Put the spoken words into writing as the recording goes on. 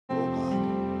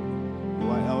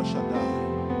El Shaddai,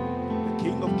 the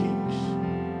King of Kings,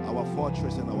 our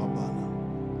fortress and our banner.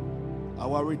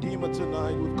 Our Redeemer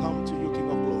tonight, we've come to you, King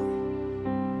of Glory.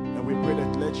 And we pray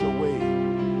that let your way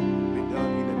be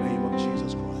done in the name of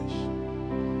Jesus Christ.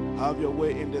 Have your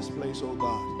way in this place, oh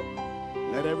God.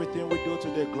 Let everything we do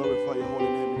today glorify your holy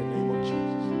name in the name of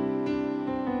Jesus.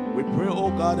 We pray, oh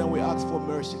God, and we ask for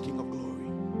mercy, King of Glory.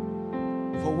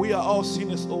 For we are all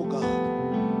sinners, oh God,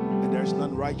 and there is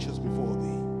none righteous before thee.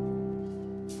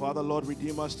 Father, Lord,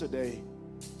 redeem us today.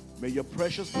 May your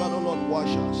precious blood, oh Lord, wash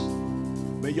us.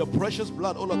 May your precious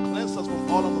blood, oh Lord, cleanse us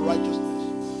from all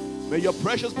unrighteousness. May your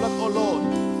precious blood, oh Lord,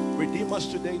 redeem us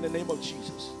today in the name of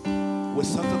Jesus. We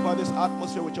sanctify this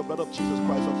atmosphere with your blood of Jesus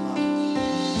Christ of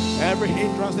Nazareth. Every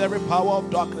hindrance, every power of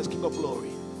darkness, King of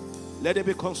Glory, let it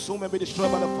be consumed and be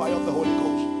destroyed by the fire of the Holy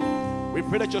Ghost. We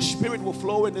pray that your spirit will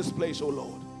flow in this place, oh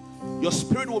Lord. Your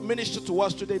spirit will minister to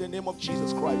us today in the name of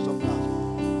Jesus Christ of Nazareth.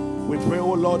 We pray,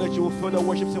 oh Lord, that you will fill the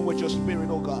worship team with your spirit,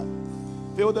 oh God.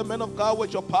 Fill the men of God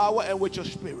with your power and with your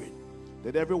spirit.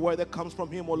 That every word that comes from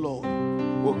him, oh Lord,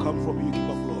 will come from you, King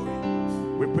of Glory.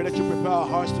 We pray that you prepare our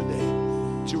hearts today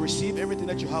to receive everything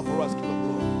that you have for us, King of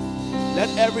Glory. Let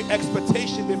every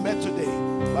expectation be met today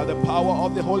by the power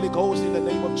of the Holy Ghost in the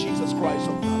name of Jesus Christ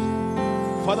of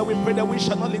Nazareth. Father, we pray that we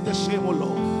shall not leave the same, oh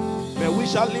Lord. But we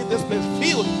shall leave this place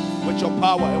filled with your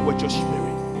power and with your spirit.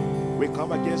 We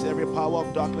come against every power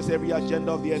of darkness, every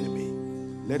agenda of the enemy.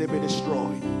 Let it be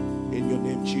destroyed in your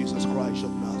name, Jesus Christ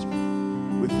of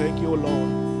Nazareth. We thank you, O Lord,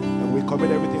 and we commit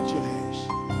everything to your hands,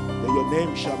 that your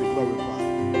name shall be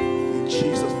glorified. In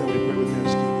Jesus' name we pray with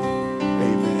thanksgiving.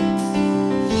 Amen.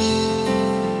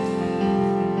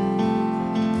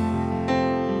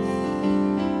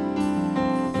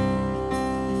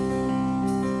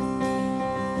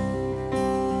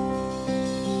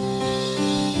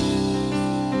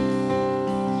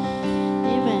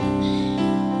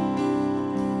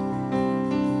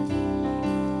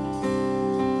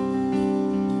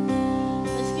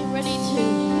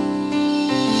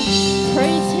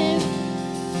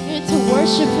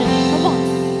 Worship him. Come on.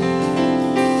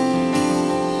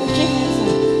 Lift your hands up.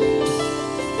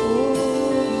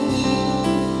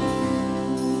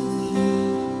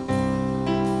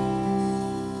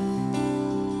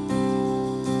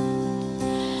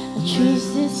 I choose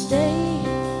this day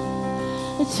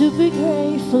to be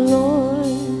grateful, Lord.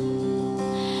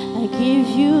 I give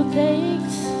you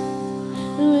thanks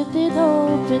with an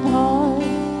open heart.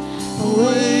 I'm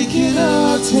waking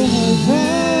up to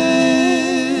heaven.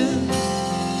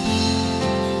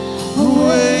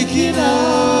 Waking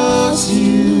up to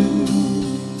you.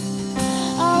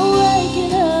 I'm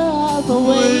waking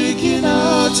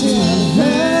up to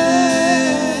heaven.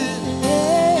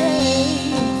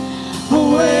 I'm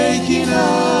waking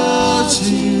up to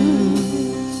you.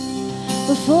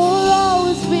 For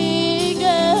always being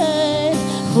good,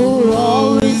 for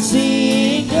always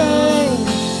being good.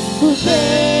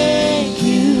 Thank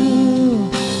you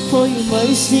for your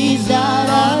mercies that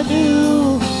are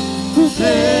new.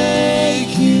 Thank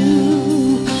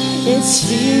you, in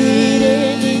spirit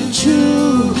and in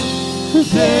truth.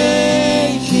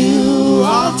 Thank you,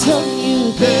 I'll tell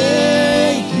you,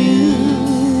 thank you.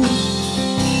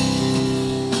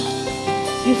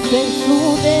 Your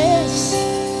faithfulness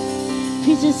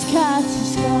reaches skies to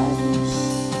skies.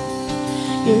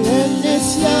 Your endless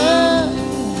love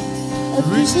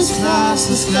reaches skies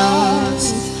to skies.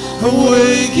 I'm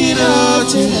waking up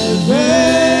to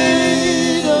heaven.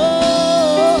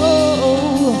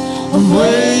 I'm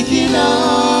waking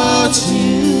up to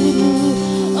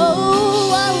you.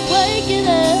 Oh, I'm waking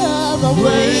up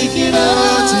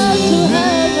to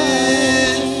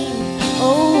heaven.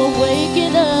 Oh,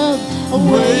 I'm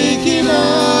waking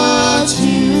up to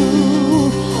you.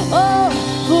 Oh,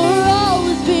 for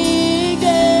always being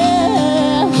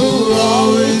there, for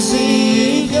always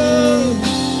being good.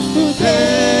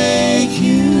 Thank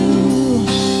you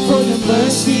for the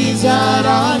mercies that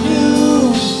are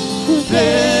new.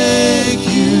 Thank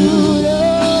you,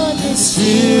 Lord, in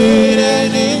spirit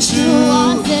and in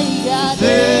truth.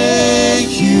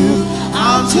 Thank you,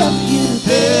 I'm telling you,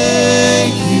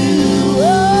 thank you. Oh,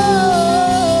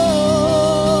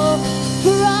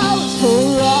 for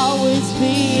always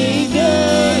being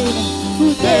good.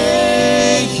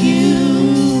 Thank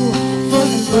you for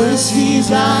the mercies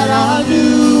that are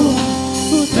new.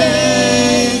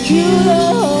 Thank you,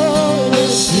 Lord, in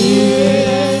spirit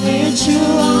and in truth.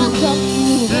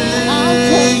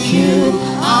 Thank you,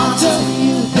 I'll tell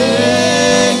you,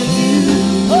 thank you.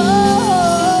 Oh,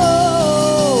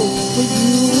 for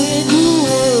you and you,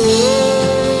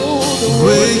 the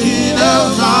waking of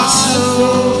my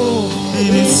soul.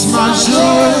 It is my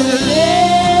joy to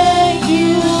thank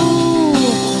you.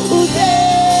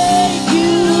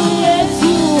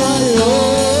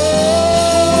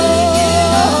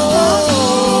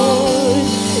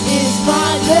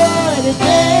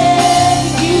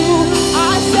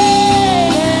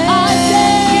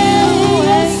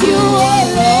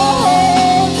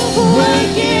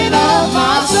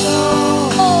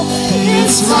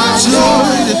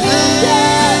 joy to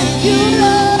thank you,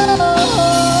 Lord.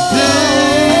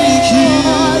 Thank you.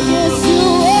 Yes, you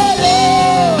are,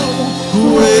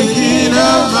 Lord. Waking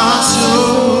up my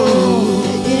soul.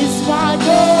 It's my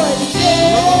joy to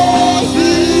thank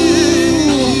you.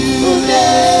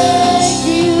 Thank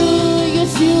you.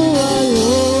 Yes, you are,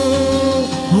 Lord.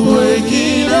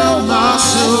 Waking up my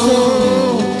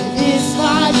soul. It's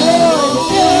my joy to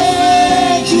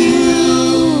thank you.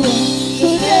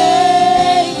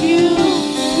 Thank you.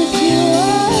 Yes, you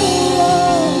are,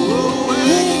 Lord.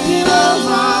 Waking up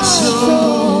my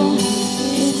soul.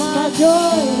 It's my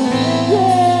joy.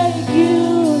 Thank you,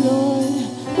 Lord.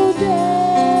 Oh,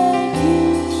 thank you.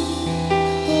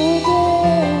 Oh,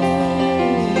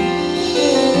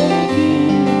 thank you.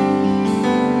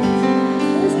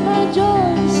 It's my joy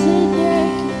to say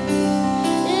thank you.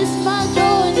 It's my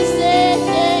joy to say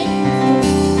thank you.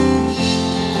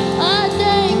 I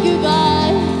thank you,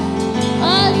 God.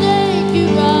 I thank you,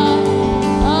 God.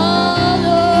 Oh,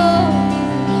 Lord.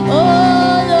 Oh,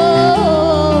 Lord.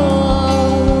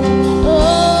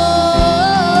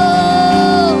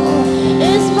 Oh,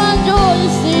 it's my joy to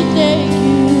say thank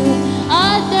you. I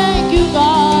thank you,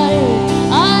 God.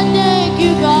 I thank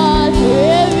you, God, for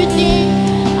everything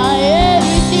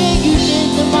you did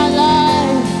to my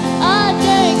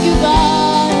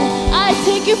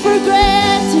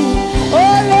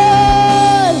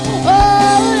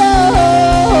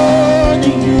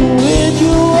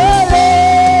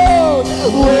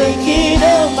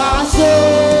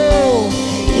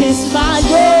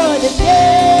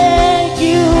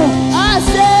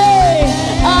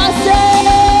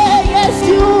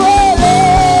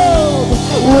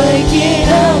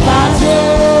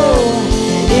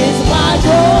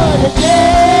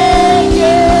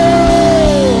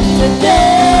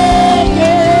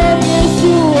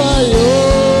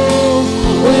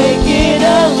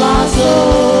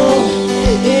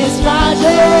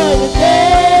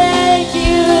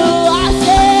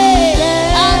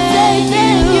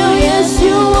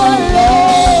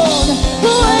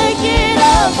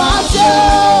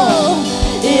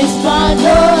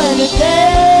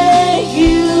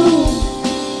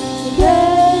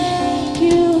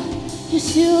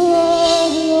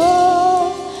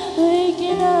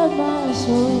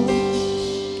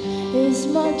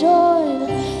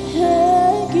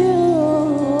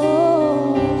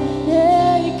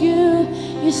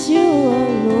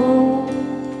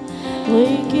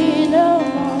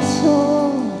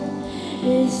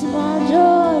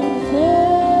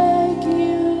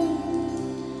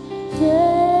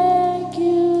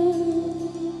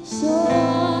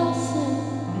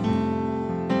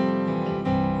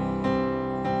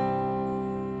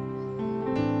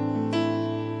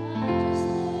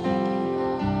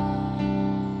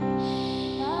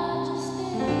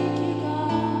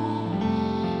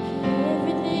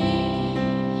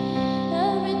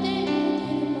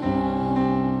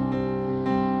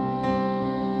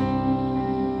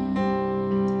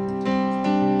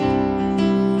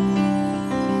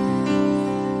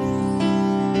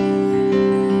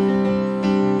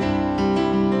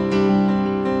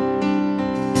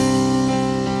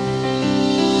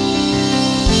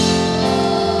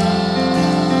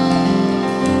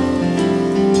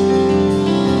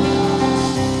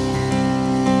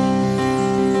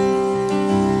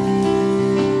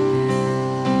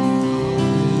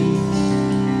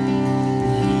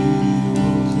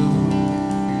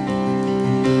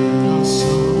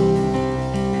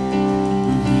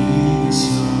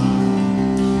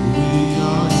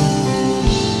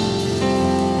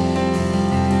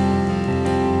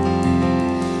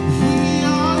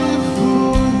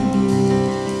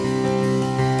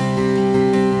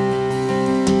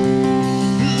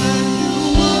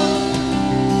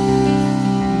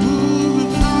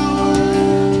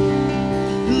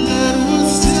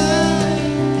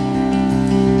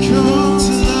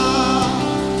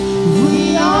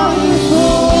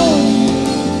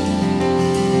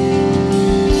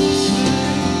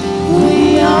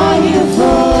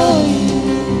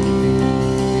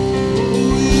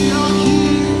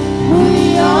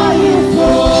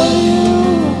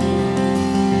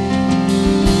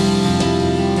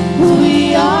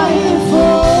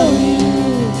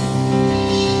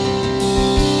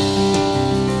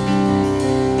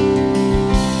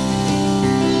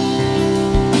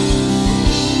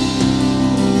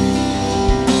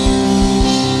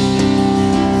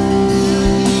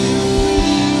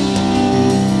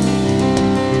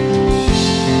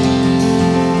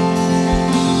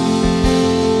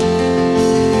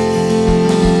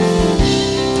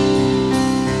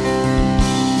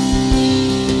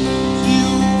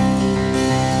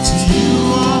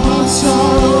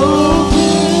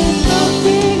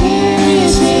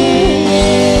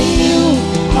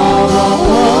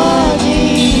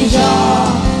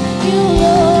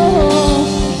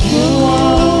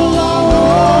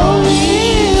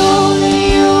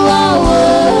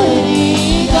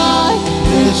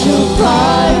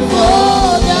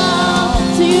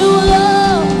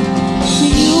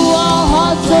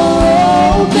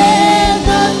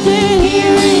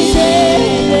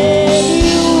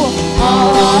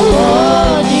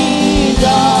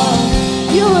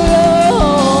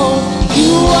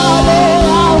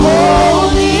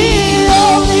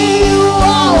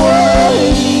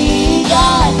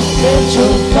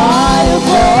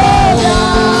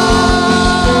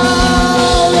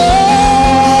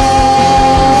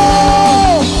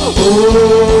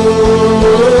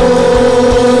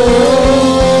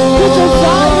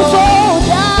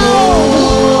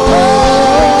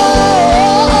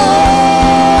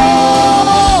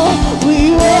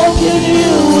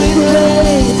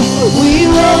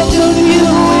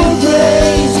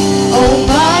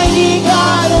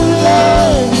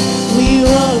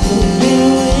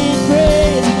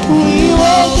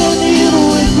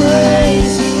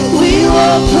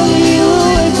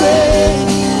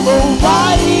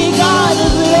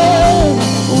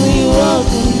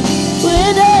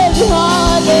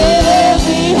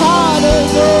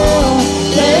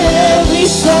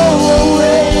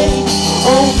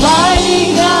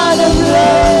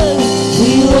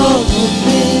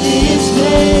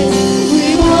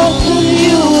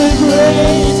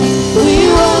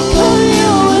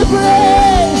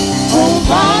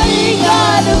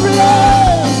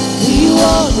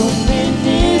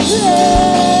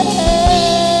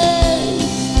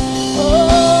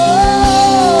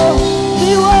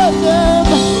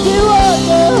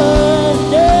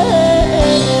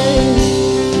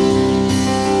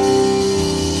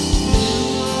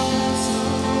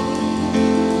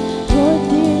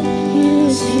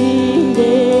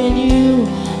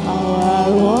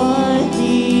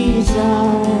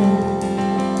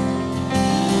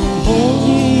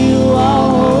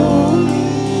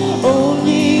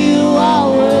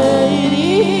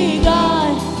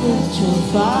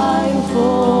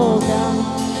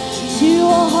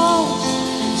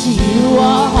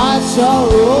hearts are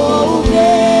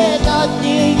open,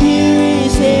 nothing here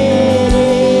is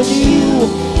hidden. You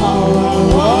are our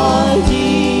one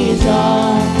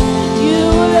desire. You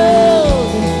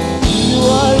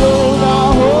alone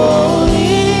are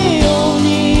holy,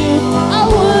 only you are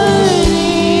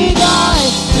worthy, God.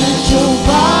 Let your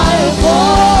fire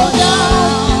fall down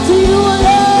to you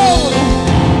alone.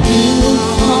 You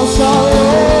hearts are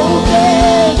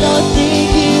open, nothing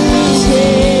here is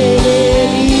hidden.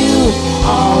 You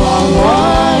are our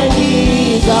one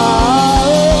desire.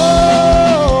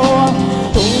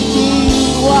 Only you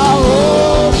are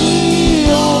holy,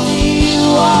 only you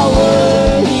are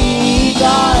worthy,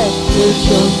 God. Let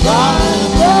your fire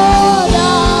fall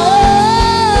down.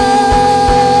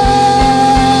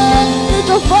 Let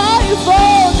the fire fall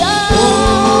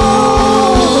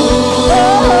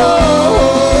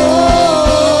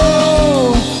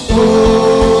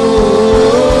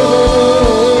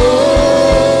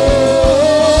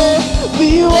we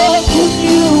welcome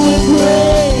you in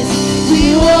praise. We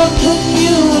welcome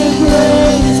you in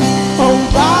praise.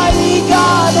 Almighty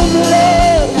God of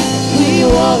love, we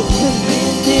welcome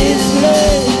in this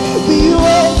place. We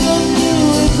welcome you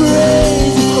in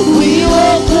praise. We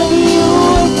welcome you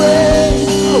in praise.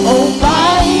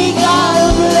 Almighty God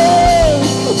of love,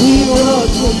 we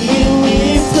welcome you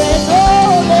in praise.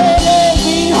 Oh, let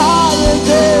every heart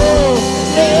adore,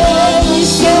 let every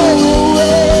soul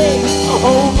awake.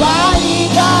 Almighty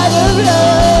God of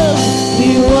love, we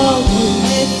welcome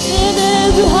it in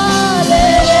every heart.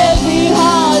 Let every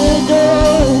heart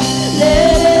adore,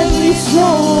 let every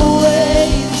soul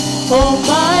awake.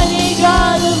 Almighty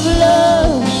God of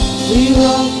love, we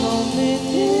welcome in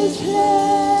this place.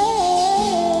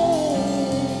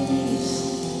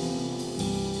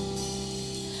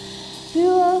 We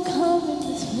welcome in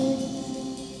this place.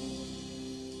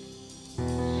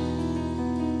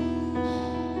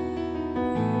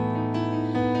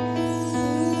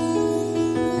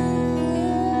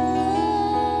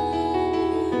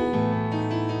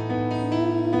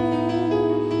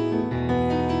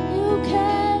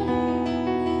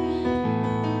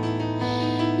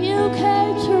 You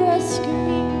came to rescue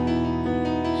me.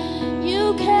 You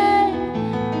came.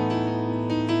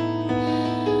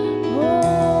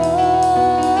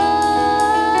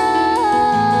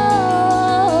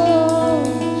 Oh,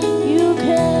 you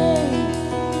came.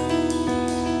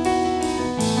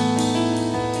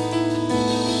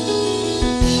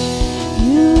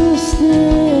 You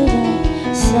stood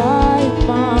outside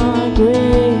my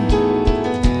grave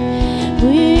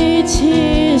with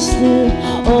tears still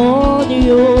on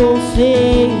your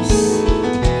face,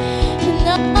 and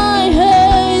I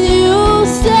heard you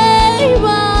say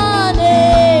my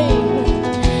name,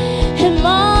 and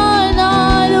my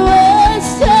night was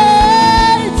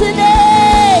turned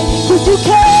today. 'Cause you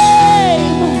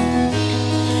came,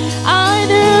 I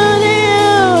knew that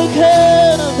you'd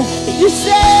come. You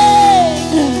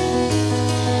sang,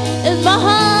 and my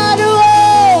heart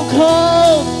woke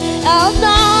up. I'm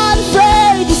not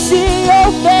afraid to see your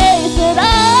face, and I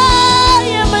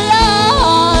am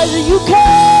alive. You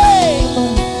came,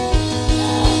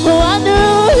 oh, I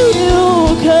knew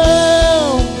you'd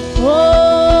come.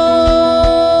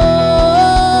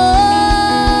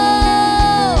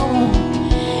 Oh,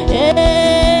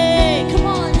 hey, come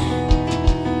on.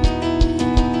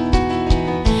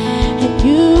 And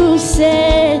you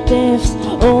said there's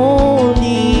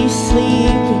only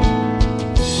sleeping.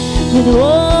 With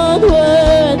one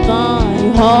word, my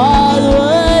heart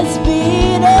was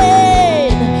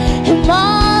beating, and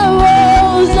my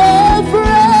rose up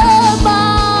from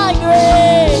my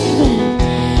grave,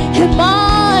 and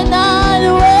my night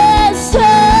was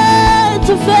turned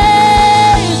to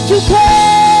fade. You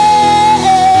came,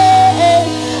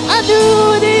 I knew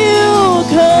that you'd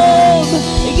come.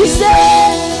 You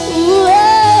said,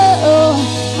 oh,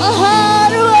 my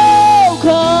heart woke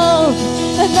up,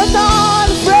 and I'm not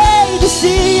afraid to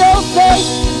see your face.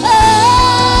 I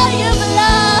am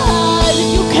alive,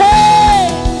 and you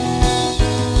came,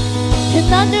 and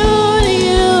I knew that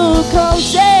you'd come.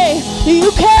 Say,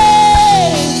 you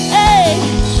came, hey,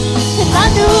 and I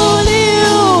knew that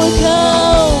you'd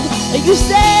come. And you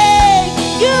say,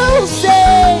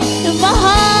 and my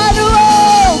heart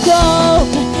woke up,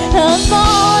 and I'm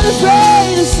not afraid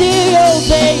to see your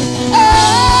face. I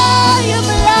am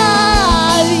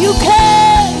alive, you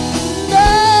came. No,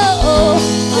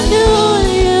 I knew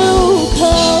that you'd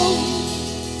come.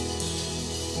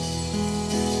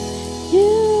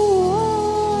 You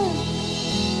are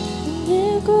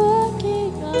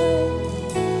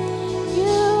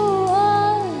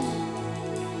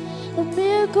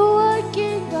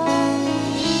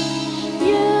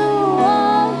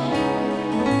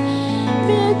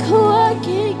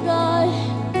working God.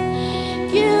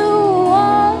 You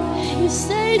are, you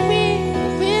saved me,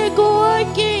 miracle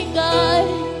working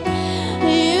God.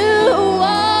 You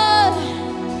are,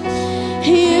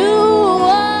 you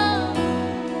are,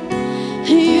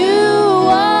 you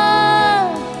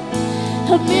are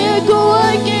a miracle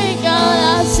working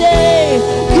God. I say,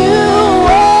 you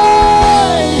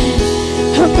are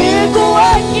a miracle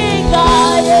working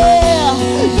God. Yeah.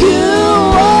 You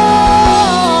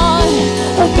are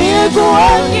a miracle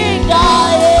working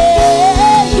God.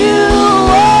 Yeah. You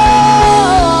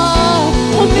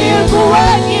are a miracle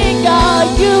working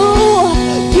God. You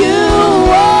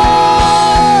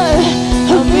are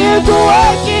a miracle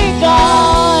working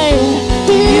God.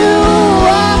 You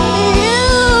are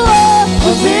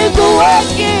a miracle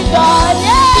working God.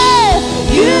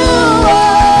 Yeah. You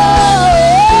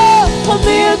are a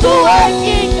miracle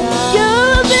working God.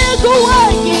 You're a miracle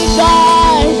working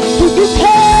God. You came.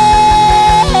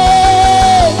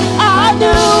 I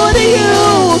knew that you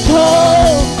would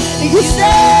come. You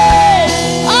said,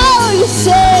 oh, you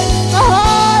said, my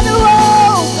heart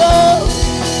won't go.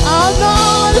 I'm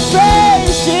not afraid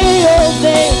to see your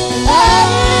face. I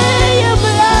am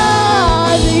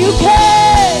alive. You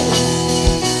came.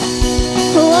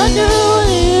 Oh, I knew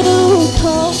that you would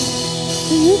come.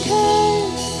 You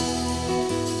came.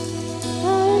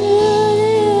 I knew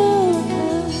that you would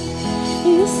come.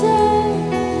 You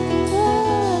said,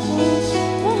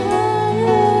 my heart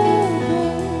won't go.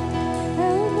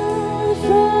 I'm not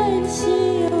afraid to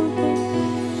see your face.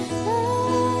 I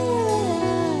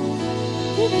am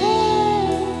alive. You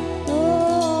came.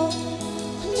 Oh,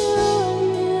 I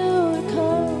knew you would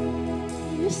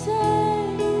come. You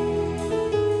said,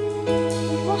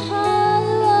 my heart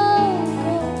won't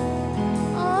go.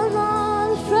 I'm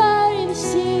not afraid to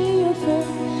see your face.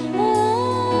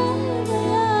 I'm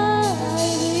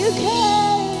alive. You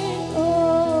came.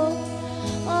 Oh,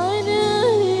 I knew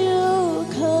you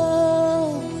would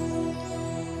come.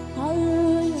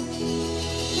 Hallelujah.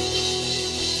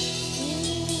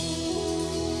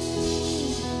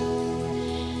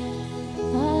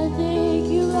 I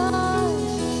thank you,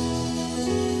 God.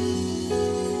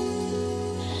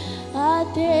 I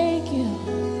thank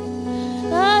you.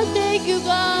 I thank you,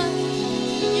 God.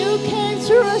 You came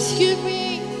to rescue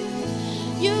me.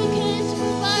 You came to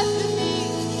provide for me.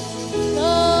 Lord.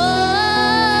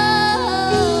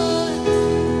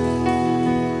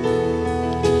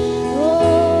 Oh,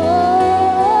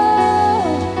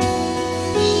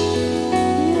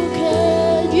 you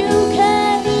came, you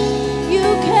came, you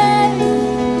came,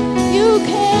 you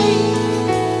came,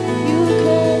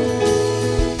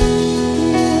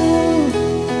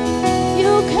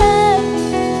 you came.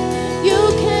 You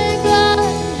came, God.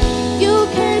 You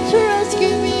came to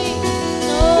rescue me.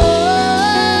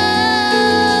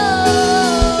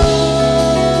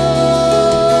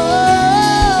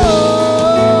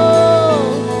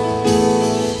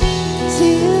 So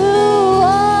you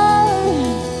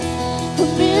are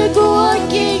a miracle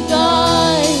working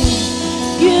God.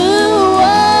 You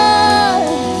are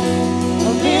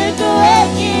a miracle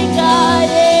working God.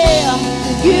 Yeah.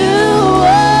 You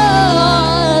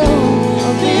are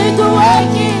a miracle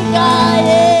working God.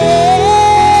 Yeah.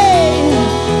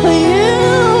 You are,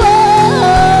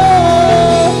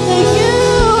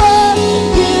 you are,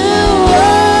 you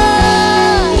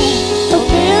are a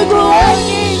miracle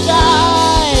working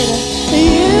God.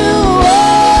 You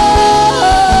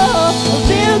are a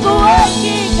miracle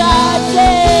working God.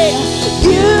 Say,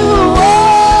 you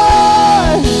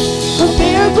are a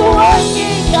miracle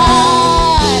working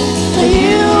God.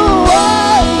 You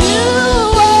are, you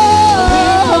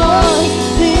are,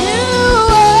 you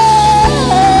are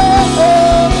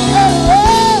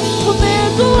a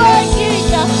miracle working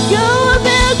God. You're a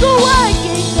miracle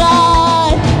working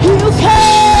God. You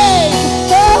came.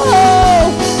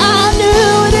 Oh, I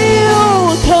knew that you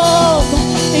would come.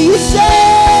 You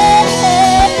said,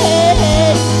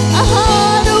 I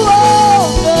had a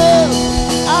walk.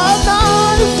 I'm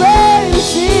not afraid to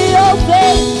see your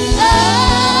face.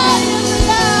 I am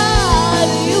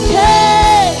alive. You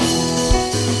came.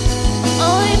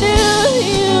 I knew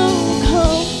you would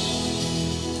come.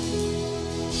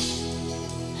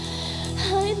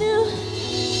 I knew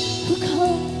you would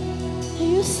come.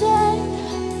 And you said,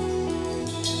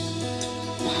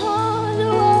 my heart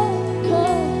won't go.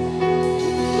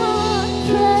 I'm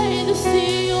afraid to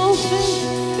see your face.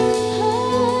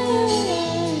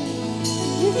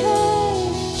 You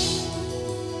came.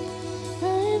 I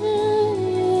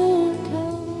knew you would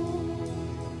come.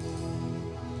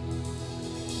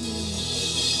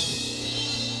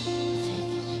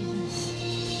 Thank you, Jesus.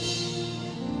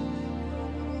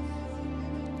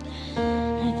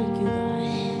 I thank you,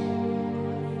 God.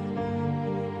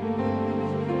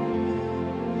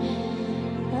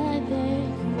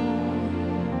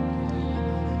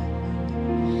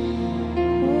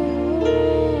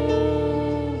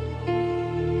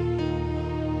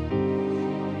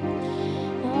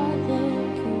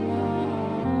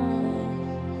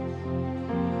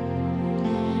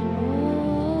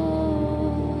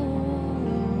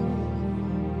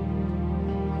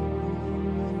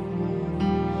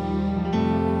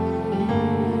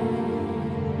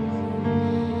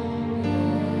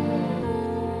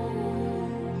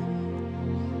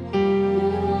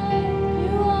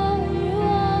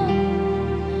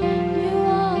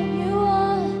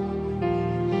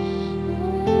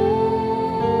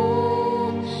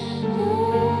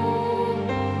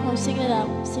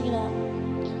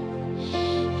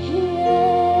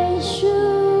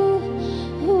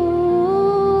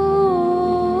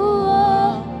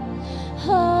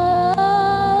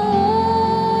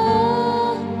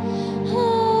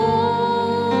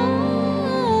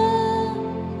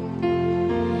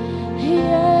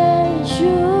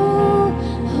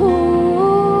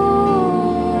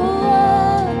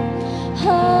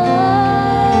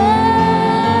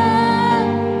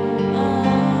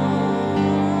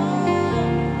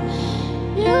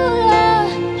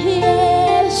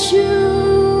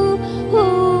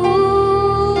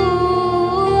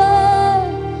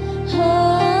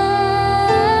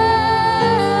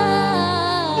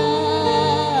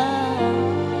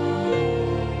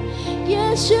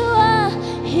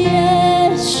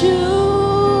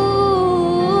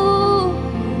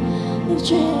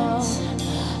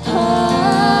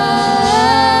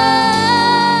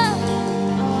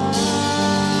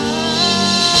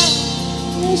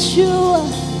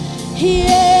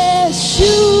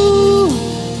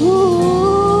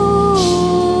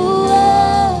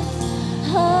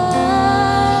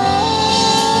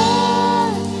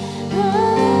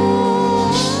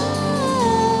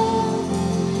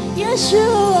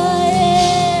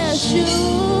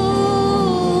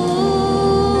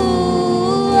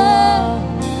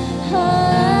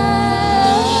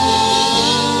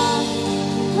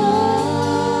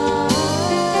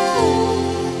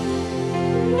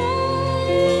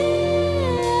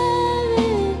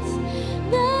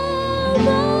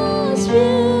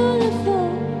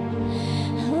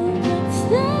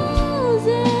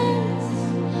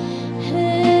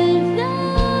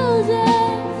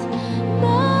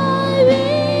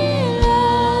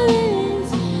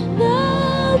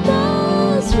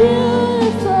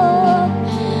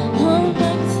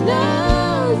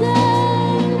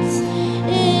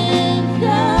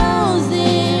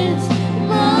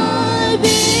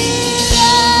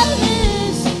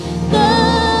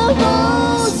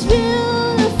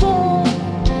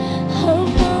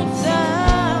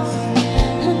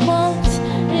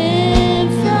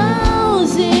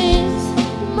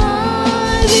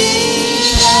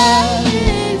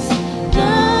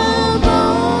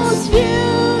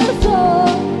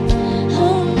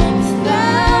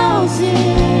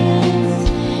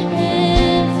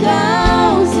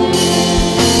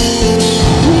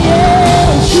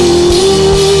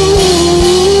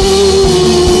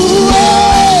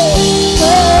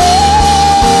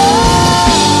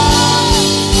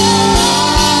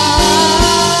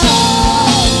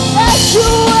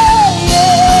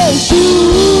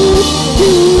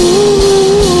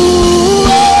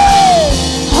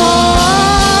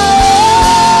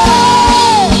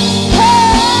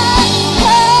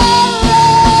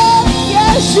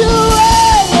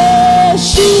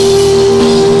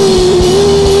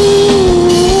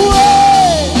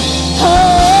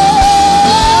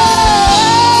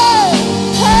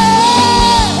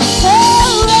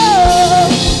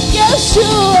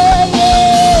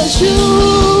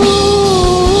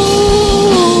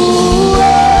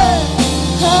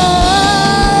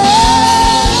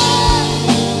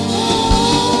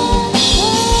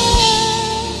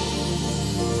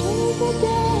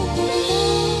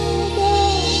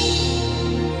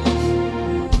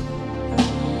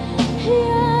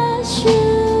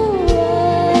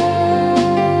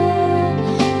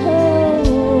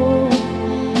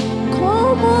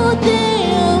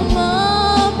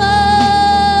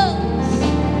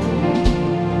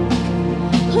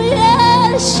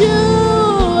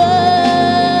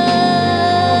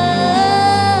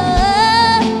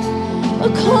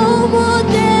 Como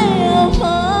te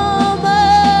amamos,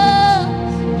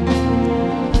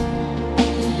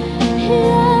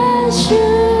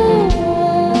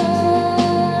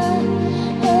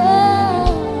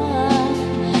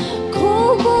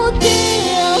 como te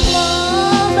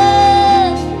amamos,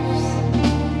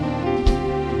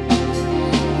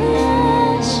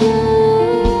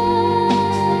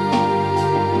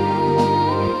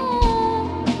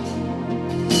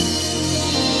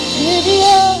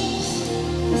 Dios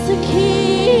is the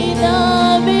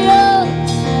kingdom,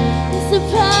 yours is the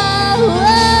power,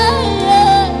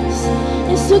 yours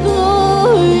is the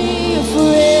glory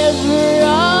forever.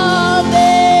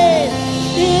 Amen.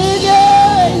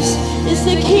 Yours is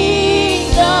the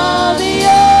kingdom,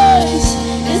 yours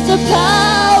is the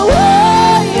power,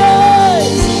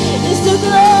 yours is the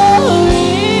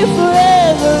glory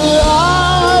forever.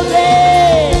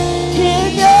 Amen.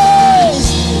 Yours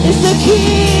is the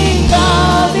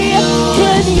kingdom,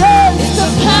 and yours is the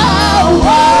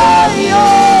power,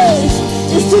 yours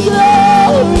is the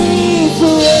glory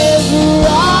forever.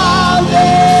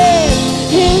 Amen.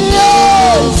 And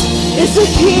yours is the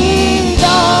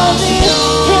kingdom, and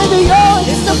yours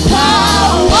is the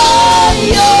power,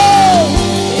 yours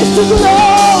is the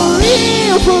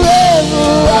glory forever.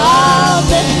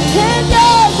 Amen.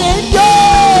 And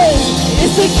yours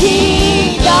is the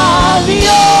kingdom,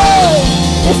 yours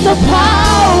is the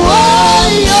power,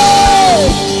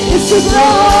 yours is the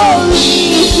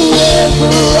glory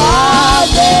forever.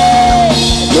 Amen.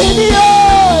 And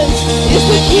yours is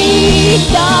the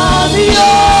kingdom,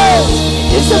 yours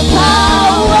is the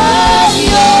power,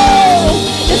 yours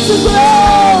is the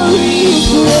glory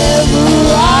forever.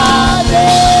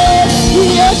 Amen.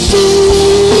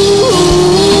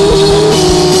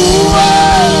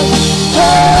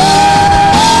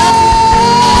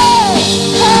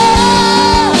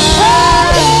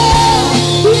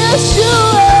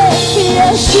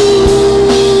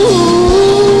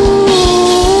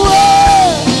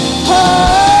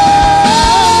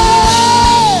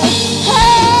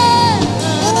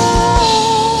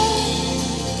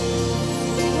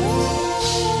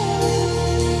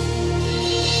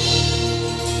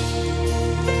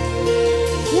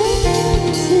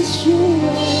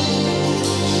 Yeshua.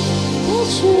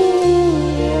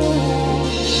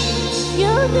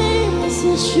 Your name is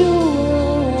Yeshua.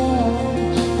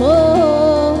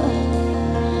 Oh,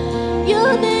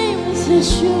 your name is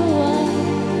Yeshua.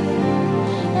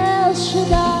 El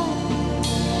Shaddai,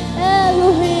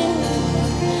 Elohim,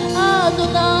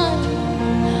 Adonai.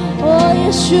 Oh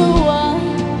Yeshua,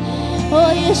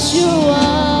 oh Yeshua,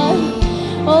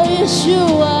 oh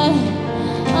Yeshua.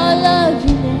 I love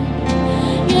you,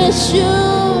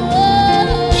 Yeshua.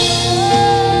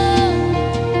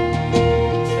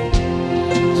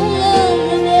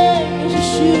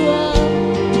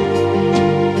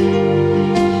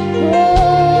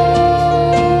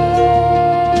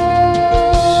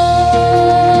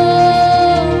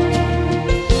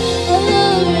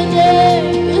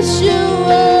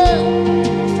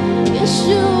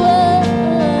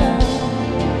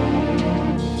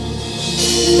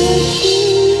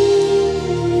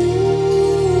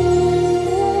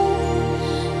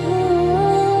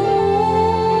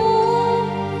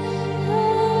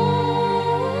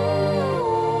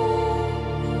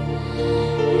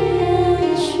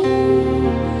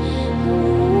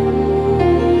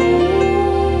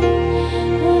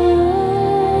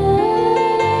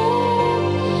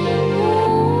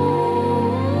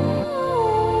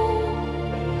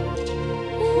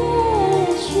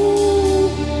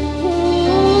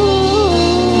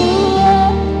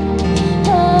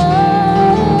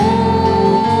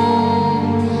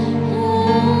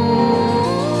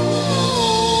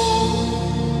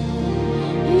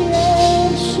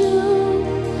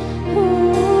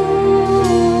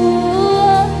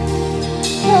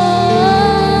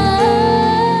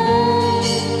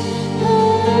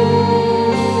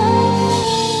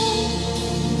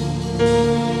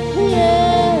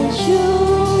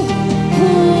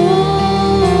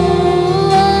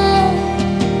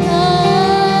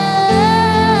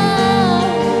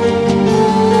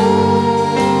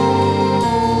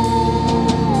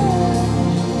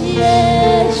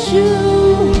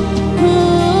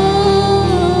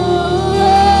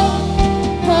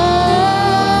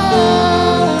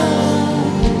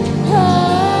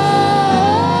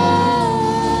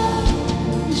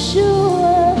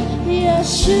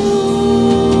 Yeshua.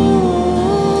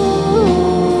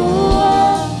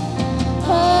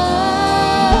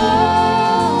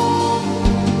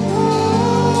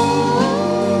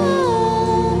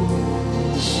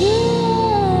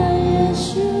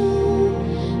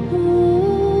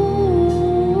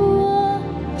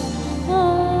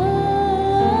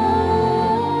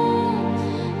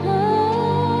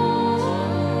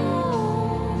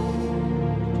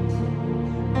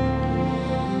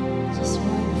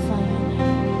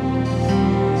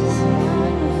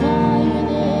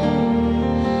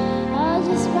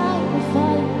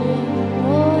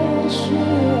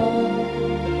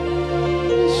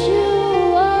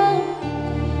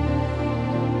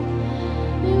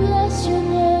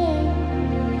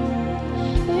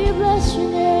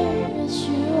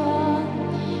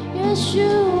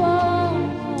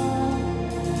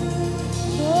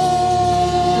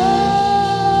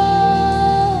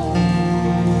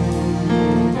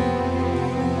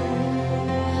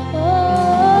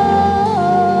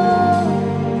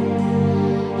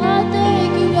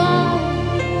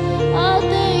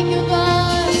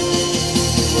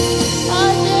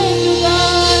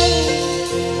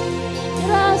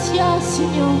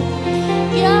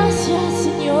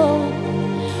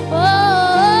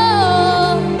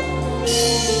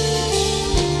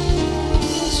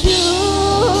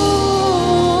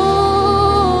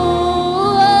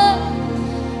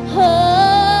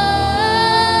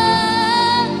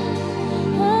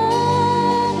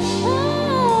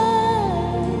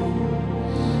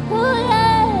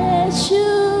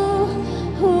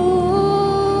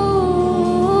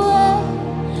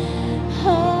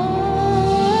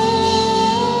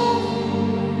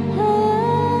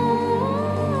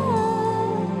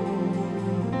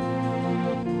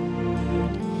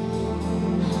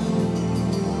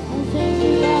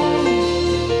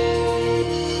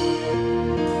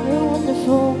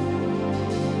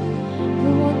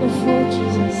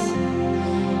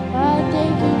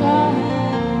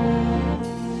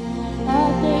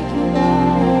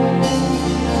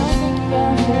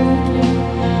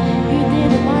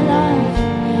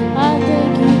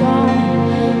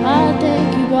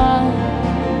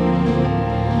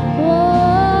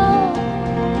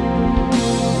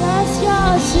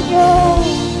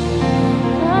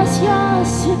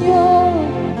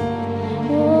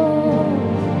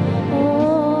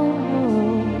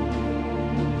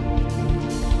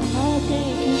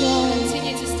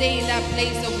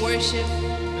 worship.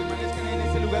 Permanezcan en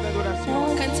ese lugar de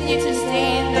adoración. Continue to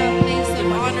stay in the place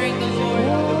of honoring the Lord.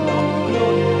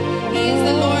 He is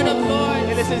the Lord of Él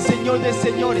lords. es el Señor de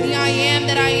señores. The I am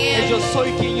that I El yo am.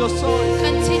 soy quien yo soy.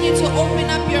 Continue to open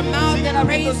up your mouth Sigan and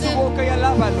abriendo praise su Him, boca y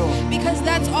alábalo. because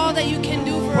that's all that you can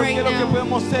do for Porque right es lo que now.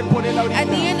 podemos hacer por Él At the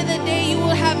ahorita. end of the day, you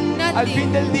will have Al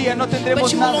fin nothing, del día no but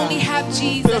tendremos you will nada, only have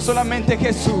pero Jesus. solamente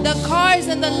Jesús. The cars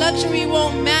and the luxury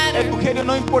won't El matter. lujorio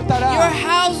no Your importará,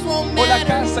 house won't o la matter.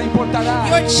 casa importará,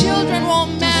 Your children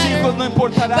won't tus hijos matter. no But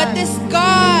importarán, this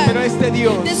pero God, este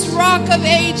Dios, this rock of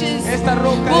ages, esta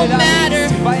roca will de matter.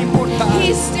 edades va a importar.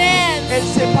 He stands Él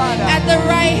se para at the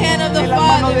right hand of the en la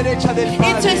mano Father, derecha del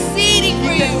Padre, interceding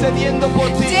for you intercediendo por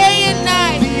ti day and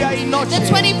night. día y noche. The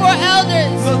 24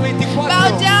 elders Los 24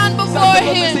 bow down before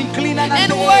sacerdotes se Him inclinan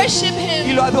and ante Él worship y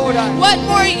Him. lo adoran. What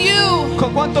more you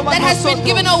Con cuánto más that has been nosotros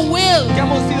given a will? que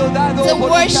hemos sido dados to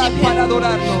voluntad worship Him. para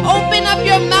adorarlo. Open up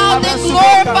your mouth Abra and su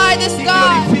glorify boca this y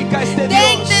God. glorifica a este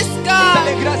Thank Dios. this God.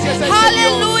 Dale gracias a este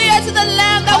Hallelujah to the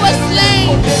Lamb that was Aleluya al slain.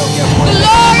 Cordero que fue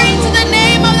Glory derramado. to the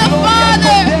name of the Gloria al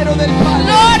Father. Cordero del Padre.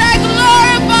 Lord, I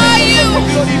glorify Señor, you. yo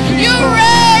te glorifico. You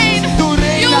reign. Tú You will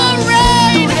reinas.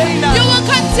 reign. Tú reinas. You will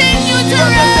continue Y to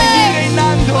vas a seguir reign.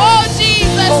 reinando. Oh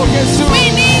Jesus, Oh, Jesús. we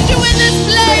need you in this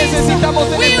place. necesitamos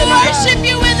en We este lugar. worship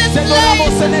you in this Te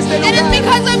adoramos en este place. It is lugar.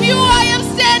 because of you I am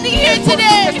standing here Es por ti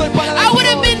today. que estoy parada I would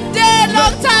have aquí hoy. been dead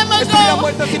long time Estuviera ago.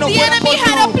 muerta si no The fuera enemy por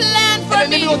had a tú. plan for El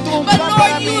me, enemigo tuvo un but plan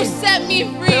para Lord, you mí. set me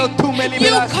free. Pero tú me You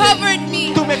liberaste. covered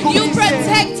me. Tú me You cubriste.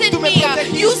 protected Tú me me.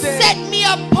 protegiste. You set me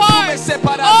apart. Tú me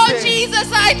separaste. Oh Jesus,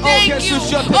 I thank you. Jesús,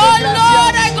 yo te doy Oh gracias.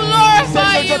 Lord, I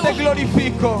glorify Señor, yo te you.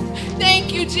 glorifico.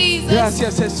 Thank you, Jesus.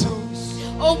 Gracias, Jesús.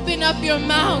 Open up your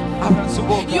mouth. Abran su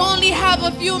boca. You only have a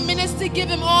few minutes to give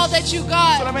Him all that you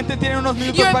got. Solamente tienen unos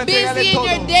minutos You're para busy entregarle in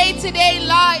your todo. day-to-day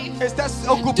life, Estás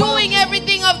ocupado. doing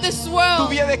everything of this Tu world.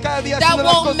 vida de cada día That haciendo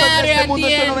las won't cosas de matter este at mundo.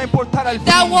 the Eso no va a end. importar al fin.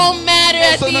 That won't matter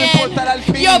at Eso the no importará al end.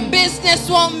 fin. Your business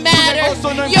won't matter.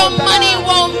 negocio no Your importará. money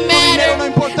won't Tu dinero no matter.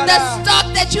 importará. The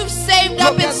stock that you've saved Lo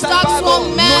up que in has stocks salvado won't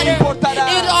no matter. importará.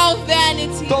 It's all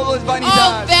vanity. Todo es All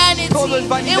vanidad. vanity. Todo es It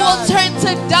vanidad. will turn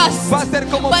to dust. Va a ser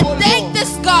como But polvo. thank this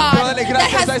Pero God dale that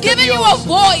gracias a has este given you Dios a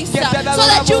voice que te ha dado so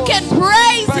una that you voz can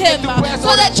praise para que Him, tú puedas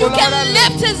so that you can adorarle,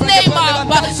 lift His para que name puedas up,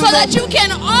 levantar su so that nombre, you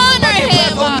can honor para que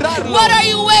puedas Him. honrarlo. What are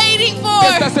you waiting for? ¿Qué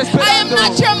estás I am esperando?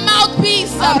 not your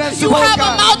mouthpiece. Abran su You have a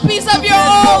boca. mouthpiece Tú of your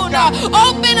tienes own. boca.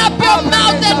 Open up your Abran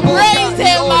mouth esa and boca praise y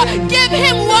Him. oren. Give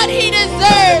Him what He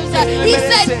deserves. He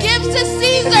said, merece. give to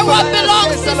Caesar Dijo, what dale a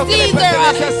belongs César to lo que le Caesar.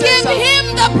 pertenece a Give César. Him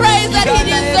the praise that He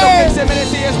Dale a él lo que él se deserves.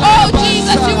 merece y es la Oh alabanza.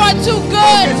 Jesus, you are too Oh,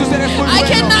 good. Jesús, eres muy I bueno.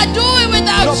 cannot do it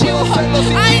without No you. puedo hacerlo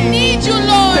sin I ti. need you,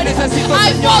 Lord. Te necesito,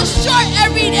 I Señor. fall short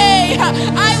every day.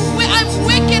 I'm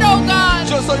wicked, oh God.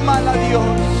 Yo soy mala, Dios.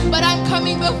 But I'm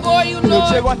coming before you, Pero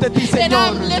Lord. llego ante ti, And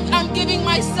Señor. I'm giving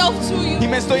myself to Y you.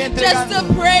 me estoy Just to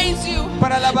entregando praise you.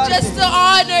 para alabarte, Just to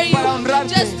honor you. para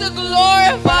honrarte, Just to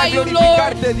glorify para you, Lord.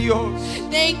 glorificarte, Dios.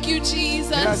 Thank you,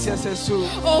 Jesus. Gracias, Jesús.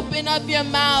 Open up your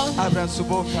mouth. Abran su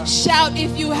boca. Shout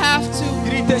if you have to.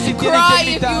 Griten si tienen Cry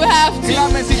que if gritar. you have to.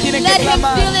 Clamen si tienen Let que Him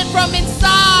clamar. feel it from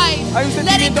inside. Hay un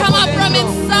Let it sentimiento come por up from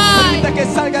dentro. inside. Permita que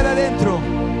salga de adentro.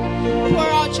 Pour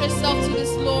out yourself to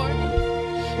this Lord.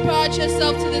 Pour out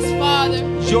yourself to this Father.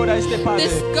 Llora este Padre.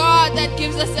 This God that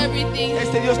gives us everything.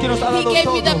 Este Dios que nos ha He dado gave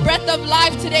me the todo. breath of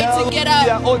life Te today ha dado to get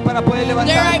vida up. hoy para poder There are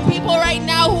levantar. people right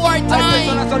now who are Hay dying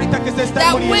personas ahorita que se están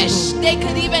that muriendo. wish they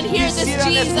could even hear this Quisieran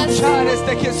Jesus, escuchar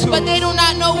este Jesús. but they do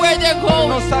not know where they're No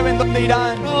going. saben dónde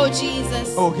irán. Oh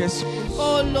Jesus. Oh Jesús.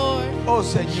 Oh Lord. Oh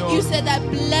Señor. You said that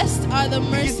blessed are the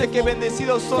Dijiste que merciful,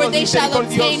 bendecidos son for los they shall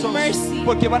obtain misericordiosos, mercy.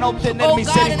 porque van a obtener Oh God,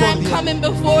 and I'm misericordia. coming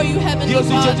before you, Heavenly Dios, y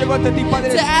yo Father, llego ante ti, Padre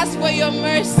to ask for your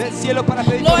mercy. del cielo, para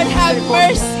pedir Lord, por tu have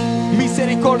misericordia.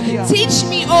 Misericordia. Teach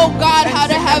me, oh God, how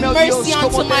to have Enséñame, oh mercy Dios, unto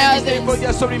cómo my tener others.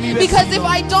 misericordia sobre mi Because vecino. if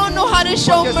I don't know how to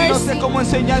show Porque si no sé mercy, cómo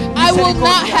enseñar I will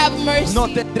not misericordia, have mercy. no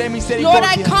tendré Lord, misericordia.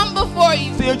 I come before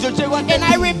you Señor, yo llego ante and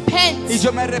ti I repent. y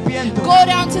yo me arrepiento. Go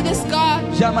down to this God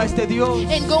Llama a este Dios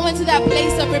and go into that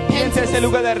place of y entra a ese repentance.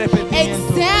 lugar de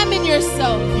arrepentimiento Examine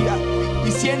yourself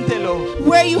y siéntelo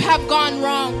where you have gone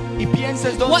wrong, y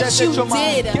pienses dónde what has you hecho mal.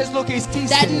 did ¿Qué es lo que hiciste?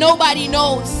 that nobody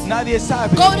knows. Nadie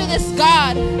sabe. Go to this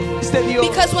God, Este Dios.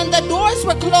 because when the doors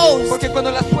were closed, Porque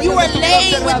cuando las puertas you were estuvieron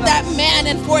laying with that cerradas, man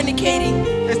and fornicating.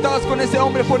 estabas con ese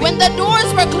hombre por When the doors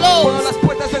were Cuando las closed,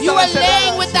 puertas you were estaban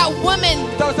laying cerradas, with that woman.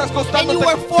 estabas acostándote and you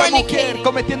were con esa mujer, fornicating.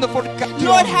 cometiendo fornicación.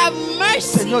 Lord, have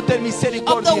mercy Señor, ten of the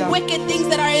misericordia. wicked things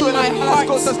that are in Sobre my las heart.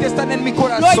 cosas que están en mi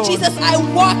corazón. Lord Jesus, I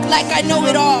walk like I know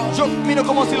it all. Yo miro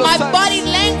como si lo My sabes. body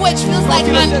language feels Como like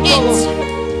si lo I'm sé todo.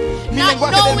 it. Mi Not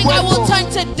lenguaje del knowing I will cuerpo turn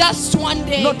to dust one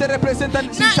day. no te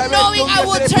representan sin Not saber que knowing un I día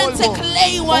will seré turn to polvo.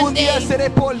 clay one Un día day. seré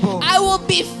polvo. I will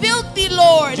be filthy,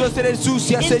 Lord. Yo seré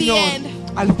sucia, In the Señor. end.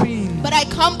 Al fin. But I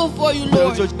come before you, Pero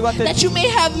Lord, yo llego ante that ti. you may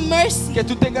have mercy. Que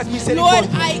tú tengas Lord, misericordia.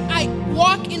 I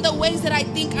walk in the ways that I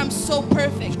think I'm so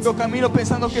perfect. Yo camino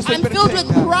pensando que soy I'm filled with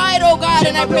perfecta. pride, oh God,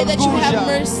 and I Lleno de pray that you have orgullo.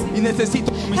 mercy. Y necesito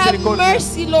tu Have misericordia.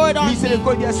 mercy, Lord, on me.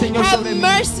 Misericordia, Señor, Have sobre mí.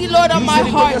 mercy, Lord, on my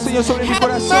Misericordia, heart. Señor, sobre mi Have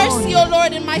corazón. mercy, oh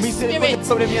Lord, in my Misericordia spirit.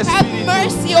 sobre mi Have espíritu.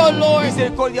 mercy, oh Lord.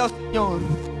 Misericordia, oh Señor.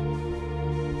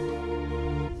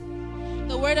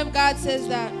 The word of God says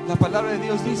that La palabra de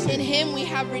Dios in dice, him we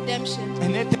have redemption.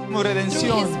 en él tenemos Through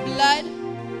redención. his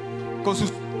blood, Con su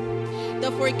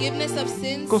the forgiveness of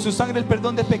sins, con su sangre el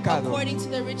perdón de pecado, according to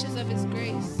the riches of his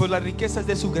grace. por las riquezas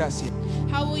de su gracia.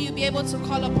 How will you be able to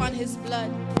call upon his blood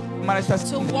Llamar esta to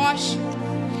sangre. wash you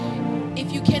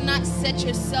if you cannot set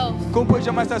yourself ¿Cómo puedes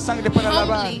llamar esta sangre para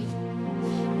lavar? humbly,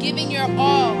 giving your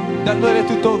all, Dándole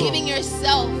tu todo, giving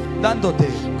yourself? dándote.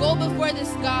 Go before this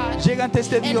God Llega ante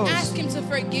este and Dios ask him to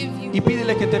forgive you. y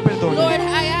pídele que te perdone. Lord,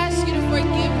 I ask you to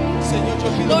forgive me. Señor,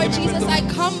 yo pido Lord que me Jesus, I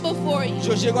perdones. come before you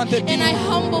Yo llego ante ti and I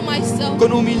humble myself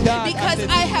con humildad because ante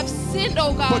ti, I have sinned,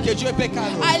 oh God. porque yo he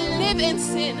pecado. I live in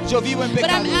sin. Yo vivo en But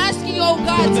pecado. I'm asking, oh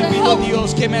God, Yo to te pido, help me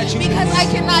Dios, que me ayudes. because I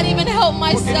cannot even help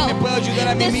Porque no myself. me puedo ayudar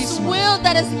a mí This mismo. will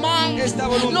that is mine, Esta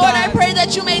voluntad. Lord, I pray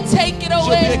that you may take it Yo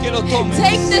away. pido que lo tomes.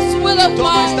 Take this will of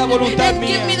Toma esta mine voluntad and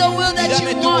give mía. me the will that Y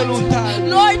dame you tu want. voluntad.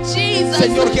 Lord Jesus,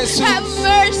 Señor Jesús, have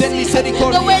ten mercy.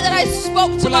 misericordia. The way that I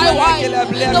spoke to Por la my manera que wife, le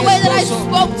hablé a the mi way that I esposo.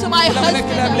 spoke to my Por la manera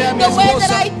que le hablé a husband, mi the way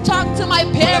that esposa. I talked to my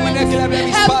Por la manera que le hablé a parents.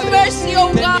 mis Have padres. mercy,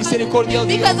 oh Ten God, misericordia, oh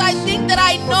Dios. because I think that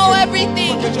I know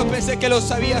everything. Porque yo pensé que lo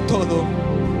sabía todo.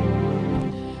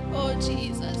 Oh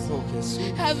Jesus, Oh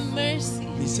Jesús, have mercy.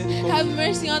 misericordia. Have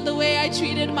mercy on the way I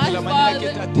treated my De la manera que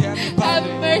father. traté a mi Have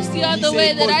padre. mercy on the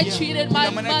way that I Misericordia. treated De my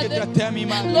la manera que mother. traté a mi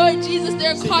madre. Lord Jesus,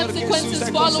 there are Señor consequences Jesús,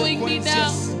 hay following me now.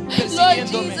 consecuencias Lord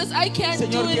persiguiéndome. Jesus, I can't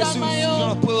Señor do it Jesús, on my yo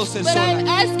no own. puedo ser But I'm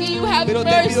sola. asking you, have Pero te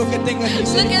mercy. pido que tengas Look at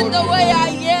the misericordia. way I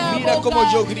am, Mira oh cómo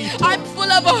yo God. grito. I'm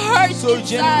full of a hurt Soy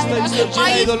llena inside. de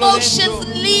My dolor emotions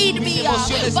dentro. lead Mis me.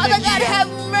 emociones Father me God, guían. have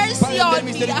mercy Padre, ten on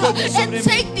me misericordia sobre and mí.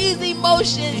 take these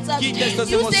emotions. Y quita estas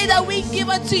You say that emociones. we give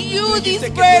unto you Tú these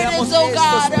dijiste que te damos burdens, oh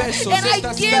estos God. pesos, And I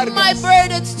estas give my cargas.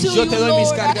 burdens to Yo you, te doy mis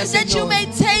Lord, cargas, that you Señor. may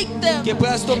take them Que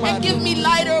puedas and tomarlo give me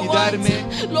lighter y ones.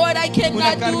 darme Lord, I una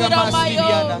cannot do carga it on más my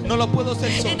liviana. own. No lo puedo hacer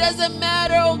It solo. doesn't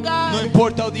matter, oh No God,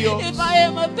 importa, oh Dios, if I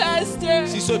am a pastor,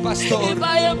 si soy pastor, if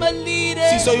I am a leader.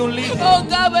 si soy un líder. Oh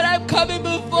God, but I'm coming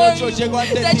before Yo you llego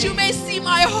ante that ti. you may see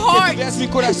my heart. veas mi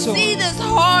corazón. See this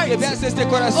heart. Que veas este Oh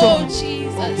corazón.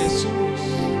 Jesus. Oh Jesús,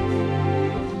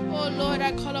 Oh Lord,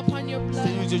 I call upon your blood.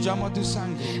 Señor, yo llamo a tu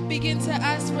sangre. Begin to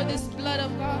ask for this blood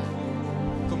of God.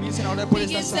 Comiencen a orar por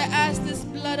esta Begin to sangre. ask this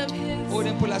blood of His,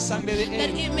 Oren por la sangre de that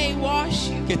Él. it may wash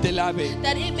you, Que te lave.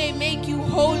 that it may make you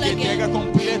whole Que te haga again,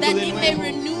 completo that de it may nuevo.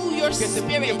 renew your Que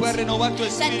spirit, pueda renovar tu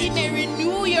that it espíritu. may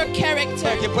renew your character,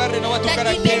 Para que pueda renovar tu that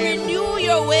it may carácter. renew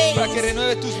your ways. Para que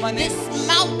renueve tus maneras. This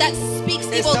mouth that speaks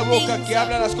evil Esta boca things, que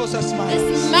habla las cosas malas.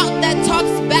 this mouth that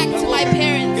talks back La to my boca que le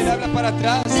parents, habla para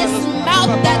atrás a this los mouth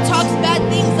that papás. talks bad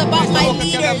things about Esta my boca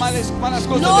que habla leaders. malas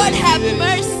cosas Lord, de mis have líderes.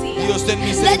 mercy. Dios, ten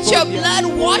Let your misericordia. blood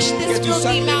wash Que this tu filthy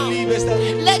sangre mouth. limpie esta,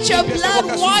 Let your limpie esta blood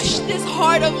boca wash sucia. this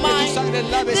heart of Que tu mine. sangre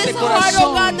lave This este heart,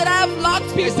 oh corazón. God, that I have locked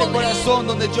Este people in. corazón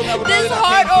donde yo me abro de This la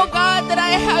heart, gente. oh God, that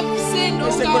I have sinned, oh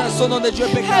Este God. corazón donde yo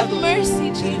he Have pecado. mercy,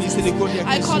 Ten Jesus. misericordia,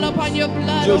 I Jesús. call upon your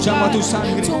blood, Yo oh llamo a God, tu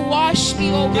sangre. to wash me,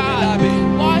 oh Que me God. lave.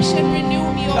 Wash and renew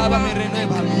me, oh Lávame, God.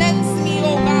 renuévame. Cleanse me,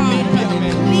 oh God.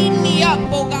 Límpiame. Clean me up,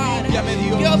 oh God. Límpiame,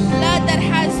 Dios. Your blood that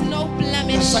has no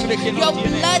blemish. La sangre que no Your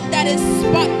tiene. blood that is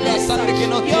spotless. La sangre que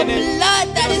no Your tiene. blood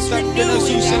that La is sangre que no es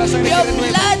renewing. sucia, la sangre Your que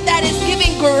renueva. blood that is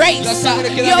giving grace. La sangre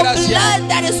que da Your gracia. blood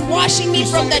that is washing me Tu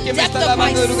from the sangre que me depth está of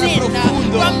my lavando del lugar sin.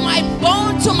 profundo. From my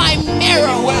bone to my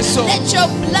marrow. Mi hueso. Let your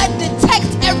blood detect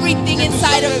everything Que tu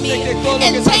inside of sangre me detecte todo lo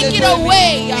and que está take it dentro de mí.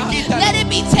 away. Y quítalo. Let it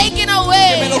be taken away.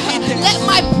 Que me lo quites. Let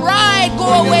my pride go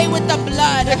Porque away with the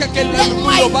blood. deja que el Let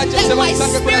orgullo vaya, se let va my el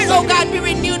sangre por la spirit, oh sangre. God, be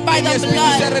renewed by Que mi the espíritu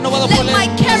blood. sea renovado Let por la my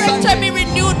character sangre. be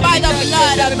renewed by the carácter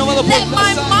blood. sea renovado por Let la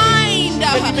my sangre. mind,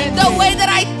 Que mi mente, the way that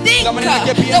I think, la manera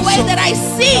que the pienso, way that I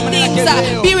see la manera things,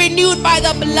 que veo, be renewed by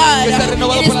the blood. que sea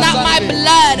renovado It is por la not my sangre.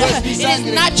 blood. No es mi It is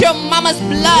sangre. not your mama's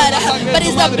blood, No es la sangre de but tu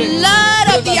it's the madre. blood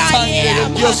Pero of the es la I sangre del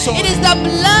am. Dios soy. It is the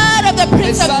blood of the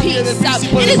Prince of sangre del Peace.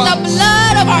 príncipe de It is the paz.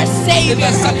 blood of our Savior. Es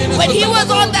la sangre de When nuestro he was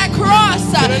Salvador. on that cross,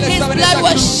 Pero él his estaba en blood esa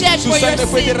was cruz. shed Su for your sangre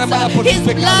fue sins. derramada por His tus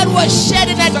pecados. blood was shed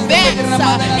in Su sangre fue advance.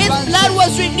 derramada en His avance. blood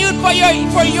was renewed for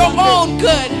your own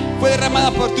good. fue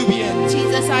derramada por tu bien.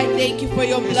 Jesus, I thank you for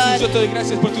your Jesús, blood. yo te doy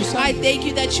gracias por tu I sangre. thank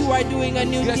you that you are doing a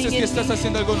new Gracias thing que in estás me.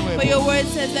 haciendo algo nuevo. For your word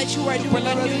says that you are Tu doing a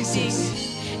palabra new dices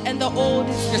thing, and the old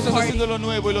que is estás departing. haciendo lo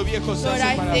nuevo y lo viejo se ha Lord,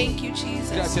 I separado. thank you,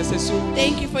 Jesus. Gracias, Jesús.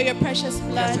 Thank you for your precious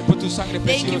blood. Gracias por tu sangre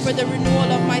Thank you for preciosa. the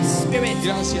renewal of my spirit.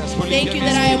 Gracias por Thank limpiar you mi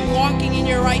that I am espíritu. walking in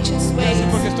your righteous Gracias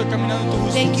porque ways. estoy caminando en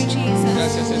tu Thank you, justicia. Jesus.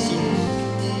 Gracias,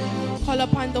 Jesús. Call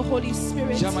upon the Holy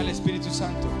Spirit. Llama al Espíritu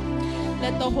Santo.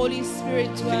 Let the Holy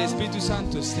Spirit Que el dwell. Espíritu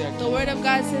Santo esté aquí. The word of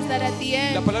God says that at the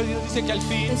La end, palabra de Dios dice que al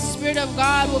fin the Spirit of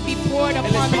God will be poured el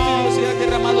upon Espíritu de Dios all. será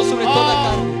derramado sobre toda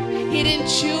carne. He didn't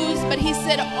choose, but he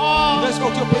said No all.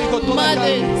 escogió, pero dijo toda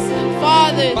Mothers, carne.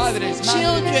 fathers, Padres, madres,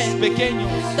 children.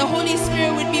 pequeños. The Holy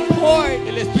Spirit would be poured.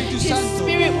 El Espíritu His Santo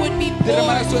Spirit would be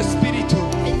derramará su poured espíritu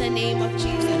in the name of en el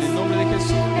Jesus. nombre de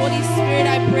Jesús. Holy Spirit,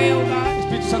 I pray, oh God,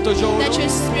 Espíritu Santo, yo oro that your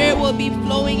Spirit will be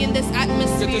flowing in this que tu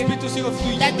atmosphere. Espíritu siga That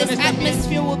fluyendo this en este ambiente.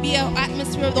 atmosphere will be an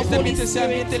atmosphere of Que the este Holy ambiente sea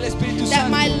Spirit. ambiente del Espíritu That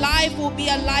my Santo. life will be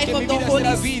a life Que of mi the vida Holy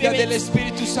será vida del Spirit.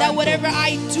 Espíritu That Santo. whatever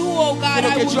I do, oh Que God, lo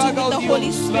I que will yo do haga, with oh the Holy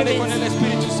Dios, lo haré con el Spirit.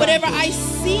 Espíritu Santo. Whatever I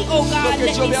see, oh Lo God, que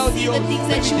let yo me vea, oh see Dios, the things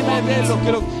that you permíteme want me ver to. lo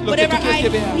que Whatever tú quieres I que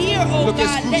vea, hear, oh lo que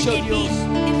God, let escuche, oh it Dios.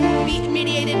 be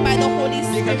mediated by the Holy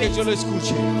Deja que yo Spirit. lo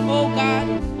escuche. Oh God,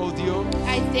 Oh Dios,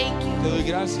 I thank te you. doy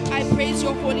gracias. I praise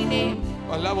your holy name.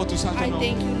 Alabo tu santo I nombre.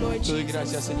 thank you, Lord Te doy Jesus.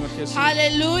 gracias, Señor Jesús.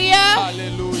 Hallelujah.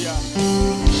 Aleluya.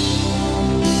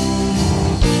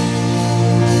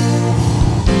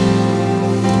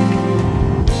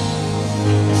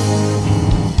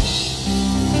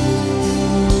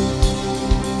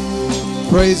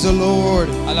 Praise the Lord.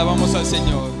 Alabamos al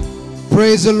Señor.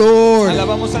 Praise the Lord.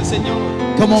 Alabamos al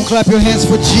Señor. Come on, clap your hands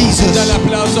for Dale Jesus.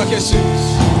 aplauso a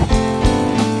Jesús.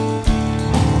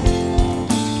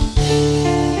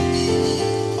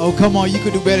 Oh, come on, you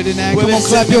could do better than that. Come Puedes on, ser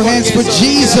clap your mejor hands que for eso.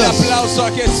 Dale Jesus. aplauso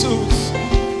a Jesús.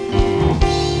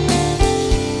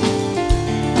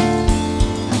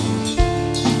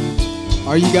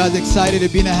 Are you guys excited to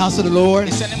be in the house of the Lord?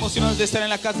 ¿Están emocionados de estar en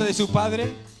la casa de su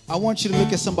Padre? I want you to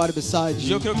look at somebody beside you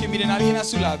Yo creo que miren a alguien a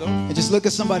su lado. and just look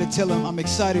at somebody and tell them, I'm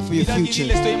excited for your Mira a alguien y future.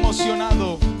 le estoy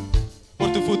emocionado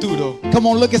por tu futuro. Come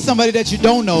on, look at somebody that you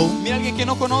don't know Mira a alguien que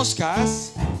no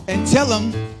conozcas and tell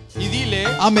them, y dile,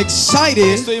 I'm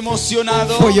excited. estoy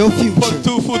emocionado For your future. por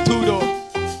tu futuro.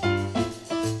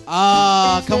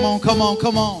 Ah, come on, come on,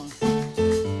 come on.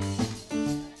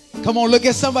 Come on, look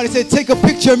at somebody and say, take a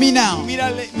picture of me now.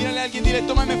 Mírale a alguien, dile,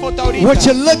 tómame foto ahorita. What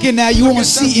you're looking at, you Lo que won't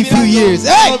estás see in a few mirando, years.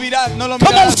 no Hey, lo verás, no lo come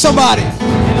on, mirarás somebody.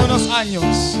 en unos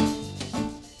años.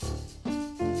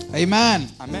 Amen.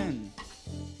 Amén.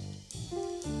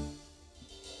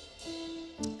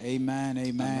 Amen,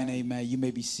 amen, Amen. amen. You may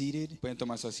be seated. ¿Pueden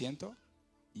tomar su asiento?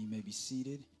 You may be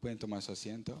seated. ¿Pueden tomar su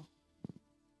asiento?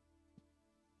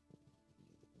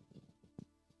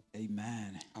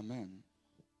 Amen. Amén.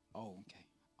 Oh, okay.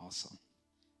 Awesome.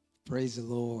 Praise the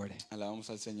Lord. Alabamos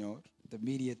al Señor. The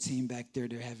media team back there,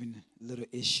 they're having a little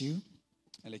issue,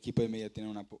 El equipo de media tiene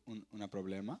una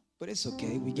problema. but it's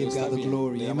okay. We Pero give está God the bien.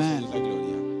 glory. Le damos a Amen. Dios la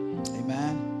gloria.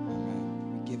 Amen.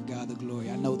 Amén. We give God the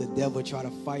glory. I know the devil try to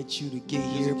fight you to get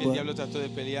Yo here, sé que el diablo but trató de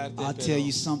pelearte, I'll pero tell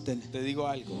you something. te digo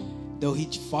algo. Though he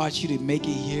fought you to make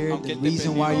it here, Aunque the él te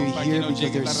reason why peleó you're para que here no because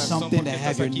llegue la there's razón something porque that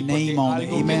have estás your aquí, porque name on it.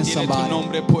 algo que Amen, tiene tu somebody.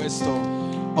 nombre puesto.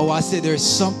 Oh, I said there's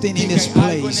something in Dije, this hay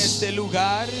algo en place este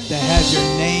lugar. that has your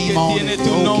name que on tiene it.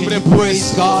 tu Oh, nombre can you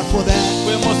praise puesto. God for that?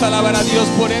 ¿Podemos alabar a Dios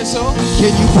por eso?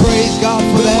 Can you praise God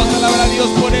for ¿Podemos that? alabar a Dios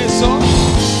por eso?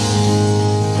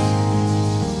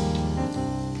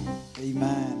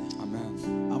 Amen.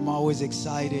 Amén. I'm always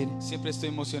excited Siempre estoy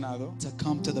emocionado to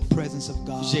come to the presence of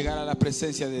God. llegar a la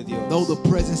presencia de Dios. Though the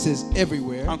presence is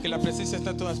everywhere, Aunque la presencia está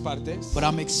en todas partes, but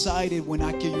I'm excited when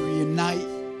I can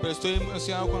reunite pero estoy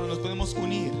emocionado cuando nos podemos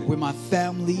unir with my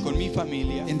family con mi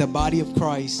familia in the body of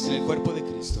Christ en el cuerpo de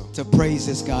Cristo to praise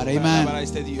this God. para alabar a Amen.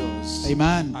 este Dios.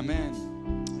 Amen. Amén.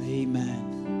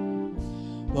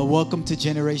 Amen. Well, welcome to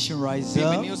Generation Rise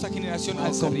Up. Bienvenidos a Generación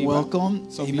Alza Welcome, Arriba. welcome.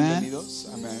 Son Amen. bienvenidos.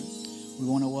 Amén. We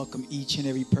want to welcome each and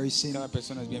every person Cada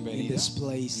persona es in bienvenida this en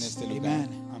place. este lugar. Amen.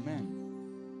 Amén.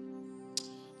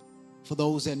 For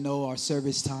those that know our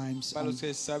service times, Para los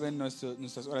que saben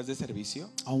nuestras horas de servicio,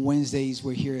 on Wednesdays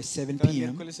we're here at 7 cada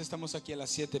p.m. miércoles estamos aquí a las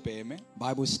 7 p.m.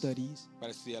 Bible studies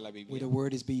para estudiar la where Biblia the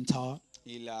word is being taught.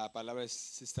 y la palabra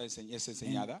es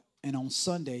enseñada. And on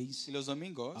Sundays, Y los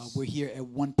domingos we're here at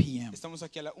 1 p.m. estamos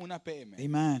aquí a la 1 p.m.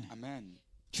 Amen. Amén.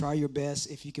 Try your best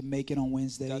if you can make it on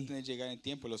Wednesday. Traten de llegar en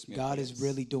tiempo los God miércoles. is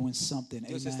really doing something.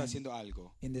 Dios está Amen. haciendo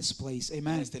algo In this place. en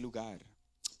Amen. este lugar.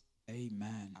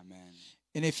 Amen. Amén.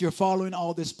 And if you're following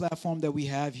all this platform that we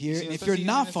have here, Si and nos if están you're siguiendo en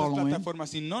not estas following, plataformas,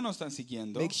 si no nos están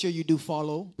siguiendo, make sure you do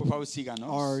follow por favor síganos.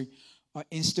 our our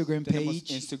Instagram Tenemos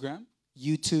page, Instagram,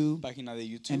 YouTube, página de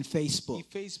YouTube and Facebook. y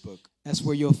Facebook. That's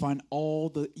where you'll find all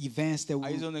the events that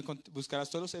Ahí es we, donde buscarás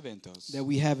todos los eventos that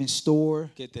we have in store,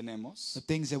 que tenemos the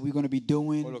things that we're going to be o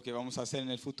doing. lo que vamos a hacer en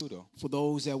el futuro. For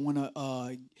those that want to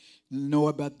know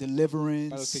about Para los que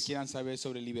deliverance, quieran saber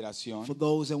sobre liberación for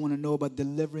those that want to know about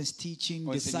deliverance teaching,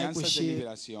 o enseñanzas de discipleship,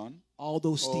 liberación all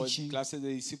those o teaching, clases de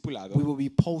discipulado, we will be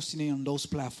posting it on those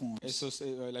platforms.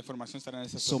 la información estará en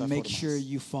esas So make plataformas. sure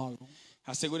you follow.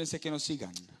 Asegúrense que nos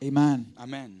sigan. Amen.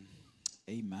 Amén.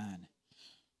 Amen.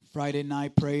 Friday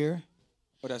night prayer.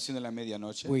 Oración de la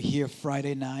medianoche. We're here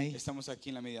Friday night, Estamos aquí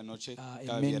en la medianoche at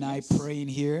cada midnight, viernes praying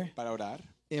here para orar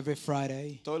every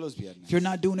Friday. todos los viernes. If you're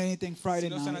not doing anything Si Friday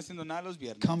no están night, haciendo nada los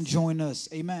viernes, come join us.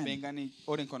 Amen. vengan y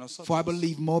oren con nosotros. For I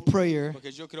believe more prayer,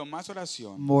 Porque yo creo más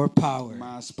oración, more power.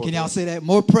 más Can y'all poder. say that?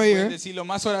 More Pueden prayer, decirlo,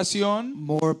 más oración,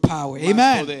 more power. más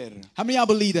Amen. poder. How many of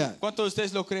y'all believe that? ¿Cuántos de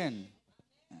ustedes lo creen?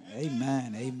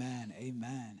 Amen. Amen.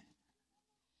 Amen.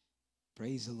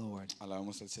 Praise the Lord.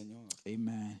 Alabamos al Señor.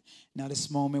 Amen. Now this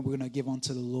moment we're going to give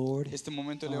unto the Lord Este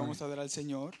momento le vamos a dar al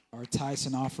Señor our tithes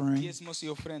and offering. diezmos y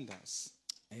ofrendas.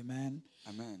 Amen.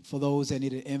 Amén. For those that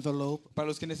need an envelope, Para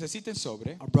los que necesiten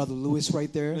sobre, our brother Louis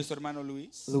right there. nuestro hermano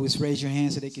Luis, Louis, raise your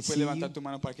hand so they can puede see levantar you. tu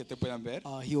mano para que te puedan ver.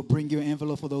 He'll bring you an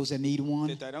envelope for those that need Te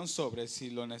one. traerá un sobre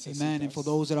si lo necesitas. Amen. And for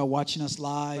those that are watching us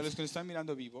Para live, los que nos están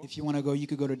mirando vivo, if you want to go, you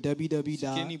could go to si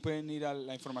quieren y pueden ir a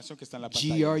la información que está en la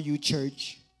pantalla.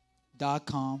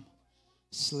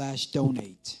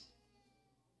 www.gruchurch.com/donate.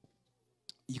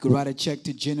 You could write a check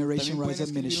to Generation También Rise pueden Up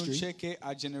escribir un Ministry. cheque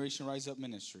a Generation Rise Up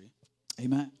Ministry.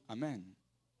 Amen. Amén.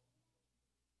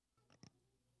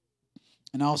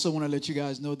 And I also want to let you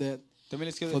guys know that También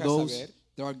les quiero for dejar those saber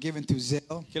that are given through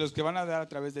Zelle, que los que van a dar a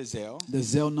través de Zelle, the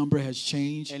Zelle number has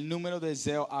changed. el número de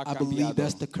Zelle ha I believe cambiado.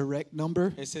 that's the correct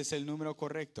number Ese es el número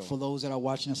correcto. for those that are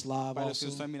watching us live Para los que also.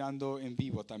 nos están mirando en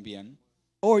vivo también.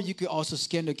 Or you could also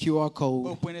scan the QR O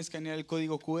code pueden escanear el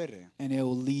código QR and it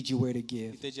will lead you where to y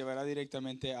give. te llevará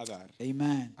directamente a dar.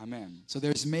 Amen. Amén. So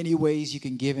there's many ways you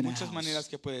can give in a Muchas maneras house.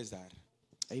 que puedes dar.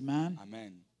 Amen.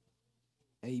 Amén.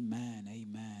 Amen.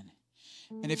 Amen.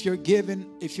 And if you're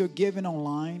giving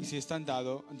online, Y si están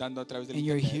dando a través del And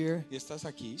you're internet here, y estás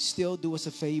aquí, still do us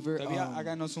a favor. todavía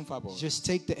háganos un favor. Just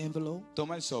take the envelope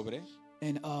Toma el sobre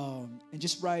and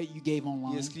just write you gave y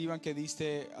online. escriban que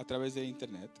diste a través de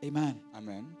internet. Amen.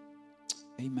 Amén.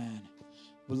 Amen.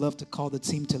 We'd love to call the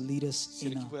team to lead us Si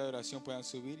el in equipo de oración puedan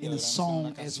subir y a adorarnos en song una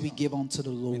as we canción give unto the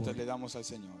mientras Lord. le damos al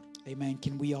Señor. Amen.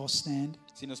 Can we all stand?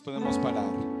 Si nos podemos parar.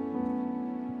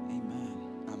 Amen.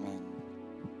 Amén.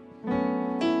 Amen.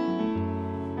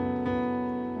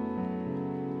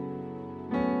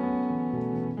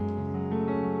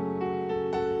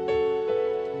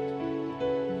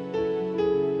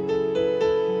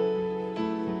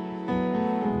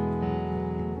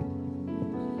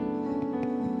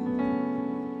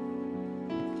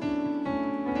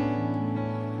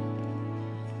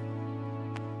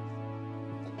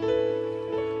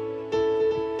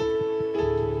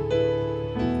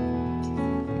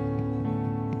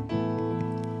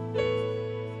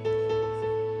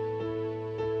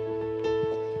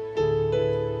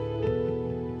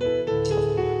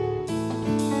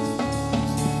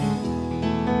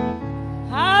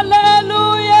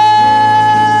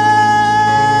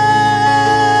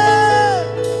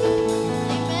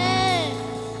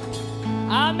 Amen.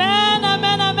 Amen.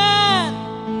 Amen.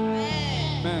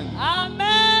 Amén.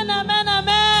 Amen. Amen.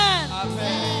 Amen.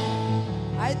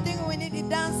 Amén. I think we need to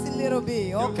dance a little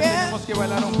bit, Creo que okay? tenemos que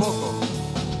bailar un poco.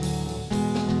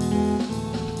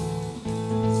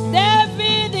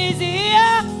 David is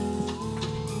here.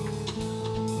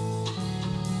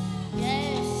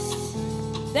 Yes.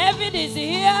 David is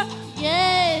here.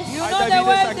 Yes. You Ay, know David the es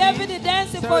way aquí. David is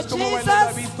dancing for ¿Sabes cómo baila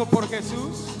David Jesus? por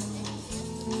Jesús?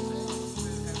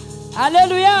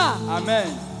 Hallelujah. Amén.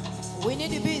 We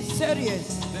need to be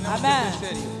serious. Tenemos Amén. que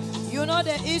ser serios. You know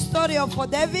the history of for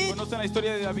David? ¿Conocen la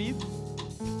historia de David?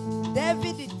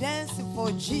 David danced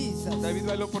for Jesus. David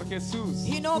bailó por Jesús.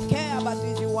 He don't care about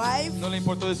his wife No le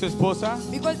importó de su esposa,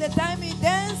 because the time he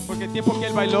danced, porque el tiempo que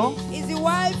él bailó, his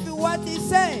wife what he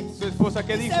said. su esposa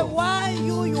que He said, dijo, why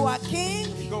you are king?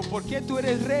 dijo, ¿por qué tú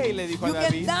eres rey? Le dijo a You can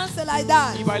David. dance like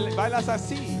that. Y bailas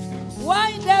así.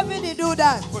 Why David do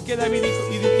that? ¿Por qué David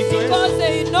hizo eso? Because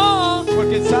they know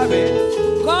Porque él sabe,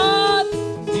 God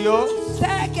Dios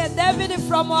take David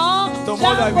from home. tomó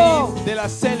a David de la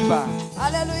selva.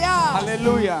 Hallelujah.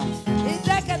 Aleluya. He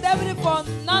take David for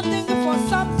nothing for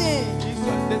something.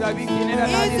 Hizo de David quien era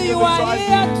nadie, If Dios you lo hizo are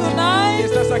here alguien. Si tonight,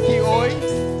 estás aquí hoy,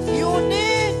 You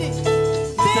need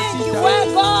necesitas. where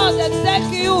God has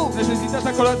taken you. Necesitas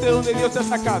acordarte de donde Dios te ha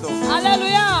sacado.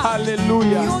 Hallelujah.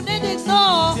 Aleluya. You need to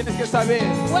know Tienes que saber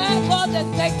where God has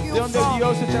taken you de donde from.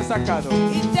 Dios te ha sacado.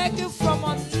 He take you from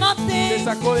a Te nothing,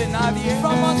 sacó de nadie,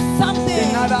 from a de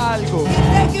something. nada algo. He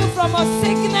take you from a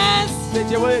sickness Te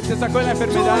sacó de la to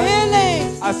enfermedad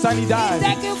healing. a sanidad. He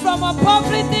take you from a Te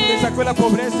poverty, sacó de la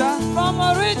pobreza from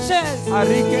a riches. a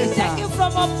He riqueza. take you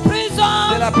from a De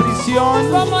prison, la prisión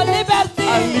from a liberty.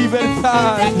 a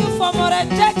libertad. He take you from a De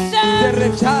rejection,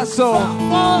 rechazo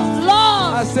for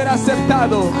love. a ser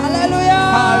aceptado.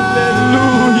 Hallelujah.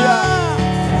 Aleluya.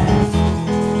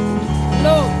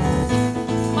 Look,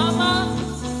 Mama,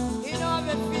 you don't have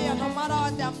a fear, no matter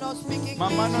what I'm not speaking.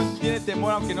 Mamá no tiene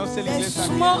temor aunque no sé el The inglés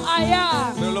small también. I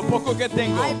am. Pero lo poco que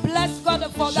tengo, I bless God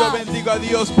for yo that. bendigo a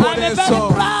Dios por I'm very eso.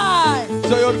 proud Soy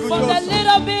for the orgulloso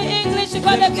little bit English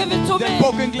God has given to del me.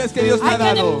 poco inglés que Dios me I ha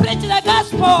can dado. preach the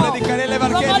gospel Predicaré el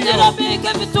from a little evangelio bit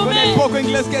given to con el me. poco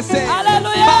inglés que sé.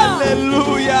 Hallelujah.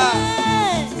 Aleluya.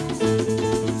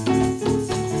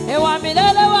 Ewa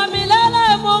milele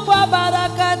Mungu wa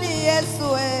baraka ni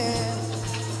Yesu.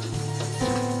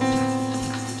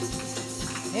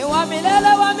 Ewa milele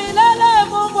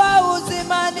Mungu wa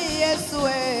uzima ni Yesu.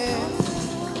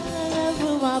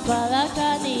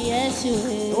 Baraka ni Yesu.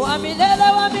 Wa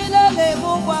milele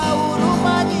Mungu wa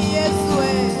huruma ni Yesu.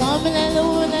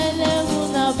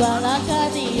 Una baraka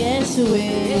ni Yesu.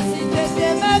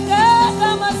 Isitetemeke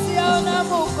kama siona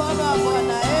mkono wa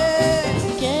Bwana.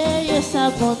 Que Yesu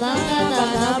aponanga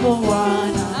na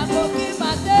Bwana.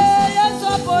 Akokimate Yesu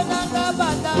aponanga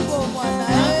bandambo mwana.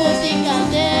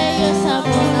 Akotikande Yesu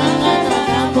aponanga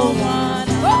na Bwana.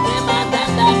 Okimate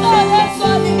ndako Yesu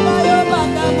alingayo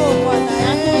bandambo mwana.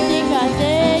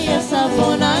 Akotikande Yesu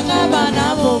aponanga na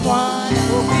Bwana.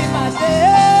 Okimate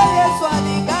Yesu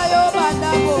alingayo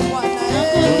bandambo mwana.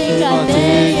 Akotikande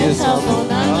Yesu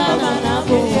aponanga na Yesu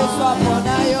Bwana.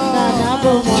 aponayo. Na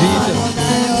Bwana.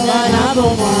 Na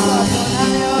Bwana.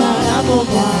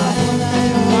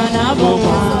 Na Bwana. Na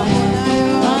Bwana.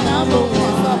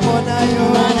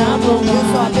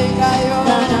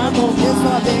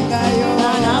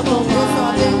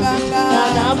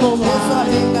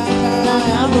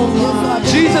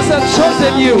 Jesus have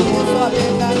chosen you.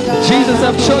 Jesus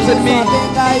have chosen me.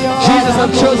 Jesus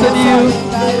have chosen you.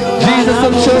 Jesus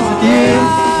have chosen you.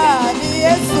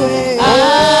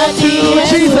 To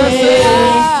Jesus.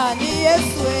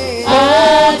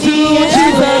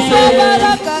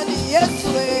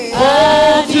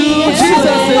 To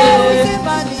Jesus.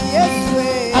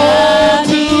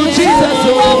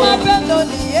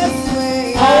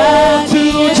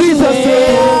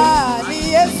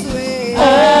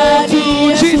 To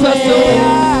Jesus.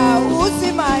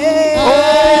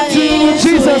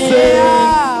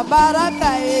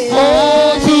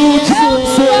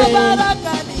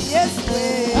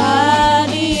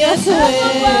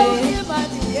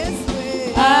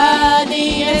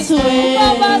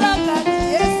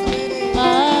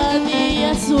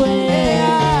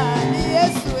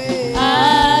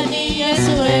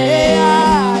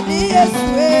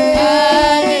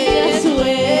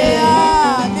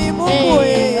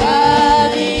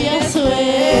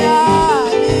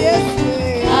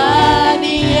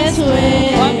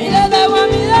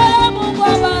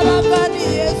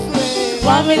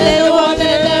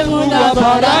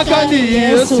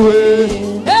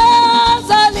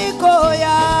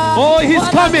 Oh, he's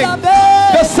coming.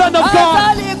 The Son of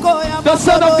God. The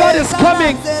Son of God is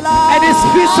coming. And his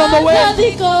feet's on the way.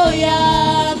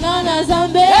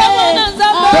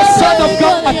 The Son of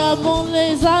God.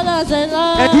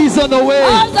 And he's on the way.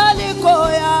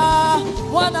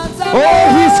 Oh,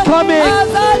 he's coming.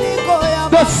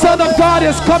 The Son of God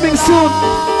is coming soon.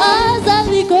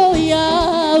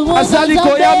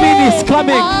 Azalikoya means he's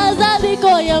coming.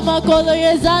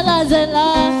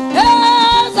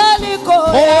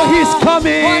 Oh, he's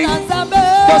coming.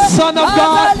 The Son of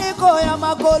God.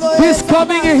 He's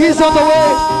coming and he's on the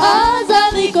way.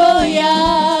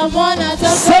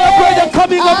 Celebrate the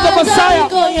coming of the Messiah.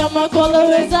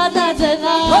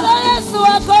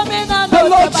 The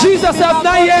Lord Jesus has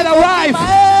not yet arrived,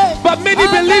 but many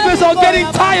believers are getting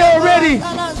tired already.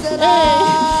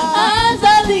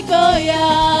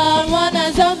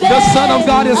 The Son of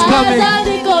God is coming, and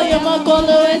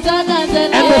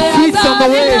the feet's on the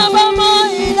way.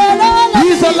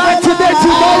 He's alive today,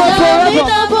 tomorrow, forever.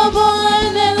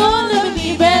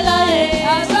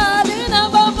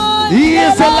 He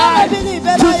is alive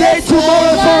today,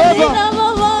 tomorrow, forever.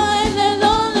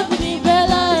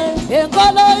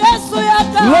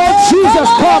 Lord Jesus,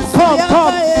 come.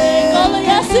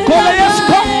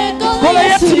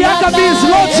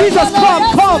 Lord Jesus, come.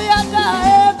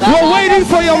 We're waiting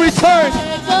for your return.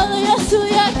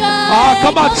 Ah,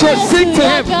 come on, church, sing to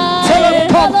him. Tell him,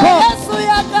 come,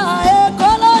 come.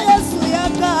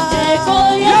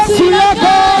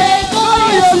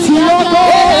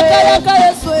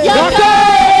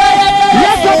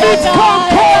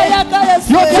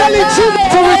 You're telling Jesus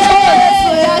to return.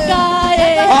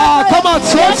 Ah, come on,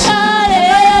 church.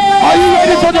 Are you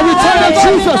ready for the return of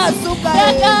Jesus?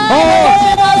 Oh,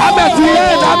 I'm at the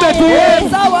end. I'm at the end.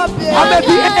 I'm at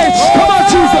the edge. Come on,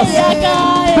 Jesus.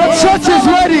 The church is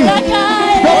ready.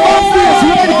 The army is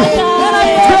ready.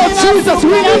 Oh, Jesus,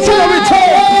 we need you to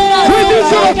return. We need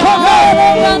you to come back.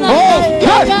 Oh,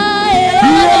 God.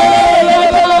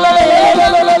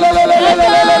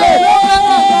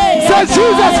 Say,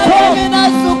 Jesus, come.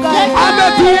 I'm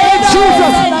at the end,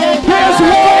 Jesus. There's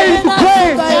war in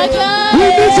Ukraine. We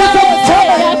need you to return.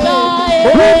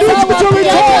 We need you to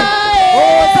return.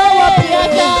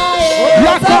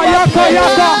 Yaka, yaka,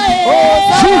 yaka.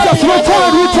 Jesus, return,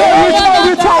 return, return,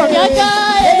 return.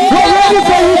 We're ready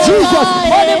for you, Jesus.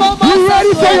 We're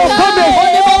ready for your coming.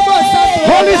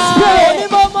 Holy Spirit.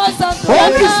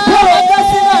 Holy Spirit.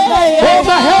 Oh,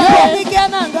 my helper.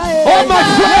 Oh, my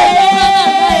friend.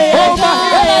 Oh, my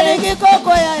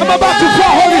I'm about to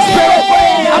fall, Holy Spirit.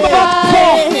 I'm about to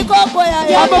fall.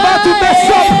 I'm about to mess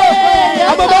up.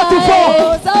 I'm about to fall.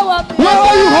 Where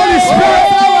are you, Holy Spirit?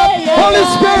 Holy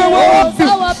Spirit, where are you?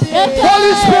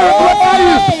 Holy Spirit, where are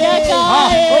you?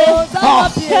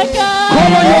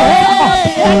 Call on your helper.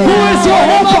 Who is your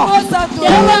helper?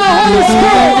 Call on the Holy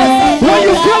Spirit. When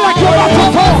you feel like you're about to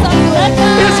fall,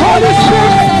 it's Holy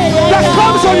Spirit that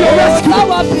comes on your rescue.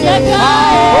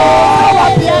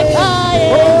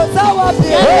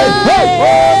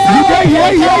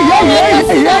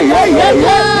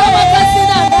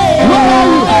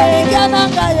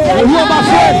 You are my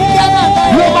friend.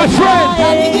 You are my friend.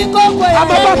 I'm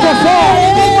about to fall.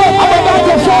 I'm about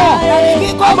to fall.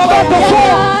 I'm about to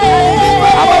fall.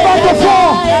 I'm about to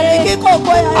fall.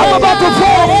 I'm about to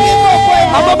fall.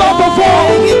 I'm about to fall.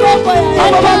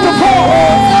 I'm about to fall.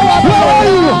 Where are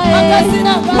you?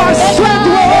 My friend,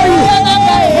 where are you?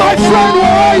 My friend,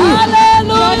 where are you?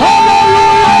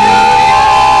 Hallelujah.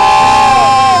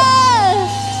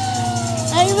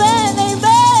 Amen,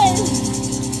 amen.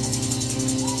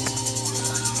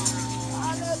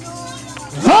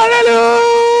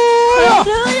 Hallelujah.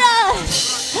 Hallelujah.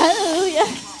 Hallelujah.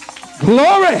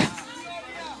 Glory.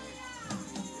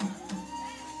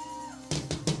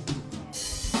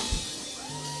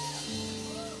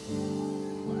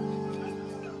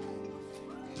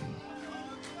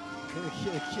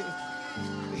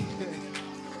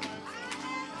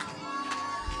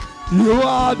 You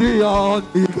are the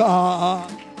only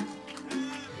God.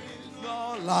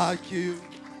 Not like you.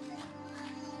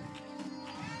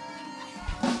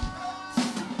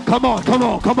 Come on, come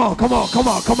on, come on, come on, come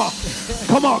on, come on.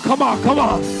 Come on, come on, come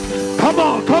on. Come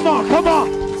on, come on, come on.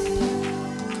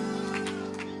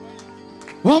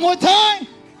 One more time.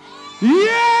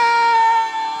 Yeah!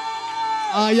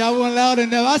 Y'all weren't loud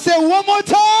enough. I said one more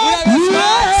time.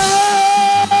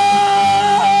 Yeah!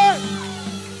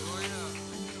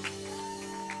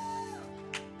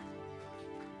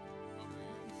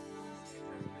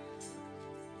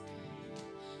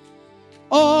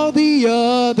 All the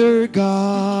other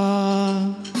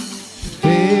gods,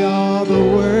 they are the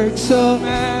works of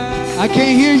man. I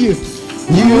can't hear you.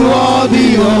 You are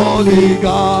the only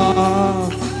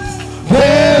God.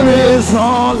 There is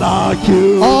none like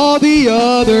you. All the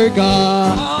other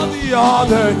gods, All the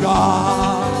other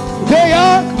gods, they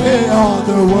are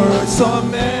the works of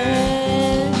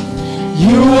man.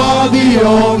 You are the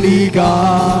only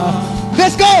God.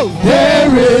 Let's go.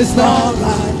 There is none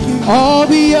like you. All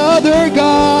the other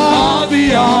gods, All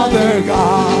the other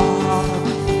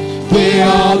gods, they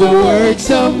are the works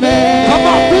of man. come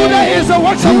on, Buddha is the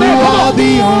works of You man. Come are on.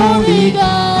 the only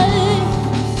God.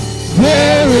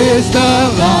 There is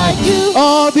none like you.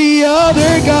 All the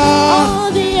other gods,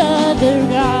 All the other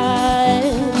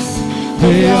guys,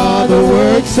 they are the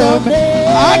works of man.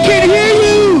 I can hear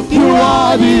you. You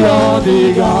are the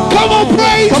only God. Come on,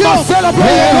 praise Come on, Him. celebrate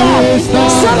There God. is none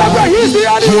Celebrate, He's the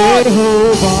only one.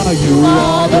 Jehovah, you you are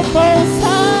are the most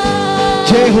high.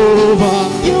 Jehovah.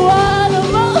 You are the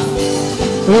most,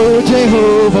 Oh,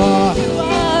 Jehovah, you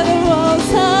are the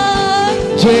most high.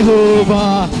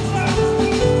 Jehovah.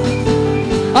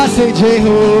 I say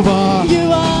Jehovah, You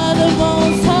are the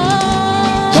most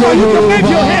high. Come on, you can wave your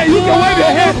Jehovah, hand. You You can wave your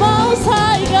are the hand. most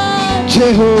high God.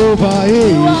 Jehovah, You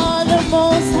eh. are the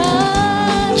most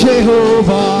high.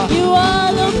 Jehovah, You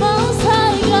are the most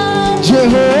high God.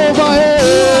 Jehovah, eh.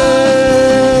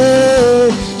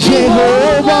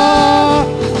 Jehovah.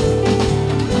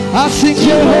 I sing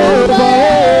Jehovah.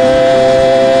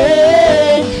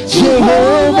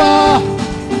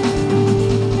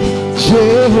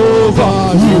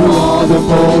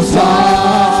 Most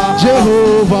High.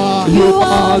 Jehovah, You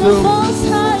are the Most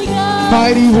High God.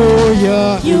 mighty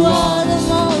warrior. You are the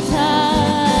Most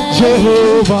High.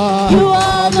 Jehovah, You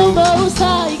are the Most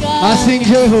High God. I sing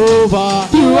Jehovah.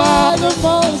 You are the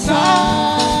Most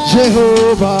High.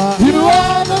 Jehovah, You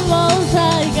are the Most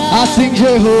High God. I sing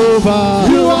Jehovah.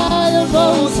 You are the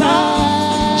Most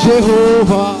High.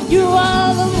 Jehovah, You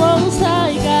are the Most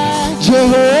High God.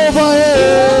 Jehovah,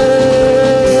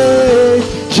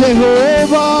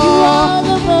 Jehovah. You are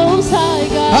the Most High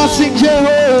God. I sing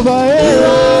Jehovah, are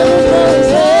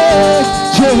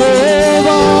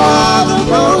the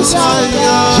Most High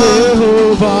God.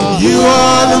 Jehovah, You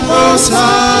are the Most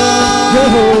High.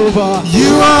 Jehovah.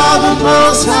 You are the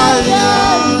Most High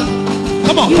God.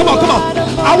 Come on, come on, come on.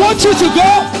 I want you to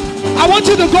go. I want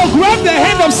you to go grab the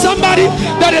hand of somebody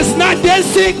that is not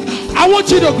dancing. I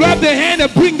want you to grab their hand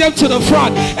and bring them to the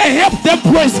front and help them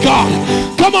praise God.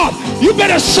 Come on, you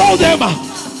better show them.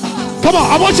 Come on,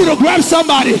 I want you to grab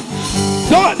somebody.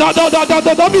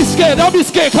 Don't be scared. Don't be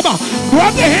scared. Come on,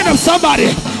 grab the hand of somebody.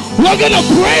 We're gonna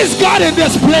praise God in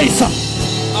this place.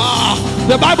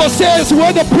 The Bible says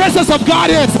where the presence of God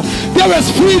is, there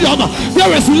is freedom,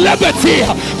 there is liberty.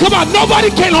 Come on, nobody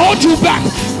can hold you back.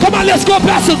 Come on, let's go,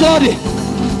 Pastor Gordy.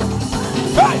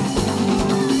 Hey.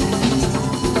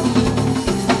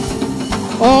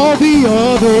 All the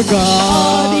other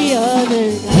gods,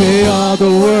 they are the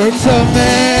works of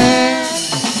man.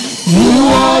 You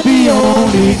are the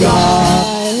only God.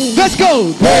 Let's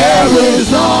go. There is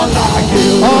none like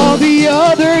you. All the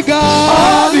other gods,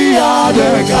 all the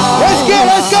other gods. Let's go,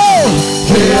 let's go.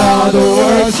 They are the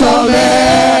works of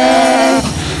man.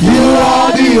 You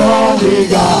are the only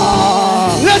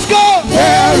God. Let's go.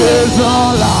 There is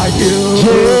none like you.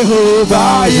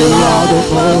 Jehovah, you are the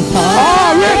most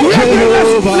high.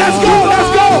 Let's go.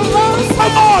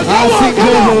 Come on.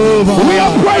 We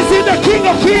are praising the King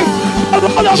of Kings. Praise him.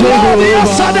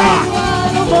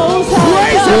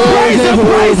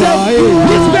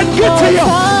 He's been good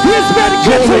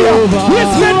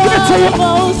to you.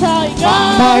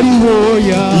 Mighty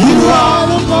warrior. You are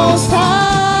the Most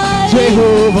High.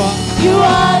 Jehovah. You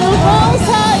are the Most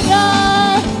High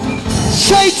God.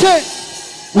 Satan,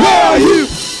 where are you?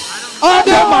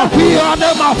 Under my feet.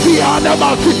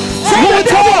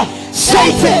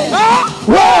 Satan,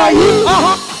 where are you?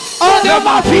 Under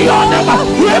my feet.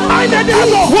 Remind the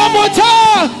devil. One more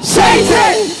time.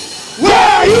 Satan, where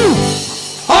are you?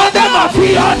 Under my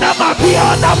feet.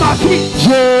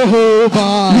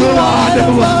 Jehovah, You are the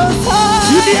Most High.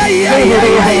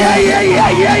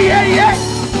 Yeah.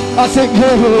 I sing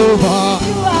Jehovah.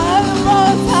 You are the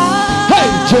Most High. Hey,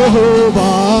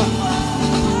 Jehovah,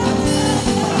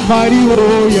 mighty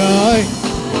warrior.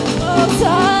 Most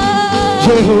High.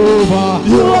 Jehovah,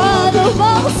 You are the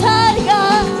Most High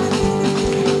God.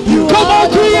 You come are on,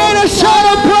 the create a Most shout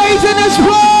of praise in this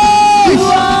place. You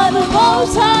are the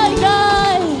Most High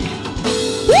God.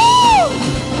 Woo!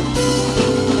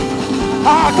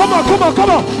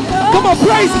 Come on,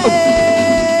 praise him.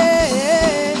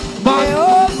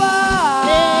 My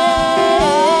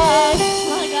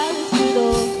God is good,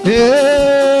 oh.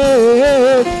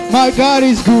 Hey, my God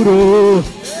is good, oh.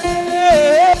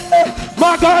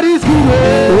 My God is good.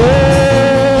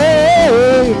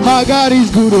 Hey, my God is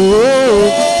good,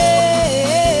 oh.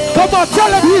 Come on,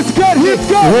 tell him he's good.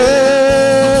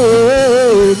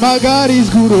 Hey, my God is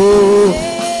good, oh.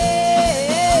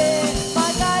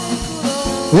 My God is good, oh.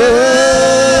 Hey,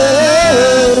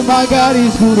 my God is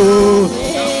good, oh.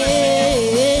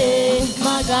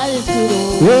 My God is good,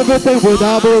 oh. Everything with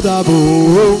double.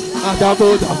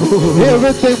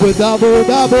 Everything with double.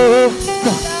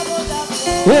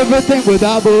 Everything with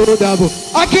double.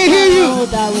 I can hear you.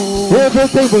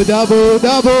 Everything with double.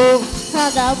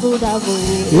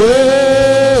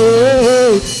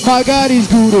 Hey, my God is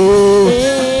good, oh.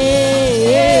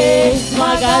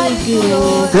 My God is good, oh.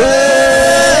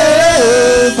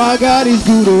 Hey, my God is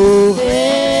good, oh.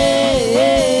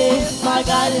 My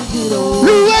God is good, oh.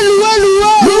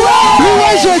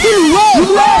 Loué, Jésus, loué.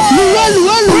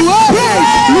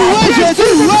 Loué,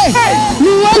 Jésus, loué.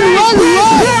 Loué,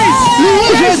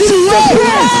 Jésus, loué.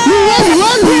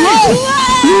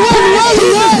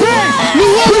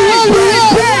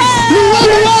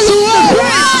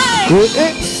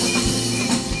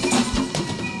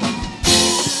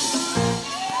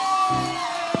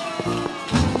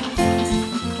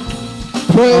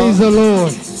 Praise the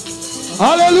Lord.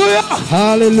 Hallelujah.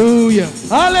 Hallelujah.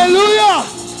 Hallelujah.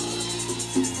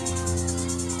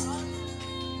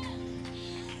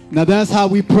 Now that's how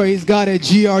we praise God at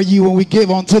GRU, when we give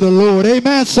unto the Lord.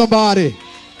 Amen, somebody.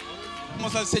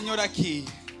 Vamos al Señor aquí.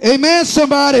 Amen,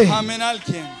 somebody. Amén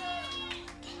alguien.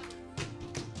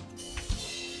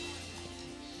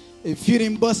 If you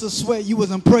didn't bust a sweat, you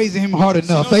wasn't praising him hard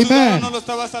enough. Si no sudaron, Amen. no lo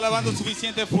estabas alabando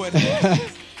suficiente fuerte.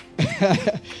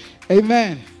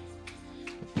 Amen.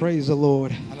 Praise the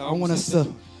Lord. I Alabamos want al us to,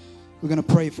 Señor. we're going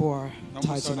to pray for our Vamos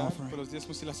tithes a and orar offering. por los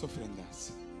diezmos y las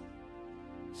ofrendas.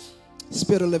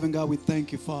 Spirit of living God, we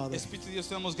thank you, Father. Espíritu de Dios,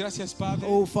 te damos gracias, Padre.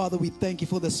 Oh, Father, we thank you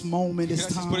for this moment, this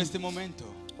Gracias por time. este momento.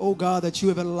 Oh, God, that you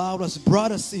have allowed us,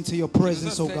 brought us into your Nos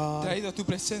presence, has oh, God. traído a tu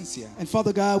presencia. And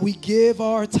Father God, we give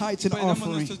our tithes and Padre, damos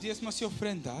offering, nuestros diezmos y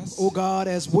ofrendas oh, God,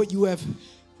 as what you have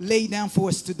laid down for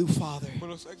us to do, Father.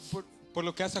 por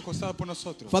lo que has acostado por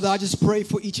nosotros. Father, I just pray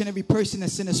for each and every person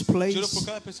that's in this Lloro por place,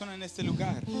 cada persona en este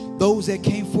lugar. those that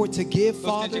came forth to give, Los que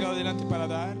han Father. llegado adelante para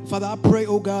dar. Father, I pray,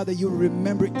 oh God, that you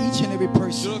remember each and every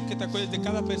person, Lloro que te acuerdes de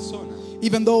cada persona.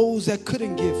 even those that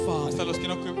couldn't give, Hasta Father. los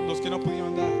que no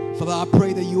pudieron dar. Father, I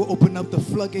pray that you will open up the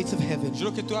floodgates of heaven,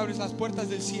 Lloro que tú abres las puertas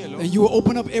del cielo and you will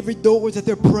open up every door that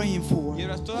they're praying for. y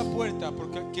abras toda puerta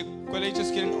cual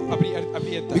ellos quieren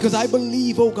abierta. Because I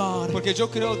believe, oh God, Porque yo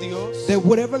creo, Dios, that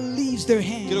whatever leaves their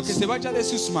que lo que hands, se vaya de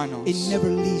sus manos it never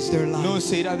leaves their no life.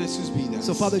 se irá de sus vidas.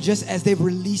 So, Father, just as they've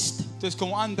released, Entonces,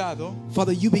 como han dado,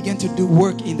 Father, you begin to do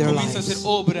work in their comienza a hacer lives.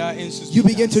 obra en sus You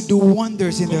begin to vidas. do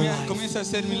wonders in their Comienza a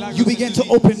lives. hacer milagros You en begin sus to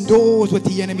vidas. open doors what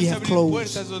the enemy Comienza a have abrir closed.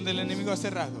 puertas donde el enemigo ha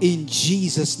cerrado. In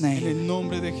Jesus' En name, el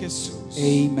nombre de Jesús.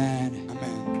 amen.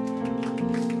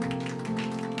 Amén.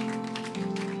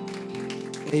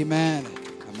 Amen.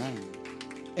 Amén.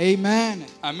 Amen.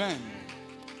 Amén.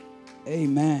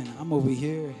 Amen. I'm over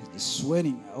here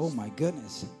sweating. Oh my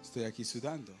goodness. Estoy aquí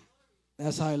sudando.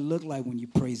 That's how it looked like when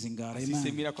you're praising God. Así se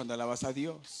Amen. mira cuando alabas a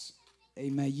Dios.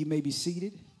 Amen. You may be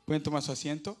seated. ¿Pueden tomar su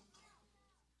asiento?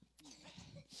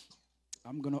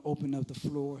 I'm going to open up the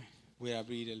floor Voy a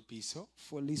abrir el piso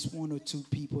for at least one or two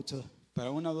people to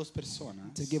para una o dos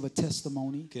personas give a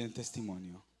testimony. que den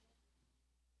testimonio.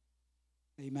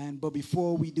 Amen. But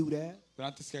before we do that, Pero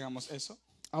antes que hagamos eso,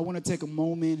 I want to take a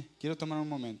moment quiero tomar un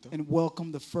momento and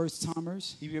welcome the first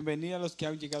timers. y bienvenida a los que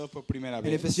han llegado por primera And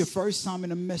if it's vez. your first time in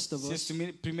the midst of Si es us,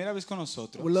 tu primera vez con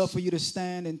nosotros, we'd love for you to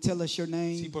stand and tell us your si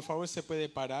name. por favor se puede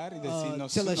parar y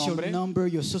decirnos Tell su us your nombre, number,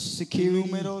 your social tu security.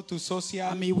 número, tu I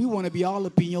social. mean, we want to be all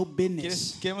up in your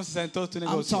business. Queremos estar en todo tu I'm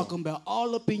negocio. talking about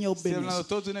all up in your Estoy hablando de business.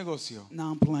 todo tu negocio. Now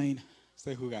I'm playing.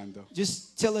 Estoy jugando.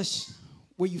 Just tell us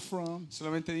where you're from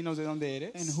Solamente dinos de dónde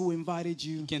eres, and who invited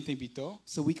you quién te invitó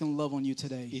so we can love on you y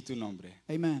today. tu nombre.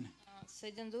 Amen. Soy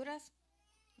de Honduras.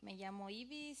 Me llamo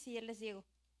Ibis y él es Diego.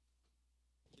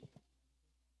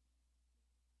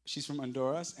 She's from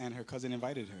Honduras and her cousin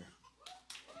invited her.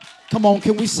 Come on,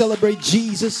 can we celebrate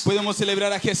Jesus Podemos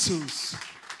celebrar a Jesús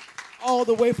all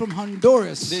the way from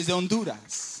Honduras? desde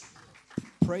Honduras.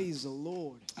 Praise the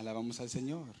Lord. Alabamos al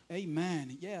Señor.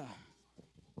 Amen. Yeah.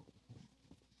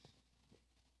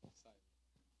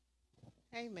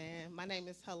 Amen. My name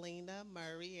is Helena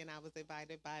Murray, and I was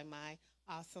invited by my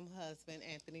awesome husband,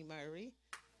 Anthony Murray.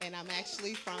 And I'm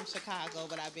actually from Chicago,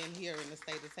 but I've been here in the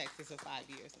state of Texas for 5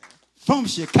 years now. From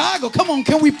Chicago. Come on,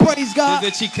 can we praise God?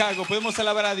 Desde Chicago. Podemos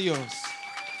alabar a Dios.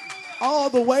 All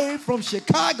the way from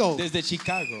Chicago. Desde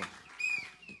Chicago.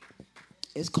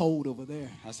 It's cold over there.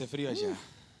 Hace frío allá.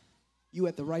 You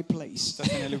at the right place.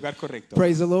 Estás en el lugar correcto.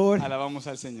 Praise the Lord. Alabamos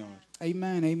al Señor.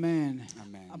 Amen. Amen.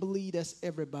 Amen. I believe that's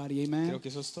everybody. Amen. Creo que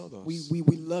eso es todos. We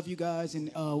love you guys,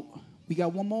 and we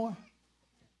got one more.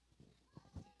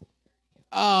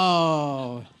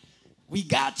 Oh, we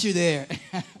got you there.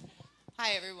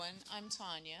 Hi, everyone. I'm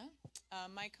Tanya.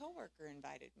 My coworker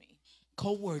invited me.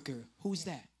 Coworker, who's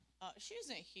that? She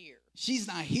isn't here. She's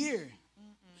not here.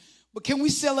 But can we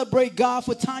celebrate God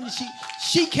for Tanya?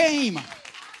 She came.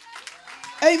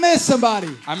 Amen, somebody.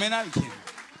 Amén alguien.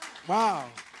 Wow.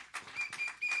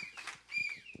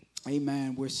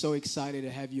 Amen. We're so excited to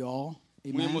have you all.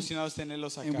 Muy Amen. emocionados de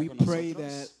tenerlos acá And we con pray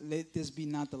nosotros. that let this be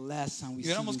not the last time we Y see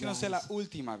you oramos que no sea la guys.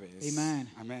 última vez. Amen.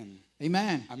 Amén.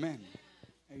 Amen. Amén.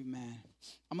 Amen.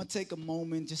 I'm going to take a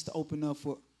moment just to open up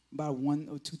for about one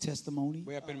or two testimony.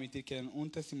 Voy a permitir que den un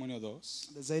testimonio o dos.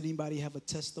 Does anybody have a ¿Hay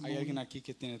testimony alguien aquí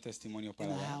que tiene testimonio para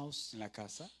in the dar house en la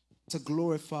casa? to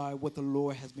glorify what the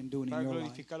Lord has been doing Para in your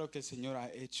life? glorificar lo que el Señor ha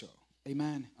hecho.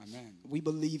 Amen. Amén. We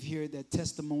believe here that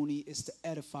testimony is to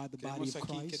edify the body Tenemos of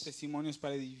aquí que Christ. testimonio es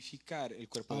para edificar el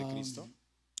cuerpo de Cristo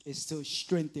It's to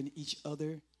strengthen each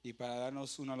other. y para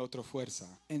darnos uno al otro fuerza.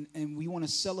 And we want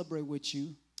to celebrate with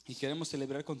you Y queremos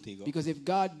celebrar contigo. because if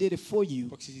God did it for you,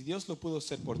 Porque si Dios lo pudo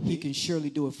hacer por He ti, can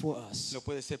surely do it for us. lo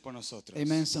puede hacer por nosotros.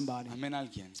 Amen, somebody. Amén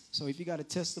alguien. So if you got a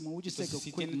testimony, we'll just take Entonces, a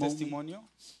si quick tienen moment testimonio,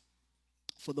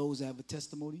 for those that have a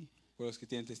testimony. por los que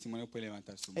tienen testimonio pueden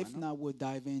levantar su If mano. not, we'll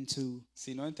dive into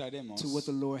Si no entraremos what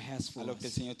the Lord has a for lo que el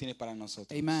us. Señor tiene para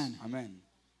nosotros. Amen. Amén.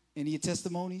 Any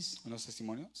testimonies? ¿Unos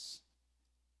testimonios?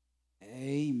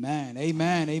 Amen.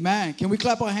 Amen. Amen. Can we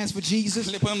clap our hands for Jesus?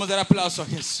 Le podemos dar aplauso a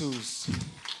Jesús.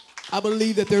 I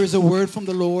believe that there is a word from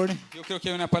the Lord, Yo creo que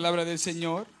hay una palabra del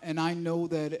Señor and I know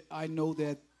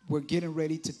that we're getting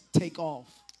ready to take off.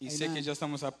 y sé que Amen. ya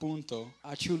estamos a punto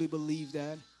I truly believe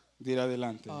that de ir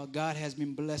adelante. God has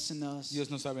been blessing us. Dios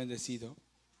nos ha bendecido.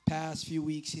 Past few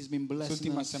weeks, He's been Las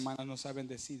blessing últimas us semanas nos ha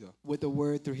bendecido with the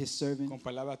word through His servant, con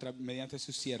palabra mediante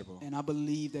su siervo. and I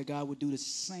believe that God would do the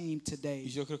same Y today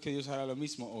yo creo que Dios hará lo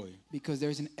mismo hoy, because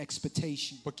there's an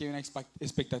expectation. porque hay una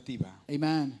expectativa.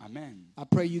 Amen. Amén. I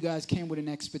pray you guys came with an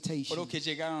expectation Oro que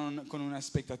llegaron con una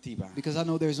expectativa, because I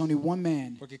know there's only one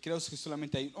man porque creo que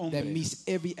solamente hay un that hombre meets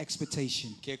every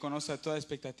expectation. que conoce toda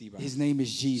expectativa. His name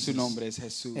is Su Jesus. nombre es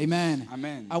Jesús. Amen.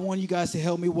 Amén. I want you guys to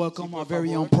help me welcome Sí, our por very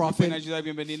favor, own ¿me pueden prophet, ayudar a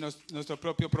bienvenir nuestro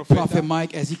propio profeta, Prophet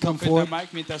Mike, as he comes Profeta forward.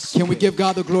 Mike, mientras Can we sube. give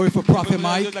God the glory for Prophet Podemos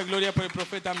dar a Mike? Dios la gloria por el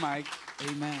profeta Mike.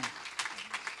 Amen.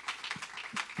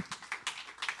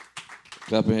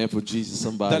 Clap your hand for Jesus,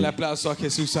 somebody. Dale aplauso a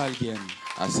Jesús a alguien.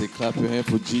 I say, clap your hand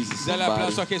for Jesus, Dale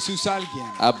aplauso a somebody. Jesús a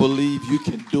alguien. I believe you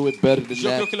can do it better than Yo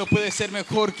creo that. que lo puede ser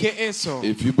mejor que eso.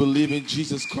 If you believe in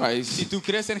Jesus Si Christ, tú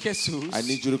crees en Jesús, I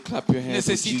need you to clap your hand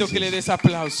for necesito que le Jesus. des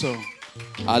aplauso.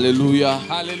 Hallelujah.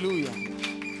 Aleluya.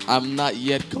 I'm not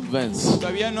yet convinced.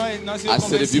 Todavía no ha sido I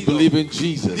said, if you convencido. believe in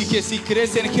Jesus, Dije si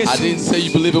crees en I didn't Jesús. say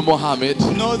you believe in Muhammad.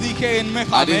 No dije en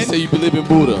I didn't say Mohammed. you believe in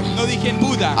Buddha. No dije en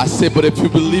Buda. I said, but if you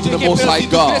believe in the Dije, Most pero High si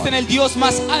tú crees en God, el Dios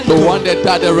más the alto, one that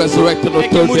died and resurrected on the el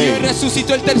que third murió y day,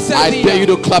 resucitó el tercer I dare you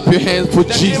día, to clap your hands for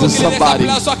te animo Jesus, que le des somebody.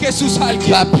 aplauso a Jesús a alguien.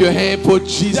 Clap your hand for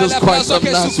Jesus Dale Christ aplauso a of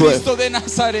Nazareth. Jesucristo de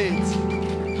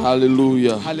Nazaret.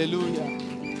 Hallelujah. Aleluya.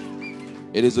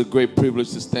 It is a great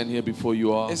privilege to stand here before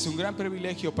you all. Es un gran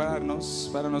privilegio pararnos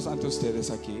ante ustedes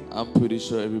aquí. I'm pretty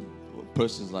sure every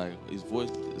person's like, his voice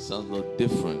sounds a little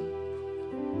different.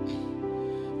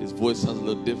 His voice sounds a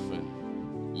little different.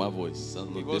 My voice sounds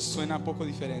a Mi little voz different. suena un poco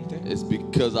diferente. It's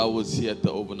because I was here at the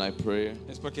overnight prayer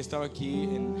Es porque estaba aquí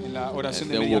en la oración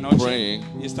And de then we're medianoche praying,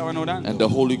 y estaban orando. and the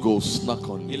Holy Ghost snuck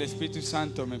on Y el me. Espíritu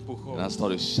Santo me empujó. And I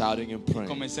started shouting and praying.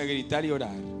 Comencé a gritar y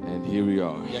orar. And here we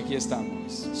are. Y aquí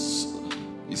estamos.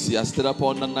 You see, I stayed up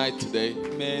all the night today.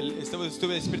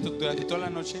 Estuve despierto durante toda la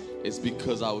noche. It's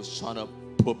because I was trying to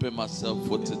prepare myself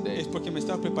for today. Es porque me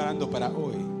estaba preparando para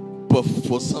hoy. But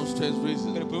for some strange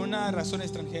reason, Pero por una razón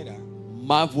extranjera,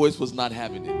 my voice was not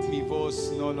having it. mi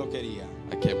voz no lo quería.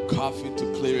 I kept coughing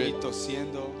to clear Seguí it.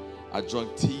 tosiendo, I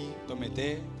drank tea. tomé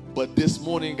té. But this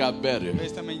morning got better.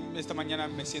 Esta mañana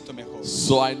me siento mejor.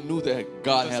 So I knew that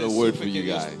God had a Entonces, word supe for que you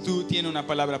Dios, guys. tú tienes una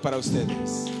palabra para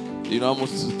ustedes. You know, I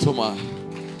almost told my,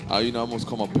 I almost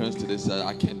called my parents today and said,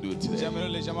 I can't do it today. Ya me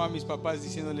le llamaba a mis papás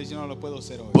diciéndoles yo no lo puedo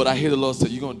hacer hoy. But I hear the Lord say,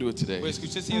 you're going to do it today. Pues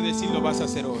escuché al Señor decir lo vas a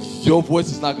hacer hoy. Your voice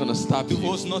is not going to stop Tu you.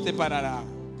 voz no te parará.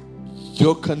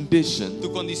 Your condition Tu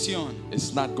condición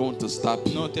is not going to stop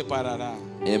you. no te parará.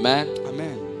 Amen.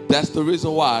 Amén. That's the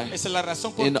reason why Esa es la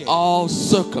razón por in qué all en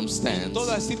circumstance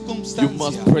toda you circunstancia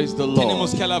must praise the Lord.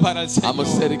 tenemos que alabar al Señor. I'm going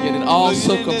to say it again. In all Lo diré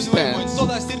de nuevo, en circumstance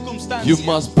toda circunstancia you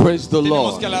must praise the tenemos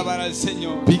Lord. que alabar al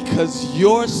Señor. Because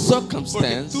your Porque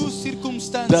circumstance tu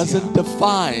circunstancia doesn't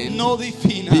define no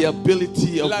defina the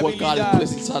ability of la what God has habilidad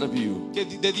placed inside of you. que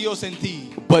de Dios en ti.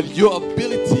 But your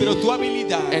ability Pero tu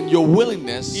habilidad and your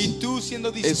willingness y tú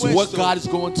siendo is what dispuesto God is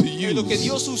going to es lo que use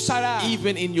Dios usará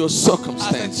even in your hasta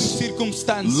en tu circumstance.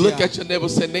 circunstancia. Look at your neighbor,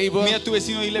 say, neighbor, Mira a tu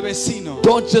vecino y dile vecino.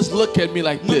 don't just look at me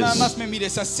like No nada this. más me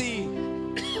mires así.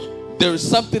 There is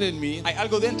something in me Hay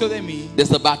algo dentro de mí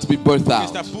that's about to be birthed que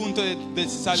está a out. punto de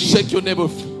salir. Shake your neighbor.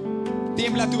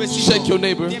 Tiembla a tu vecino. Shake your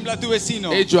neighbor. Tiembla a tu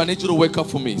vecino. Adrian, I need you to wake up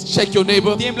for me. Shake your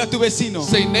neighbor. Tiembla a tu vecino.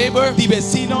 Say, neighbor, Di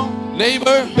vecino,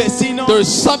 neighbor, vecino. there is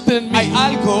something in Hay me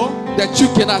algo that you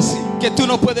cannot see, que tú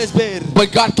no puedes ver,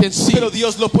 but God can see. pero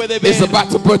Dios lo puede ver. It's about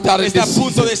to birth out in Está a this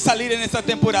punto season. de salir en esta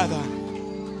temporada.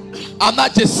 I'm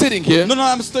not just sitting here, No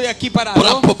nada más estoy aquí but I'm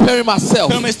parado, preparing myself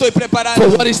pero me estoy for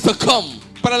preparando what is to come.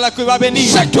 para la que va a venir.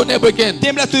 Shake your neighbor again.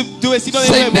 Tiembla a tu vecino de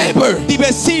Say, nuevo. neighbor, Di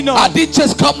vecino. I didn't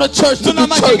just come to church No to nada do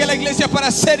más llegué a la church, iglesia para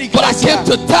hacer but I iglesia, came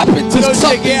to tap into pero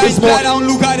something llegué a this entrar a morning. un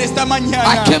lugar esta I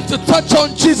mañana. came to touch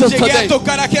on Jesus Llegué a today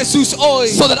tocar a Jesús hoy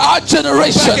so that our para que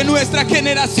generation nuestra can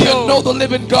generación know the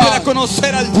living pueda God.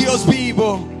 conocer al Dios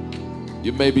vivo.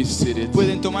 You may be seated.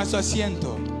 Pueden tomar su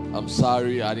asiento. I'm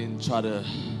sorry I didn't try to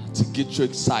get you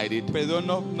excited, Perdón,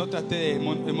 no traté de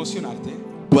emocionarte,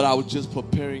 but I was just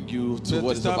preparing you to pero te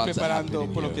what is estaba about to happen preparando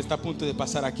in por lo here. que está a punto de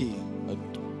pasar aquí.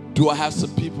 Do I have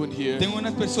some people in here Tengo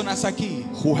unas personas aquí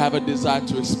who have a desire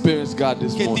to experience God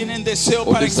this que morning? tienen deseo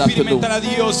or para this afternoon? experimentar a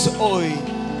Dios hoy.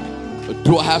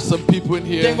 Do I have some people in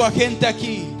here Tengo a gente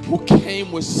aquí who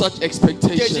came with such que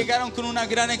expectation, llegaron con una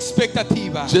gran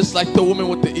expectativa, just like the woman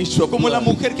with the issue of como la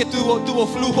blood, mujer que tuvo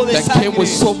flujo de that came with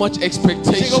so sangre, much llegó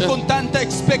expectation, con tanta with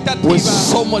expectativa,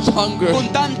 so much hunger,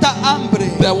 con tanta hambre,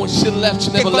 that when she left,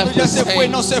 she que never cuando left ya the se fue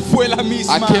same. no se fue la I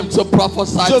misma. came to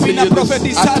prophesy Yo to vine a you this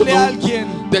profetizarle a afternoon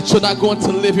alguien that you're not going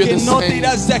to live here que the no te same.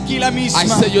 irás de aquí la misma. I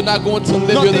said you're not going to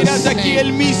live No here te the irás de aquí el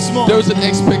same. mismo. There's an Hay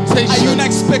expectation. una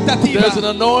expectativa, There's an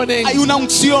anointing hay una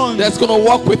unción that's going to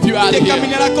walk with you out que of here.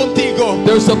 caminará contigo.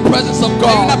 There's a presence of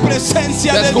Hay una God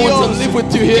presencia de that's going Dios to live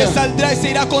with you que here. saldrá y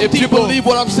se irá If you contigo. believe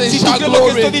what I'm saying, Si tú shout crees lo que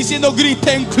estoy glory. diciendo,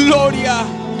 griten gloria.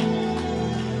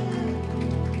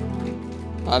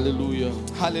 Hallelujah.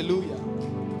 Aleluya.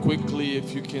 Quickly,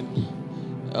 if you can,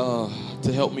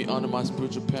 to help me honor my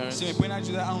spiritual parents. Si me pueden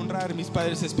ayudar a honrar a mis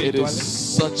padres It is espirituales.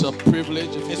 such a privilege.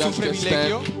 If you Es un guys can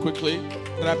privilegio. stand quickly.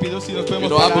 Rápido, si nos You podemos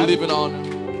know, I parar. believe in honor.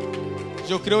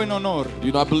 Yo creo en honor.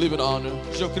 You know, I believe in honor.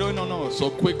 Yo creo en honor. So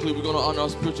quickly, we're going to honor our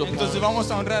spiritual Entonces parents.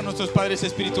 vamos a honrar a nuestros padres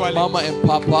espirituales. Mama and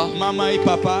Papa, Mamá y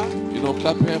papá. you know,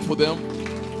 clap your hand for them.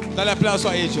 Dale aplauso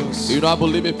a ellos. You know, I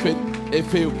believe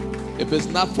if it's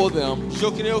not for them, Yo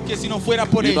creo que si no fuera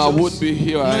por you know, I ellos, wouldn't be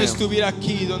here. no I am. estuviera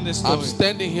aquí donde I'm estoy.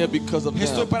 standing here because of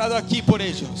Estoy them. parado aquí por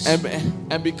ellos.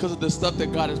 And because of the stuff that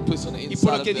God has placed on the Y por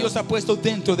inside lo of que Dios them. ha puesto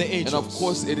dentro de And of ellos.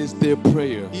 course, it is their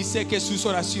prayer. Y sé que sus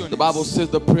oraciones. The Bible says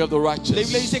the prayer of the La Biblia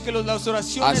righteous dice que las I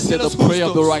oraciones de said los the prayer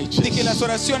of the justos, righteous de que las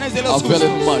oraciones de los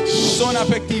availeth justos much. son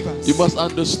afectivas. You must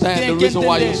understand the Tienen que reason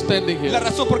why you're entender standing la here.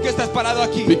 razón por qué estás parado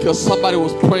aquí. Because somebody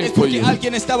was praying Es for porque you.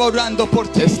 alguien estaba orando por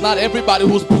ti. It's not everybody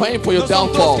who's praying for your No son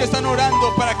todos downfall. que están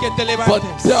orando para que te But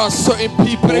levantes. there are certain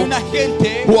people Pero hay una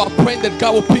gente who are praying that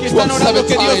God will pick que you up están orando 7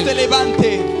 que Dios te times.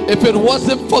 levante. If it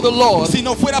wasn't for the Lord, Si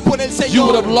no fuera por el you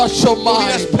would Señor, have lost your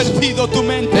hubieras mind. perdido tu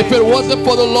mente. If it wasn't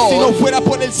for the Si no Lord, fuera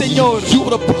por el Señor, you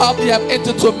would have probably have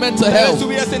entered to mental tal vez health.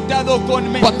 hubieras entrado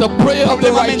con But the prayer of the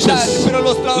problema mental. righteous, Pero la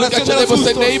look at oración your de los neighbor,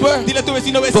 say, justos, neighbor, dile a tu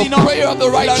vecino, the vecino, prayer of the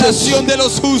la righteous oración de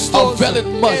los justos availeth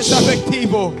much. es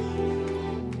afectivo.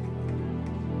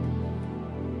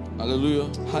 Hallelujah.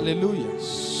 Aleluya.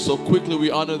 So quickly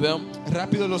we honor them,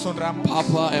 Rápido los honramos.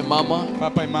 Papa and Mama.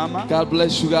 Papá y mamá, God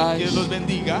bless you que guys. Dios los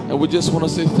bendiga. And we just want to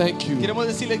say thank you Queremos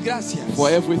decirles gracias for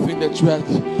everything that you have,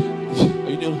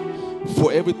 you know,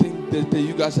 for everything that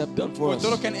you guys have done for por us.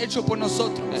 todo lo que han hecho por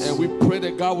nosotros. And we pray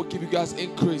that God will give you guys Y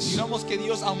increase. oramos que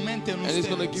Dios aumente en And He's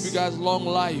going to give you ustedes guys long y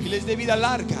life les dé vida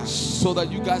larga so that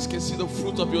you guys can see the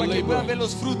fruits of your para que puedan labor ver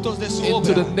los frutos de su into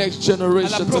obra the next a la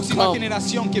generation to próxima come.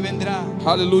 generación que vendrá.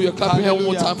 Hallelujah. Clap your hand one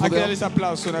more Aleluya. time for Hay que them. darles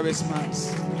aplauso una vez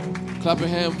más. Clap your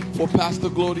hand for Pastor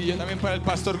Gloria, También para el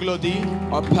pastor Glody,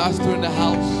 our pastor in the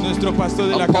house, nuestro pastor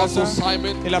de la Apostle casa,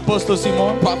 Simon, el apóstol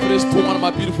Simón, Prophetess Tawana,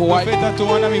 my beautiful wife, profeta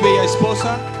Tuana, mi bella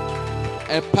esposa,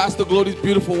 and Pastor Gloria's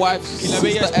beautiful wife, y la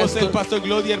bella Sister esposa del Esther, pastor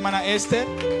Glody, hermana Esther,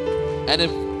 and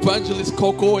Evangelist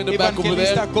Coco in the back over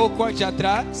evangelista there, Coco allá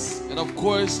atrás, and of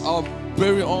course our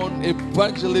very own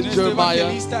Evangelist nuestro Jeremiah.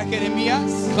 evangelista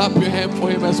Jeremías. Clap your hand for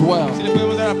him as well. Si le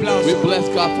podemos dar We aplauso. bless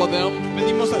God for them,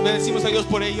 Bendecimos a Dios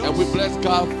por ellos. and we bless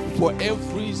God for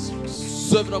every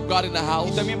servant of God in the house.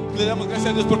 Y también le damos gracias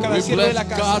a Dios por cada We siervo de bless la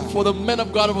casa. God for the men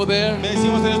of God over there,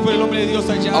 Bendecimos a Dios por el hombre de Dios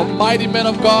a allá. mighty men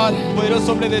of God, Poderoso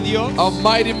hombre de Dios. a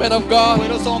mighty men of God,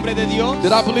 Poderoso hombre de Dios.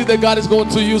 that I believe that God is going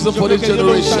to use them Yo for creo this que Dios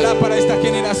lo usará generation. para esta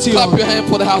generación. Clap your hand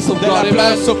for the house of Del God, amen.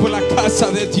 aplauso por la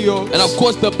casa de Dios. And of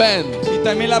course the band, Y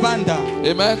también la banda.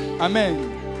 amen. Amén.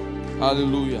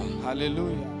 Hallelujah.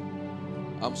 Aleluya.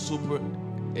 I'm super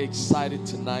excited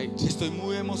tonight. Estoy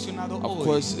muy emocionado Of hoy.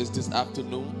 course, it's this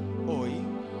afternoon, Hoy.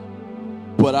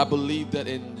 but I believe that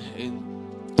in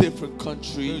different Pero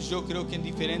countries, yo creo que en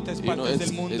diferentes you know, partes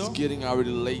it's del mundo getting already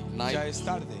late ya night. es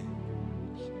tarde.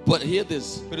 But hear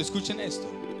this, Pero escuchen esto.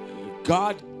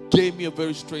 God gave me a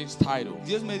very strange title.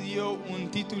 Dios me dio un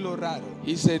título raro.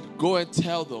 He said, go and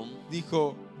tell them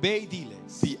Dijo, ve y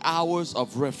diles the hours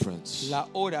of reference. la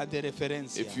hora de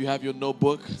referencia. If you have your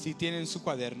notebook, Si tienen su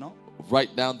cuaderno,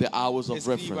 write down the hours of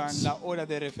escriban reference. la hora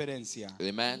de referencia.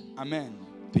 Amen. Amén.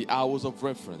 The hours of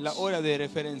reference. La hora de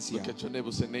referencia. Look at your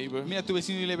neighbor, say, neighbor, Mira a tu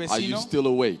vecino y dile, are you vecino, still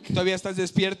awake? ¿todavía estás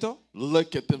despierto?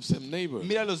 Look at them, say, neighbor,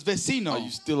 Mira a los vecinos, are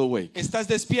you still awake? ¿estás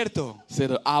despierto? Say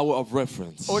the hour of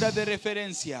reference. Hora de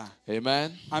referencia.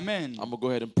 Amen. Amén. I'm going to go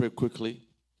ahead and pray quickly.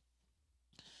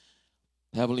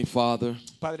 Heavenly Father,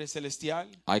 Padre Celestial,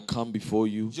 I come before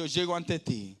you yo llego ante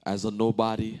ti as a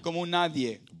nobody, como un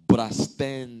nadie, But I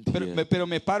stand here pero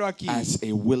me paro aquí as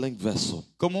a willing vessel.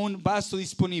 como un vaso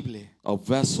disponible. A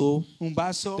vessel Un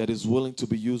vaso that is willing to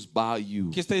be used by you.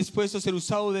 que está dispuesto a ser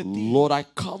usado de ti. Lord, I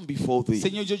come before thee.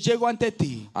 Señor, yo llego ante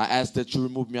ti. I ask that you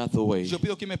remove me out the way. Yo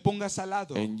pido que me pongas al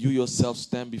lado. And you yourself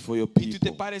stand before your Y tú te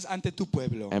people. pares ante tu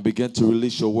pueblo. And begin to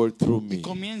release your word through me.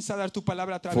 Comienza a dar tu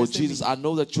palabra a For través de mí. Jesus, I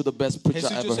know that you're the best preacher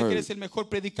Jesús, I yo ever sé que heard. eres el mejor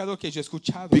predicador que yo he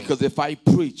escuchado. Because if I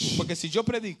preach, Porque si yo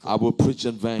predico, I will preach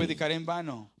in vain. predicaré en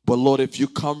vano. But Lord, if you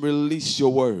come release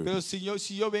your word, Pero si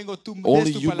yo vengo, tú des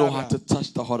only tu you know palabra. how to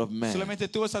touch the heart of man. Solamente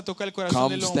tú vas a tocar el corazón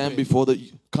Come del stand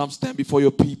hombre. before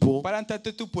your people Para ante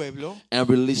tu pueblo and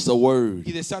release the word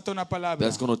y desata una palabra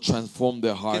that's going to transform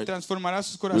their que heart. transformará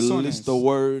sus Release corazones. the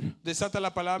word Desata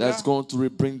la palabra that's going to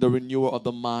bring the renewal of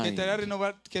the que mind. te hará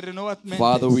renovar, que renova mentes.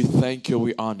 Father, we thank you,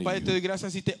 we honor Padre, te you doy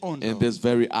gracias y te honro in this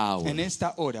very hour. en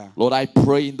esta hora. Lord, I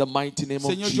pray in the mighty name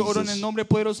of Señor, yo oro en el Jesus. nombre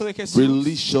poderoso de Jesús.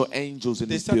 Release your angels in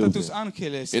this Desata building, tus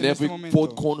ángeles in en este every momento. four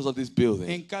corners of this building,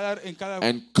 En cada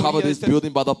and cover orilla de this este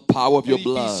building by the power of your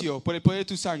blood. edificio por el poder de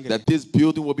tu sangre. That this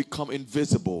building will become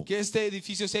invisible Que este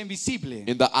edificio sea invisible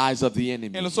in the eyes of the en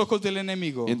enemy, los ojos del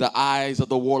enemigo, in the eyes of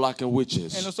the warlock and en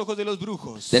witches. los ojos de los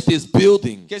brujos. That this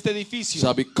building Que este edificio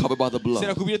shall be covered by the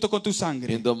será blood. cubierto con tu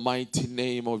sangre. In the mighty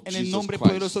name of En el Jesus nombre Christ.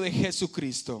 poderoso de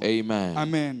Jesucristo. Amen.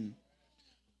 Amén.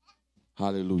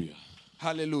 Hallelujah.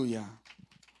 Aleluya.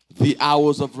 The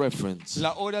hours of reference.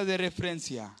 La hora de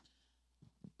referencia.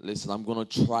 Listen, I'm going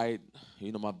to try,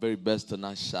 my very best to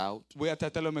not shout. Voy a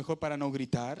tratar lo mejor para no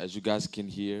gritar. As you guys can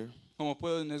hear. Como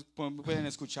pueden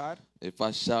escuchar. If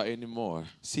I shout anymore,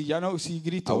 Si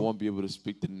grito, I won't be able to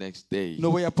speak the next day.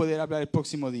 no voy a poder hablar el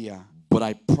próximo día. But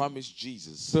I promise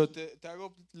Jesus,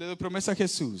 Pero le doy promesa a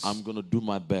Jesús. I'm going to do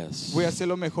my best. Voy a hacer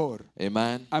lo mejor.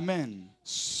 Amen. Amén.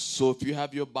 So if you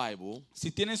have your Bible, Si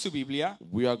tienen su Biblia,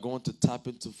 we are going to tap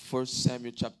into 1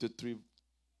 Samuel chapter 3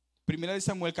 Primera de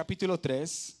Samuel capítulo 3,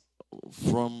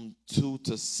 from 2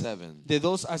 to 7. de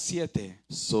 2 a 7.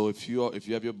 So if you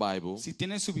have your Bible, Si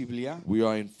tienen su Biblia, we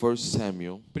are in 1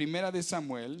 Samuel Primera de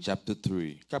Samuel chapter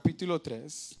 3. capítulo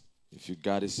 3. If you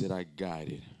got it, said I got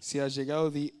it. Si has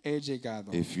llegado, di he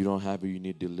llegado. If you don't have it, you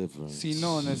need deliverance. Si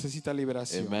no, necesita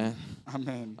liberación. Amen.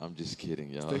 Amén. I'm just kidding,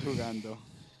 y'all. Estoy jugando.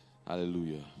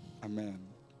 Hallelujah. Amén.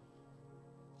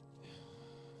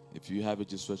 If you have it,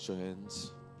 just stretch your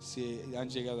hands. Si han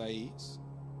llegado ahí,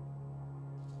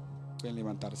 pueden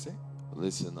levantarse.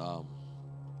 Listen,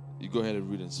 you go ahead and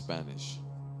read in Spanish.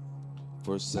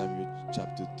 1 Samuel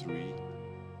chapter 3,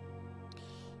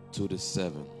 2 to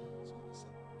 7.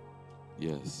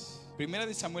 Yes. Primera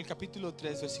de Samuel capítulo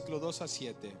 3, versículo 2 a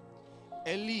 7.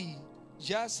 Elí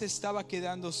ya se estaba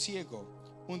quedando ciego.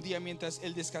 Un día mientras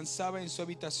él descansaba en su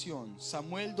habitación,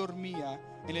 Samuel dormía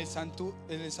en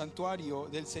el santuario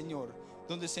del Señor,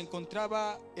 donde se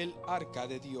encontraba el arca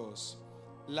de Dios.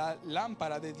 La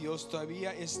lámpara de Dios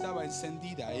todavía estaba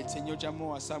encendida. El Señor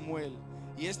llamó a Samuel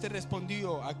y este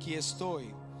respondió: aquí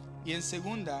estoy. Y en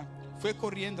segunda fue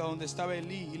corriendo a donde estaba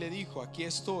Elí y le dijo: aquí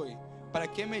estoy. ¿Para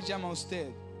qué me llama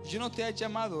usted? Yo no te he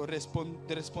llamado,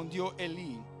 respondió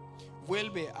Elí.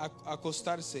 Vuelve a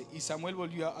acostarse. Y Samuel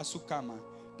volvió a su cama.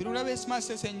 Pero una vez más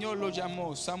el Señor lo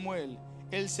llamó: Samuel.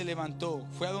 Él se levantó,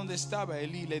 fue a donde estaba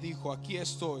Elí y le dijo: aquí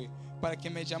estoy. ¿Para qué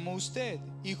me llamó usted?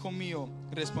 Hijo mío,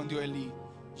 respondió Elí,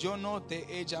 yo no te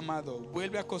he llamado,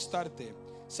 vuelve a acostarte.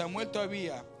 Samuel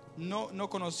todavía no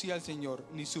conocía al Señor,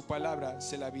 ni su palabra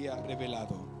se le había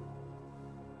revelado.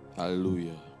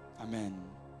 Hallelujah. Amén.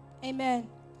 Amen.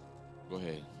 Go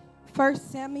ahead. 1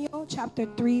 Samuel chapter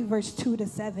 3 verse 2 to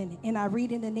 7, and I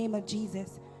read in the name of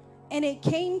Jesus. And it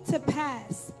came to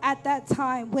pass at that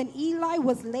time when Eli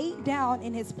was laid down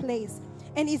in his place,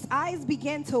 and his eyes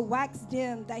began to wax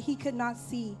dim that he could not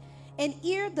see. And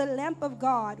ere the lamp of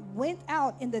God went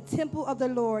out in the temple of the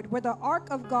Lord where the ark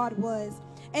of God was,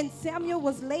 and Samuel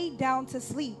was laid down to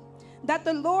sleep, that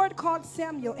the Lord called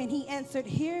Samuel, and he answered,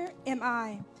 here am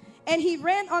I. And he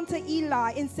ran unto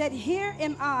Eli and said, here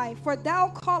am I, for thou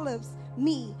callest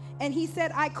me. And he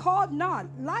said, I called not,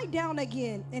 lie down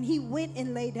again. And he went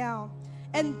and lay down.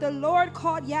 And the Lord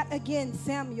called yet again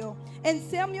Samuel. And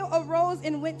Samuel arose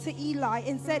and went to Eli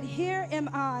and said, here am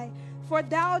I, for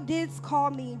thou didst call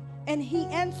me. And he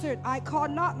answered, I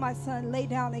called not, my son, lay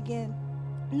down again.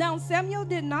 Now Samuel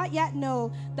did not yet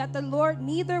know that the Lord,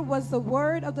 neither was the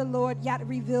word of the Lord yet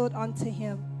revealed unto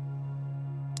him.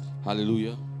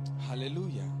 Hallelujah.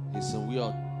 Aleluya. Listen, we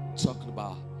are talking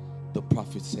about the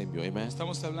prophet Samuel. Amen.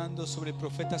 Estamos hablando sobre el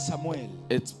profeta Samuel.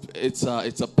 It's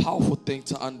a powerful thing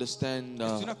to understand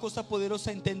Es una cosa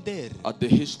poderosa entender the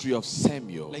history of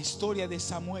Samuel. la historia de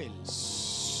Samuel.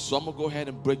 So So I'm going to go ahead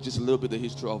and break just a little bit of the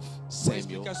history of Voy a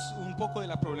Samuel. explicar un poco de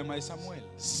la problema de Samuel.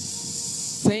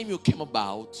 Samuel came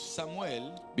about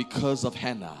Samuel because of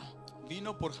Hannah.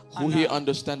 vino por Who here Ana.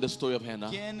 understand the story of Hannah?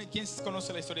 ¿Quién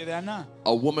conoce la historia de Ana?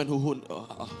 A woman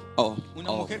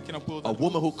Una mujer que no pudo a dar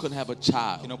woman who luz, couldn't have a que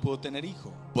child, no pudo tener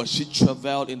hijo, but she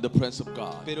travailed in the presence of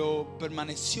God pero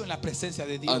permaneció en la presencia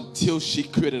de Dios until she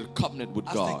created a covenant with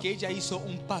hasta God. que ella hizo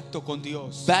un pacto con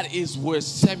Dios. That is where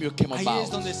Samuel came Ahí es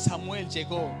donde about. Samuel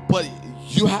llegó. But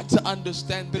you have to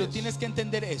understand Pero this. tienes que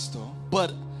entender esto.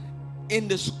 But in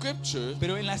the scripture,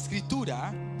 Pero en la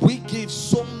escritura we give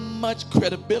so much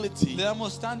credibility le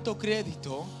damos tanto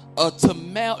crédito to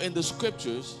male in the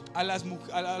scriptures, a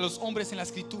los hombres en las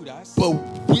escrituras, but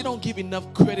we don't give enough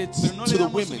credit pero no to le the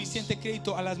damos women. suficiente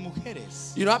crédito a las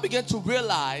mujeres. You know, I began to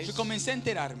realize Yo comencé a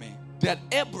enterarme that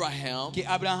Abraham que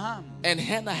Abraham and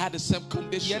Hannah had the same y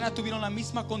condition. Ana tuvieron la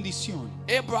misma condición.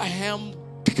 Abraham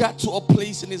got to a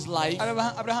place in his life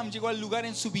Abraham llegó al lugar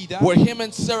en su vida where him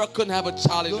and Sarah couldn't have a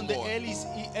child donde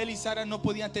anymore. él y Sara no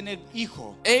podían tener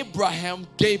hijo. Abraham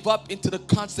gave up into the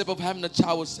concept of having a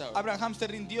child with Sarah. Abraham se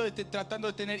rindió tratando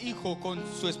de tener hijo con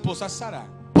su esposa Sara.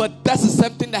 But that's the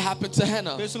same thing that happened to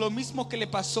Hannah. Pero eso es lo mismo que le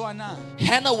pasó a Ana.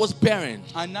 Hannah was barren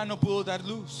Ana no pudo dar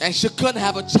luz, and she couldn't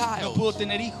have a no child. pudo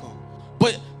tener hijo.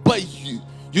 But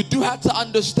you do have to Pero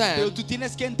understand tú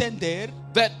tienes que entender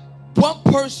that one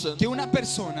person, que una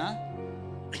persona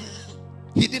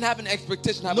he didn't have an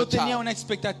expectation to have no a tenía child. una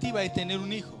expectativa de tener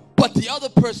un hijo. But the other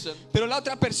person Pero la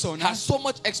otra persona has so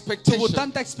much tuvo expectation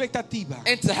tanta expectativa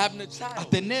into having a a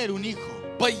child. tener un hijo.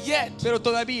 But yet, Pero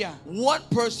todavía one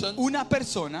person, una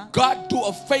persona God do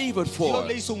a favor for. Dios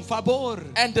le hizo un favor.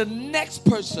 And the next Y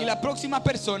person la próxima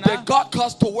persona that God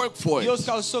caused to work for Dios it.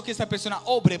 causó que esa persona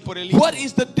obre por el hijo. What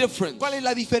is the difference? ¿Cuál es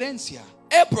la diferencia?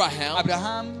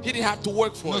 Abraham, he didn't have to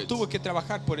work for no it. tuvo que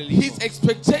trabajar por el hijo. His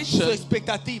expectation Su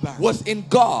expectativa was in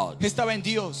God, estaba en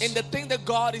Dios, in the thing that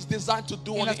God is designed to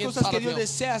do en on las the cosas inside que of Dios him.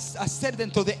 desea hacer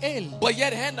dentro de él. But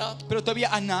yet Hannah, Pero todavía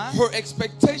Ana, her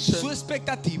expectation su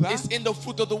expectativa is in the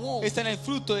fruit of the womb. está en el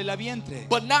fruto de la vientre.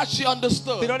 But now she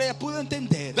understood Pero ahora ella pudo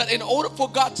entender that in order for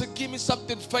God to give me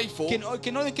something faithful,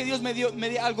 que no de que Dios me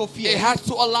dé algo it fiel, has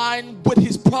to align with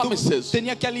His promises.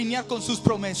 tenía que alinear con sus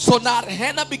promesas. So now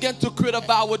Hannah began to create a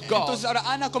vow with God. Entonces ahora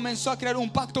Ana comenzó a crear un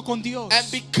pacto con Dios. And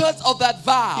because of that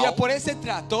Y vow, por ese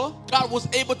trato, God was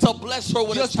able to bless her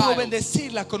with a Dios pudo child.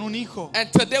 bendecirla con un hijo.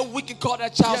 And today we can call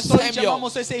that Y child hasta hoy Samuel.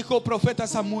 llamamos a ese hijo profeta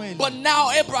Samuel. But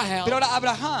now Abraham, Pero ahora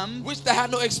Abraham, which they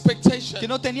had no expectation, que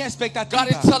no tenía expectativa,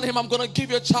 God is telling him, I'm going to give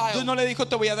you a Dios child. no le dijo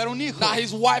te voy a dar un hijo. Now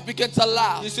his wife began to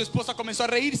laugh. Y su esposa comenzó a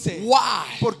reírse.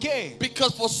 Why? ¿Por qué?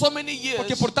 Because for so many Porque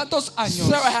years, por tantos años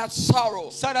Sarah had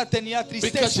sorrow Sara tenía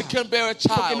because she tristeza couldn't bear a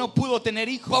porque no child. pudo tener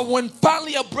hijo. But when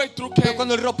finally a breakthrough Pero came,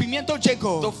 cuando el rompimiento the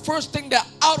llegó, first thing that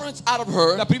utterance out of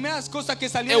her, la primera cosa que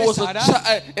salió it de was Sara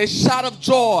a shout of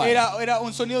joy. era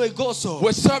un sonido de gozo,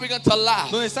 Where Sarah began to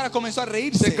laugh. donde Sara comenzó a Said,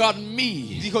 reírse. God,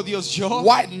 me. Dijo Dios, yo,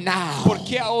 Why now? ¿por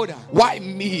qué ahora? Why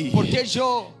me? ¿Por qué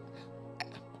yo?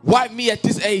 Why me at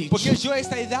this age? ¿Por qué yo a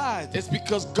esta edad? It's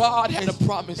because God had a Es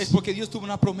promise. porque Dios tuvo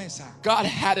una promesa. God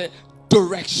had a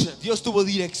direction. Dios tuvo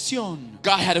dirección.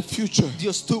 God had a future.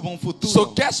 Dios tuvo un futuro. So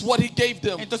guess what He gave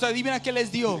them? Entonces adivina qué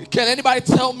les dio. Can anybody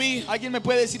tell me ¿Alguien me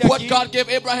puede decir what aquí God gave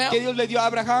Abraham? que Dios le dio a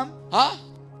Abraham? Huh?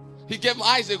 He gave him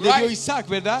Isaac, Le dio a right? Isaac,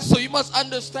 ¿verdad? So you must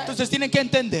understand. Entonces tienen que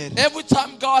entender. Every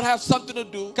time God has something to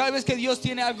do, Cada vez que Dios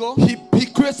tiene algo, He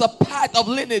creates a path of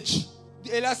lineage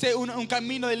Él hace un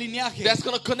camino de lineaje that's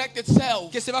going to connect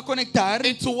itself que se va a conectar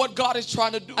into what God is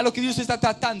trying to do. a lo que Dios está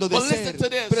tratando de But listen hacer. to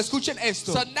this. Pero escuchen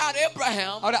esto. So now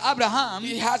Abraham, Ahora Abraham,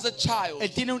 he has a child.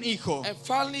 él tiene un hijo. And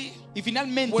finally, Y when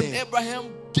finalmente, Abraham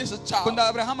gets a cuando child,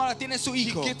 Abraham ahora tiene su he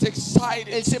hijo, gets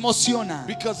excited él se emociona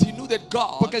because he knew that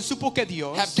God porque él supo que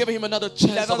Dios had given him another le ha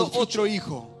chance dado of a future. otro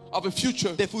hijo Of a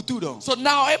future. de futuro. So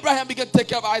now Abraham began to take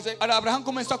care of Isaac. Ahora Abraham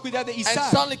comenzó a cuidar de And Isaac.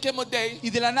 suddenly came a day Y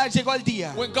de la nada llegó al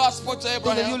día when God spoke to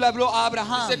donde Dios Abraham. le habló a He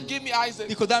Abraham. said, give me Isaac.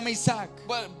 Dijo, dame Isaac.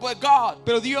 But God,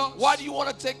 Pero Dios, why do you want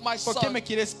to take my ¿por qué son? me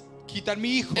quieres quitar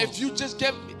mi hijo? If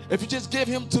you just give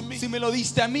him to me. Si me lo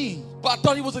diste a mí. But I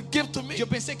thought he was a gift to me. Yo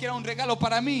pensé que era un regalo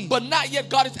para mí. But not yet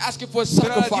God is asking for a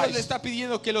Pero ahora Dios le sacrifice está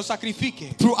pidiendo que lo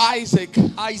sacrifique through Isaac.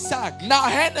 a Isaac. Now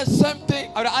Hannah, same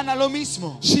thing. Ahora Ana lo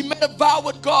mismo. She made a vow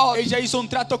with God. Ella hizo un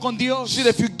trato con Dios. She said,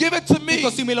 if you give it to me,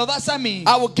 Dijo, si me lo das a mí,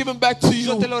 I will give him back to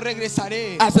yo te you lo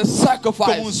regresaré as a como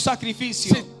un sacrifice.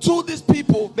 sacrificio. See, two of these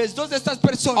people ¿Ves? Dos de estas are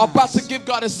personas about to give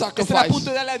God a están a sacrifice. punto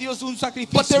de darle a Dios un But there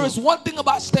sacrificio. is one thing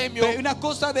about Pero hay Samuel. una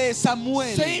cosa de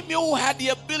Samuel. Samuel had the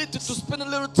ability to spend a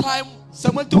little time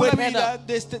Samuel tuvo la with habilidad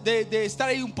Hannah. de estar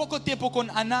ahí un poco tiempo con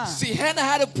Aná. See, Hannah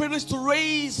had a privilege to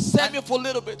raise Samuel for a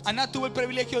little bit. Aná tuvo el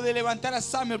privilegio de levantar a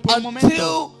Samuel por un momento.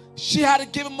 Until she had to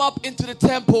give him up into the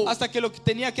temple. Hasta que lo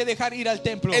tenía que dejar ir al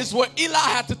templo. Is where Eli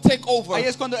had to take over. Ahí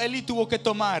es cuando Eli tuvo que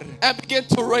tomar. And begin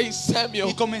to raise Samuel.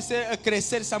 Y comencé a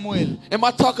crecer Samuel. Am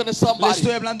I talking to somebody? Le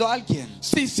estoy hablando a alguien.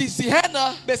 See,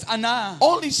 Hannah ¿Ves? Aná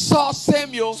only saw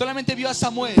Samuel solamente vio a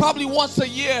Samuel probably once a tal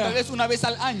year. vez una vez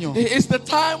al año. It's the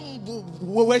time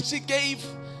where she gave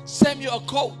Samuel a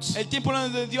coat. El tiempo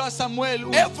donde dio a Samuel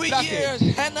un Every traje. year,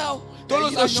 Hannah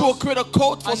Todos los she will años create a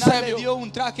coat for Aná le Samuel dio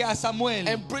un traje a Samuel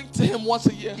and bring to him once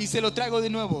a year. y se lo traigo de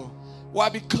nuevo. Why?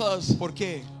 Because ¿Por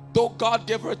qué? though God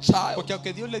gave her a child, Porque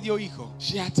aunque Dios le dio hijo,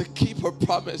 she had to keep her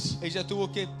promise. ella tuvo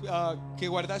que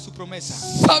guardar su promesa.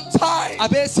 Sometimes A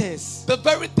veces the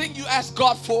very thing you ask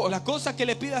God for, la cosa que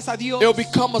le pidas a Dios it will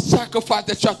become a sacrifice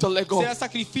that you have to let go. será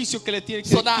sacrificio que le tiene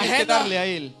So now que darle a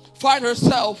él. Find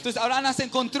herself Entonces ahora Ana se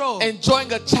encontró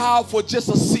enjoying a child for just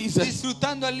a season.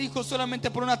 disfrutando al hijo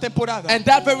solamente por una temporada. And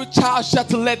that very child she had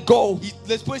to let go. Y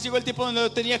después llegó el tiempo donde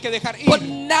lo tenía que dejar ir. But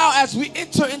now as we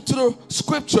enter into the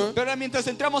scripture, Pero ahora mientras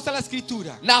entramos a la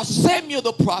escritura, now Samuel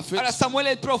the prophet ahora Samuel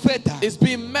el profeta is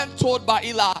being mentored by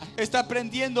Eli. está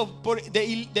aprendiendo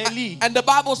de Elí. And the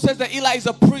Bible says that Eli is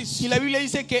a priest. Y la Biblia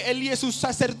dice que Elí es un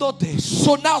sacerdote.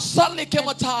 So now suddenly came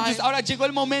a time Entonces ahora llegó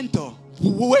el momento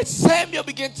where Samuel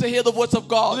began to hear the voice of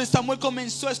God. donde Samuel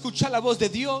comenzó a escuchar la voz de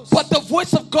Dios. But the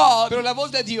voice of God Pero la voz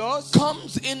de Dios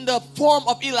comes in the form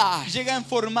of Eli. llega en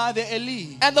forma de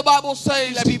Elí. And the Bible Y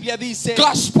says la Biblia dice,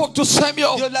 God spoke to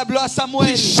Samuel. Dios le habló a Samuel.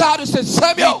 He shouted and said,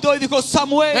 Samuel. Gritó y dijo,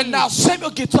 Samuel. And now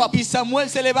Samuel gets up. Y Samuel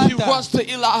se He levanta. runs to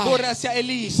Eli. Corre hacia He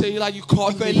Elí. said, Eli, you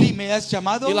called Dijo, me. Elí, ¿me has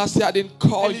llamado? Eli said, I didn't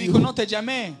call Él dijo, you. no te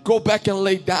llamé. Go back and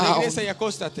lay down. Regresa y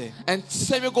acóstate. And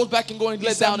Samuel goes back and goes and Y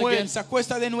lay down Samuel again. se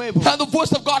acuesta de nuevo. And the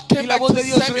voice of God Y came la back voz de to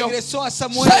Dios Samuel. regresó a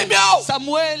Samuel. Samuel!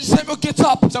 Samuel. Samuel gets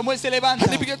up. Samuel se levanta.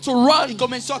 And he began to run. Y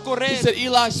comenzó a He correr. said,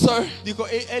 Eli, sir, Dijo,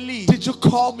 Elí, did you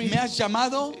call me? ¿me has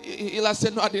llamado? Eli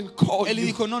said, no, I didn't call Elí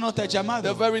you. dijo, no, no te ha The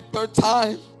llamado. very third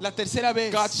time, La tercera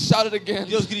vez, God shouted again.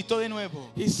 Dios gritó de nuevo.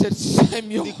 He said,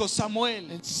 Samuel. Dijo,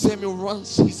 Samuel. And Samuel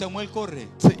runs Y Samuel corre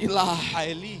to Eli. a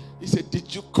Elí. He said,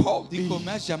 did you call Dijo, me?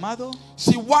 ¿me has llamado?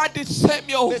 See, why did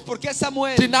Samuel ¿Ves por qué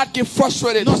Samuel did not get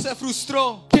frustrated? no se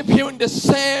frustró Keep hearing the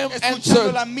same escuchando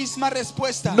answer. la misma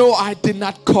respuesta? No, I did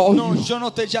not call No, you. yo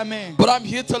no te llamé. But I'm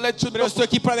here to let you Pero know estoy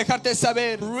aquí para dejarte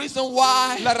saber the reason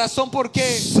why la razón por qué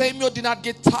Samuel did not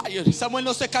get tired. Samuel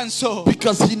no se cansó.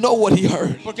 Because he know what he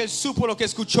heard. Porque él supo lo que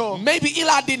escuchó. Maybe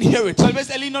Eli didn't hear it, Tal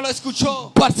vez Elí no lo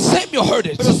escuchó. but Samuel heard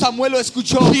it. Pero Samuel lo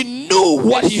escuchó. He knew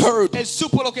what he heard. Él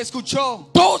supo lo que escuchó.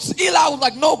 Those Eli was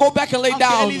like, no, go back and lay Aunque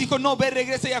down. Elí dijo, no, ve,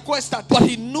 regresa y acuéstate. But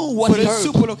he knew what Pero he él heard.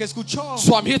 supo lo que escuchó.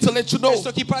 So I'm here to let you know.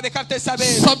 Estoy aquí para dejarte saber.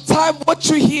 Sometimes what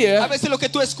you A hear, veces lo que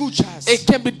tú escuchas it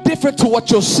can be different to what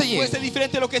you're seeing. puede ser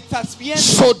diferente de lo que estás viendo.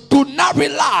 So do not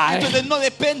rely Entonces no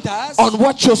dependas on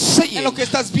what you're en seeing. lo que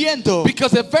estás viendo.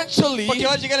 Because eventually, Porque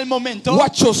va a llegar el momento,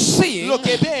 what you're seeing lo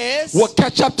que ves will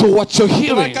catch up to what you're te va a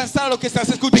hearing. alcanzar a lo que estás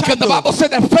Because the escuchando. Bible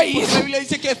said that Porque la faith Biblia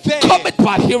dice que fe cometh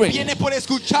by hearing. viene por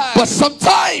escuchar. But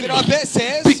sometimes, Pero a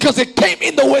veces, because it came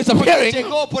in the ways of porque hearing,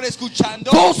 llegó por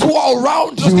escuchando, those who are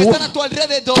around los que you están a tu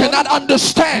alrededor cannot no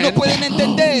understand pueden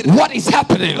entender what is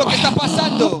happening. lo que está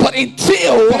pasando. But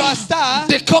until Pero hasta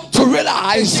they come to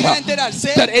realize llegan a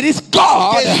enterarse that it is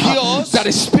God que es Dios that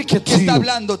is speaking que to está you.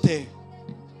 hablándote.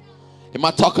 Am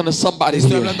I talking to somebody Estoy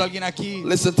here? hablando a alguien aquí.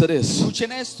 Listen to this.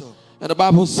 Escuchen esto. And the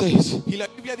Bible says, Y la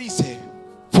Biblia dice,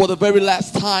 for the very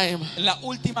last time, en la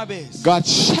última vez, God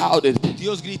shouted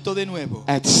Dios gritó de nuevo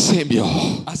at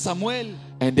Samuel. a Samuel.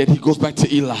 And then he goes back to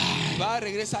Eli. Va,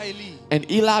 regresa a Elí. And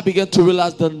Eli began to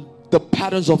realize the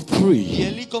patterns of Y three.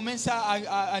 Elí comienza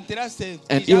a enterarse.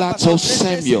 And que ya Eli ha pasado told 3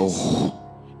 Samuel, veces.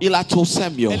 Eli told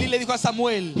Samuel, Elí le dijo a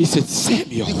Samuel, he said,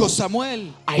 Samuel, dijo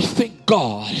Samuel, I think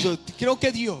God yo creo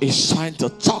que Dios is trying to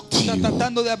talk to está you.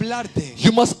 tratando de hablarte.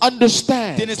 You must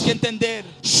understand, Tienes que entender.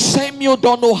 Samuel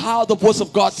don't know how the voice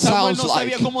of God Samuel sounds no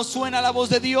sabía like. cómo suena la voz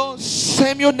de Dios.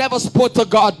 Samuel never spoke to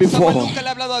God before. Samuel nunca le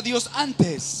ha hablado a Dios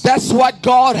antes. That's why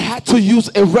God had to use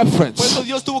a Por eso reference,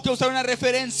 Dios tuvo que usar una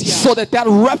referencia. so that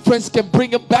reference can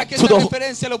bring him Para back que to esa the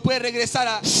referencia lo puede regresar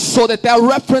a so that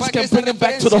reference para que can esa bring him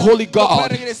back to the referencia Holy lo pueda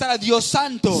God. regresar a Dios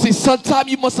Santo. See, sometimes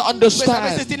you must Pues a veces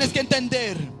understand, tienes que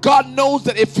entender. God knows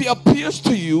that if He appears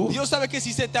to you Dios sabe que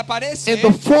si se te aparece in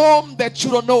the form that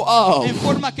you don't know en of,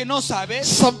 forma que no sabes,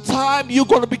 sometime you're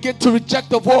going to begin to reject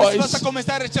the A veces voice vas a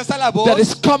comenzar a rechazar la voz that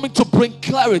is coming to bring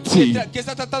clarity. que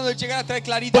está tratando de llegar a traer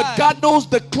claridad. But God knows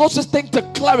the closest thing to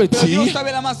Pero clarity Dios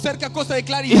sabe la más cerca cosa de is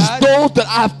claridad. those that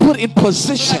I have put in Son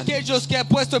position aquellos que ha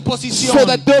puesto en posición so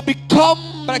that they'll become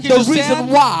para que the ellos reason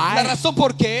sean la why razón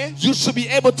por qué you should be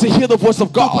able to hear the voice of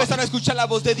tú God. puedes ahora escuchar la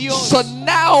voz de Dios. So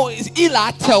now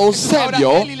Eli tells Ahora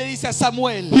Samuel, Eli le dice a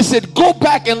Samuel, he said, go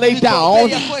back and lay dijo, down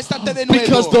 "Ve y acuéstate de nuevo,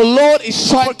 because the Lord is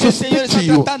trying porque to el Señor speak está to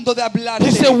you. tratando de hablarte."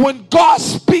 He said, when God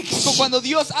speaks, Cuando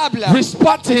Dios habla,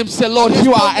 respond to him, say, Lord,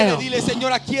 here I respóndele, am. dile,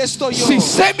 Señor, aquí estoy yo. See,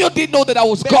 Samuel didn't know that I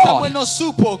was Pero Samuel God. no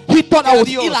supo He thought que I era was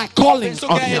Dios. Eli calling Pensó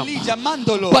on que era Eli him.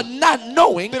 llamándolo. But not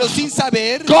knowing, Pero sin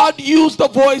saber, God used the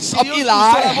voice of Dios usó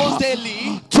la voz Eli de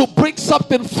Eli to bring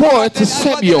something forward to algo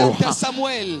Samuel. adelante a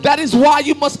Samuel. That is why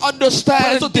you must Por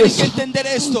understand eso tienes que this. entender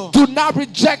esto. Do not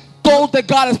reject those that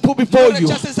God has put No before you.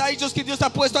 rechaces a ellos que Dios ha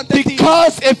puesto ante ti.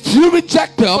 Because if you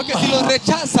reject them, Porque si los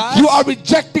rechazas, you are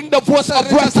rejecting the voice estás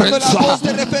of rechazando reference la voz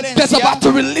de referencia that's about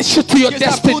to release you to your que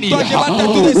está a punto destiny. de llevarte a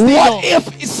tu destino. What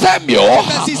if Samuel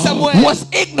Si Samuel was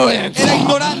ignorant era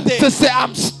ignorante, to say,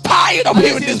 I'm tired of a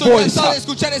hearing decir, this estoy voice? cansado de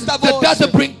escuchar esta That voz,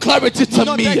 doesn't bring clarity to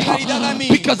no me. trae claridad a mí.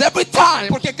 Because every time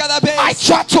Porque cada vez I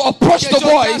try to approach que the yo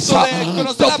voice, trato de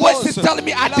conocer the la voice voz, is telling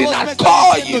me, I la did voz me not está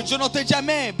call diciendo, you. yo no te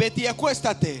llamé, vete y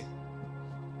acuéstate.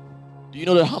 Do you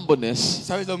know that humbleness,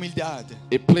 ¿Sabes la humildad?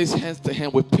 it plays hand to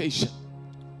hand with patience.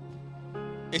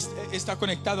 Está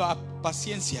conectado a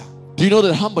paciencia. Do you know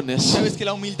that humbleness ¿Sabes que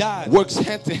la humildad works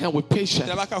hand to hand with patience?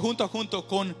 trabaja junto a junto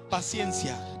con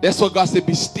paciencia? That's what God said,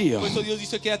 be still. Por eso Dios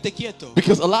dice, quédate quieto.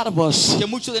 Because a lot of us Que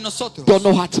muchos de nosotros don't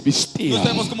know how to be no still.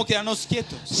 sabemos cómo quedarnos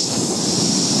quietos.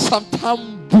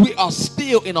 Sometimes we are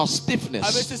still in our A stiffness,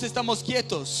 veces estamos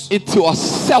quietos, into our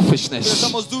pero selfishness,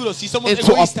 somos duros y somos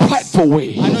into a egoístas. prideful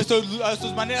way. A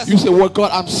nuestras maneras You say, well,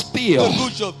 God, I'm de still.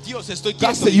 orgullo. Dios, estoy God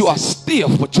quieto. said, you are dice. still,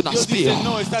 but you're not Dios still. dice,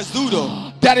 no, estás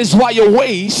duro. That is why your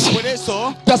ways Por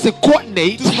eso, doesn't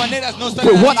coordinate tus maneras no están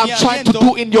with en what I'm trying to alineamiento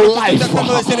do in your con lo que life. estoy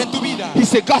tratando de hacer en tu vida. He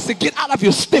said, God said, get out of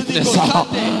your Dios stiffness dijo,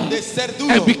 salte de ser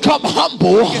duro. and become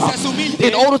humble Que seas humilde.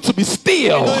 in order to be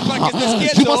still. Entonces, para que estés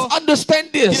quieto, You must understand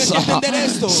this. tienes que entender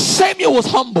esto. Samuel was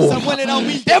humble. Samuel era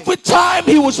humilde. Every time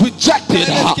he was rejected,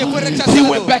 Cada vez que fue he rechazado,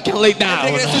 went back and laid down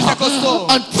regresó y se acostó.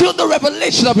 until the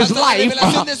revelation of his Hasta la life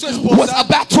revelación de su esposa, was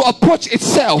about to approach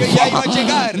itself. que ya iba a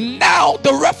llegar. Now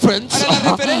the reference Ahora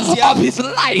la referencia of his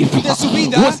life de su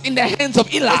vida was in the hands of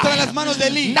Eli, estaba en las manos de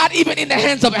Eli, not even in the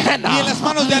hands of ni en Hannah. las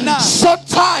manos de Aná.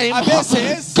 Sometimes A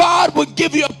veces, God will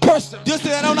give you a person Dios te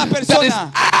dará una that is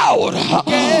persona out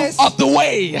que es- of the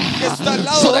way, está al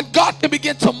lado, so that God can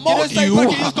begin to que no mold está ahí you para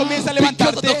que Dios comience a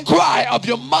because of levantarte. the cry of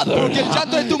your mother. Porque el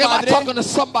llanto de tu Am I madre, talking to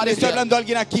somebody Le estoy here? hablando a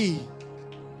alguien aquí.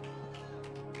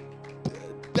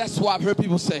 That's why I've heard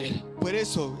people say, Por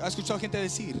eso, ¿has escuchado gente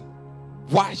decir?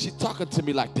 why is she talking to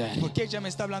me like that? ¿Por qué ella me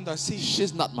está hablando así?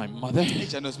 She's not my mother.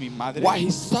 Ella no es mi madre. Why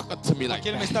he's talking to me ¿Por like qué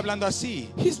él me that? está hablando así?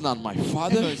 He's not my Él no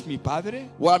father. es mi padre.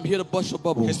 Well, I'm here to bust your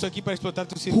bubble. Que estoy aquí para explotar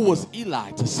tu Who círculo. was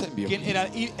Eli to Samuel? ¿Quién era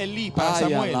Elí para Ay,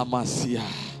 Samuel? la masia.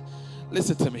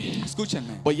 Listen to me.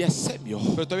 Escúchenme. But yes, Samuel,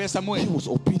 Pero todavía he Samuel, was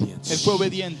obedient. él fue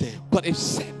obediente. But if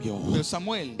Samuel, Pero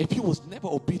Samuel, if he was never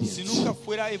obedient, si nunca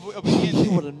fuera he obediente,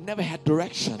 would have never had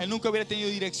direction. él nunca hubiera tenido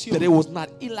dirección. That it was not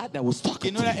Eli that was Que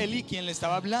talking no to era him, Elí quien le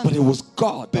estaba but it hablando, was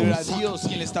God that pero era was talking Dios to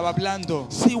quien le him. estaba hablando.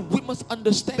 See, we must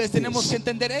understand Entonces tenemos que this.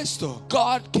 entender esto.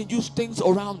 God can use things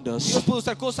around us Dios puede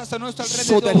usar cosas a nuestro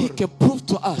so that He alrededor can prove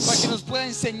to para que us nos pueda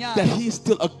enseñar that He is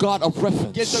still a God of que Él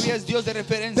reference. todavía es Dios de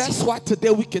referencia. That's why today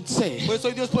we can say, Por eso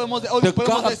hoy Dios podemos the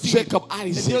God of decir Jacob, el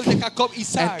Isaac, Dios de Jacob,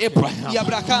 Isaac and Abraham. y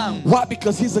Abraham. Why?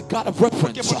 Because He's a God of Porque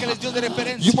reference. Él es Dios de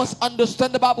referencia. You must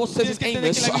understand the Bible says Tienes que in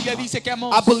entender que Amos, la Biblia dice que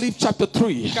Amós, I believe chapter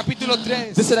 3, capítulo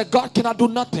 3, they said that God cannot do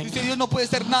nothing dice Dios no puede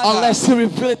hacer nada unless He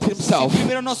reveals it Himself, si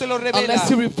primero no se lo revela, unless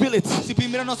He reveals it si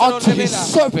primero no se lo unto His revela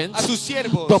servants, a sus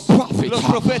siervos, the prophet. los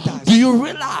profetas. Do you Tú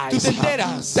realize te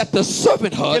enteras that the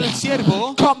servanthood que el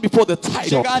siervo come before the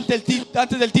title? llega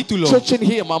antes del título. Church in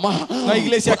here, mama. No hay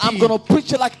iglesia But I'm aquí. going to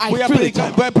preach it like I Voy a feel it.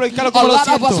 predicarlo A como lo lot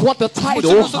of us siento. want the Muchos title,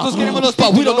 de nosotros queremos los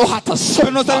but we don't know títulos, how to pero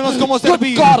serve. no sabemos cómo Good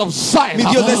servir. God of Zion, Mi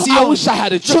Dios de I Sion, wish I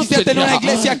had a yo church quisiera in tener una here.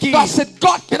 iglesia aquí. God said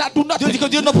God cannot do Dios nothing dijo,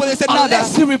 Dios no puede hacer nada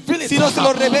unless He reveals it si no se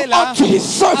lo revela unto His a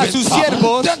servants, sus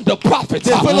siervos, then the prophets.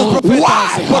 después los profetas.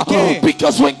 Why? ¿Por qué?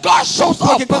 Because when God shows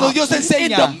Porque up cuando Dios in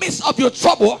enseña the midst of your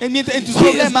trouble, en tus He is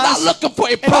problemas, not looking for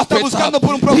a Él no está prophet. buscando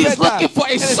por un He is profeta. looking for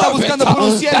a Él está buscando servant por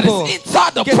un that siervo is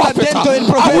inside the que está prophet. dentro del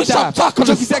I wish profeta. I'm talking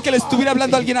Yo to quisiera que le estuviera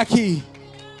hablando a alguien aquí.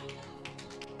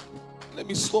 Let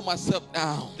me slow myself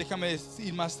down. Déjame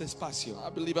ir más despacio. I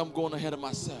believe I'm going ahead of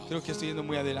myself. Creo que estoy yendo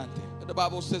muy adelante. And the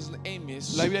Bible says in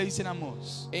Amos, La Biblia dice en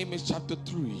Amos, Amos chapter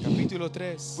 3, capítulo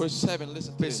 3, verse 7,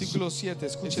 listen to this. versículo 7.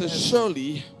 It Escuchen says, esto.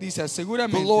 surely Dice, the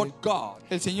seguramente Lord God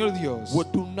el Señor Dios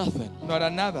would do nothing, no hará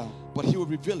nada, but he will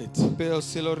reveal it, pero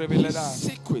se lo his revelará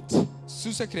secret,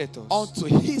 sus secretos unto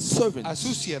his a servants,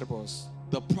 sus siervos,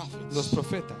 the prophets. los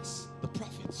profetas. The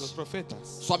prophets. Los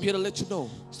profetas. So I'm here to let you know.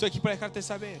 Estoy aquí para dejarte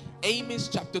saber. Amos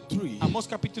chapter 3, Amós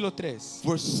capítulo 3,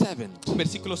 verse 7.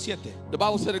 versículo 7. The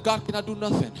Bible said that God cannot do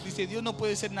nothing Dice, Dios no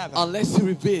puede hacer nada unless he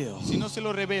reveals si no se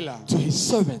lo revela to his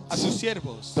servants, a sus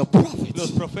siervos, the prophets. los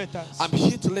profetas. I'm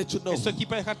here to let you know. Estoy aquí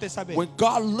para dejarte saber. When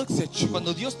God looks at you,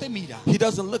 Cuando Dios te mira, he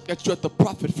doesn't look at you as the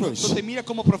prophet no first. te mira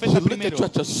como He profeta looks primero,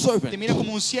 at you as a servant, te mira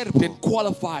como un siervo, then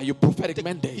qualify your prophetic y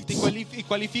mandate. te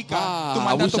cualifica Ah, tu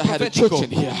I wish mandato I had a profético. church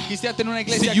in here. Quisiera tener una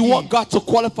See, iglesia you aquí. want God to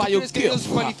qualify your Quieres que Dios gift,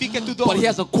 cualifique tu but don, he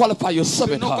hasn't qualified your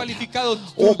pero no servanthood. cualificado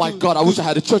Oh my God, I wish I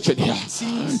had a church in here.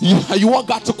 You want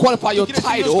God to qualify your quieres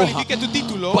que Dios title, cualifique tu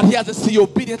título, but he hasn't seen your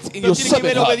obedience in pero your tiene que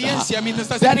ver servanthood. obediencia mientras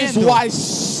estás That is sirviendo. why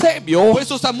Samuel Por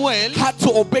eso Samuel had to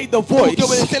obey the tuvo voice que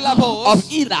obedecer la voz of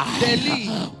de Eli. Eli.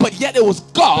 But yet it was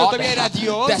Pero God todavía era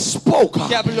Dios that spoke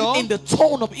que habló in the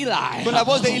tone of Eli. con la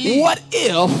voz de Eli. What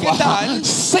if ¿Qué tal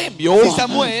Samuel si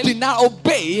Samuel did not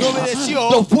obey no obedeció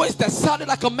the voice that sounded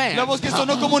like a man, la voz que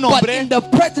sonó como un but hombre, in the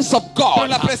presence of pero God? en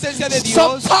la presencia de Dios?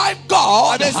 Sometimes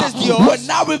God A veces Dios will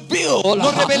not reveal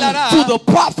no revelará to the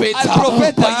prophet, al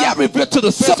profeta, but yet reveal to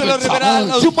the pero se lo servant. revelará a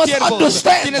los You must siervos.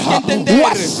 understand Tienes que entender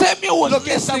what Samuel was lo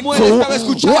que listening Samuel to, estaba what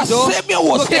escuchando, Samuel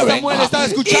was lo que hearing. Samuel estaba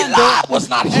escuchando. Eli was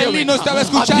not Eli hearing. no estaba I'm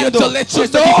here escuchando. to let you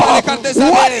Estoy aquí para know dejarte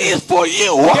saber. what is for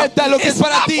you. ¿Qué tal lo que es It's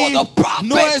para not ti? for the prophet.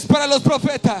 No es para los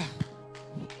profetas.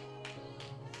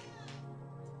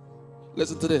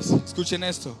 Listen to this. Escuchen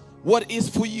esto. What is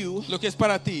for you Lo que es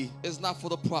para ti is not for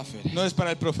the prophet. no es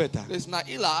para el profeta. It's not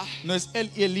Eli. No es él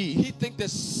y Eli. He thinks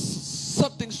there's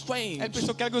something strange Él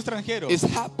pensó que algo extranjero is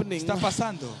happening está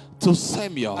pasando to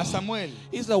Samuel. a Samuel.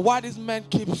 He's like, why this man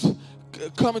keeps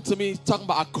coming to me talking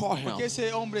about I call him? Porque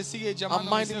ese hombre sigue llamándome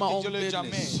minding diciendo my que yo own le llamé.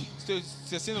 business.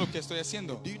 Estoy haciendo lo que estoy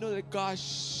haciendo. Do you know that God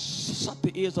shut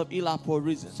the ears of Eli for a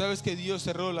reason? Sabes que Dios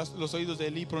cerró los oídos de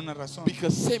Eli por una razón.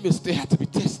 Because Samuel still had to be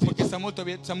tested. Porque Samuel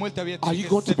todavía Are tiene you que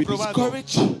going to ser be probado.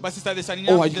 discouraged? ¿Vas a estar Or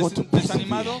desanimado, are you going to persevere?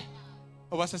 desanimado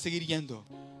o vas a seguir yendo?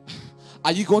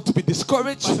 Are you going to be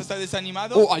discouraged? ¿Vas a estar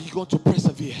desanimado Or are you going to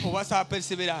persevere? o vas a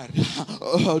perseverar?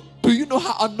 Do you know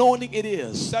how annoying it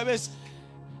is? ¿Sabes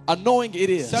Annoying it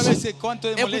is. ¿Sabes cuánto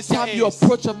de Every molestia time you es?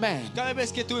 approach a man, Cada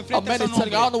vez que tú a enfrentas man a is un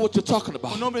telling you, I don't know hombre, what you're talking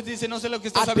about. un hombre te dice, no sé lo que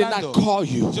estás I did hablando. not call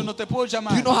you. Yo no te puedo Do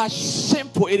llamar. you know how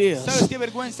shameful it is? ¿Sabes qué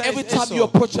vergüenza Every es time eso? you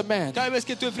approach a man, Cada vez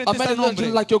que tú a enfrentas man a is un looking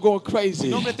hombre, like you're going crazy.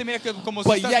 un hombre te mira como si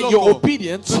But estás yet loco. your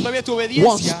obedience Pero todavía tu won't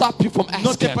obediencia stop you from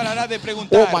no te asking. parará de Oh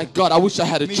preguntar. my God, I wish I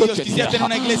had a Mi church Dios, in quisiera here. tener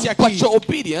una iglesia But aquí. your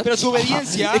obedience, Pero tu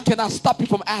obediencia it cannot stop you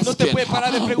from asking. no te puede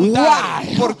parar de preguntar.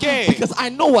 Why? ¿Por qué? Because I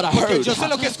know what I Porque heard. yo sé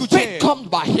lo que escuché. Faith comes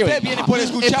by hearing. Fe viene por If I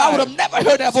escuchar. would have never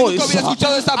heard that Si voice, nunca hubiera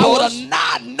escuchado esa I would voz, have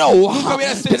not known nunca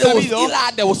hubiera that it was sabido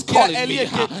Eli that was que era calling Eli me. el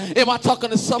que- Am I talking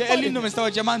to que somebody? Eli no me estaba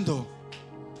llamando.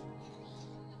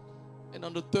 And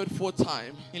on the third, fourth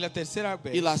time, Y la tercera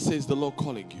vez, Eli says, the Lord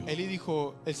calling you. Eli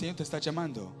dijo, el Señor te está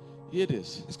llamando. Here it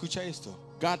is. Escucha esto.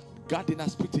 God did not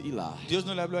speak to Eli, Dios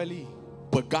no le habló a Eli,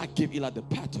 but God gave Eli the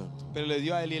pattern pero le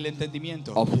dio a Eli el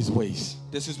entendimiento of his ways.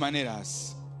 de sus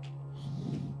maneras.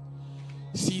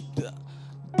 See,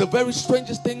 the very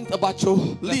strangest thing about your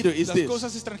leader is Las this.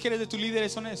 cosas extranjeras de tu líder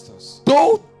son estos.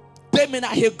 Though they may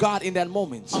not hear God in that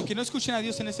moment, Aunque no escuchen a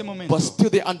Dios en ese momento, but still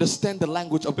they understand the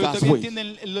language of pero God's todavía ways.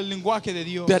 entienden el lenguaje de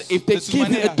Dios, That if they de sus give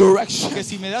you a maneras. direction, Que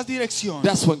si me das dirección,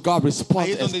 that's when God responds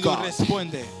ahí es as donde Dios God.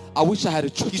 responde. I wish I had a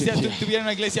church in Quisiera que here. tuviera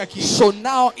una iglesia aquí. So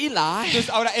now Eli Entonces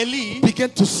ahora Eli began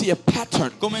to see a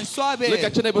pattern. comenzó a ver Look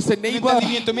at your neighbor, say, un neighbor,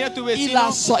 entendimiento. Mira a tu vecino.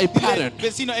 Eli saw a Dile, pattern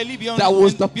vecino, Eli vio that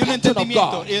was the vio un pattern of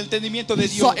entendimiento, God. el entendimiento He de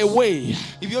saw Dios. a way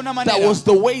Y vio una manera that was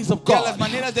the ways of que a las God.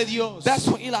 maneras de Dios. That's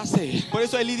when Eli said, Por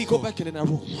eso Eli go dijo, back in that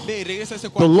room. ve, regresa a ese The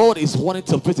cuarto. Lord is wanting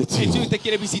to visit El you. Señor te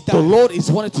quiere visitar. The Lord is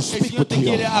wanting to El speak Señor with te you.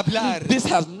 quiere hablar. This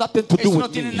has nothing to do Eso no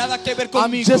with tiene me. nada que ver I'm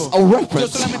conmigo. just a Yo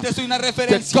reference solamente soy una that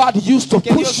referencia God used to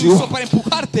que Dios push you usó para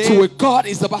empujarte to where God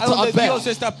is about a to donde unveil. Dios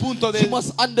está a punto de You must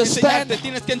understand enseñarte.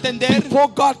 Tienes que entender, before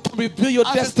God can reveal your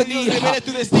antes que destiny, Dios revele tu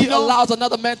He destino, allows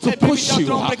another man to Él permite push a you,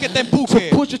 otro hombre que te to empuje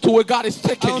push you to where God is a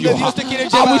taking donde you. Dios te quiere I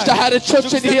llevar. wish I had a church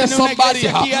Yo in quisiera here, tener una somebody.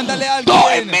 iglesia aquí, ándale a Though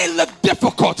it alguien. may look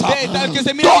difficult, Tal que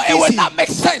se mire though it will difícil, not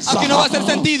make sense, aunque no va a hacer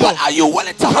sentido, but are you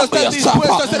willing to pero humble estás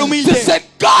dispuesto a ser yourself humilde to say,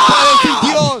 para decir, God,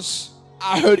 Dios,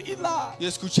 I heard Eli. y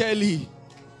escuché a Eli.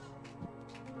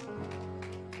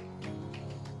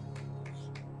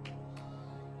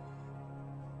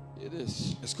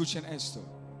 this. Escuchen esto.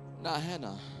 Now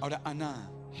Hannah Ahora Ana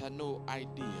had no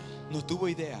idea. no tuvo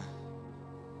idea.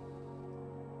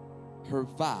 Her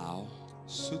vow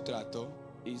Su trato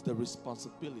is the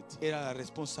responsibility era la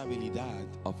responsabilidad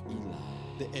of Eli.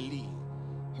 de Elí.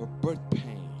 Her birth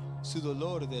pain, Su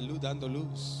dolor de luz, dando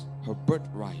luz. her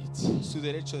birthright Su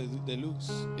derecho de luz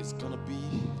is going to be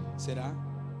será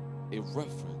a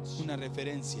reference una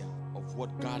referencia of what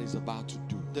God is about to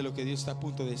do. de lo que Dios está a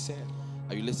punto de ser.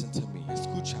 Are you listening to me?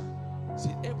 Escucha.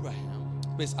 See, Abraham,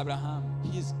 Ves, Abraham,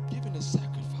 he is giving a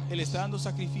sacrifice. él está dando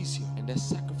sacrificio. And that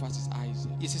sacrifice is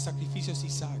Isaac. Y ese sacrificio es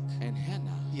Isaac. And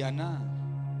Hannah Y Ana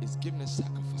is giving a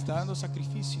sacrifice. está dando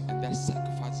sacrificio. And that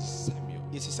sacrifice is Samuel.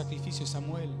 Y ese sacrificio es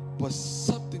Samuel. But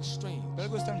something strange Pero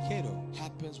algo extranjero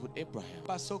happens with Abraham,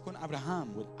 pasó con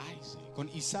Abraham, with Isaac. con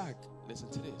Isaac. Listen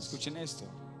to this. Escuchen esto.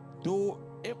 Though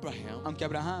Abraham Aunque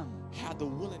Abraham had the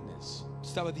willingness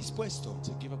estaba dispuesto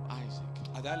to give up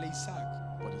Isaac, a darle a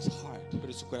Isaac, but his heart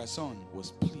pero su corazón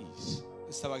was pleased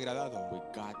estaba agradado with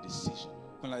God's decision.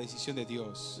 con la decisión de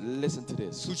Dios. Listen to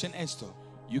this. Escuchen esto.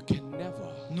 You can never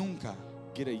Nunca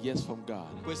get a yes from God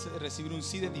puedes recibir un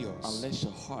sí de Dios unless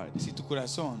your heart si tu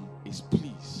corazón is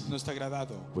pleased no está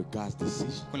agradado with God's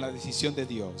decision. con la decisión de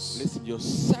Dios. Listen, your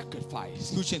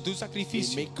sacrifice, Escuchen, tu it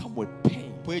sacrificio may come with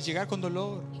pain, puede llegar con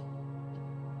dolor,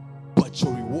 but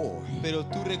your reward, pero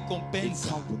tu it recompensa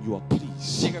comes when you are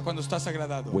pleased llega cuando estás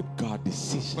agradado with God's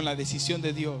decision. con la decisión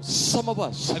de Dios. Some of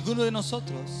us Algunos de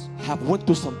nosotros have went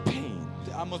through some pain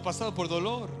hemos pasado por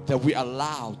dolor that we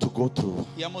allowed to go through,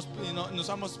 y nos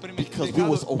hemos Because we dejado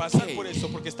was pasar okay. por eso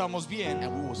porque estamos bien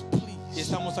and we was y pleased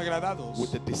estamos agradados with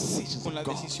the decisions con la of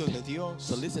God. decisión de Dios.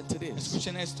 So listen to this.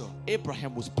 Escuchen esto.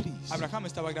 Abraham was pleased Abraham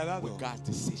estaba agradado with God's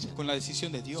decision. con la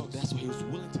decisión de Dios. So that's why he was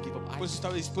willing to give up Pues Isaac.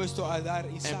 estaba dispuesto a dar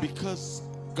And Isaac. because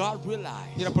God Y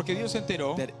realized era porque Dios se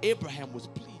enteró that Abraham was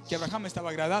pleased, que Abraham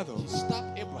estaba agradado. he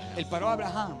stopped Abraham Él paró a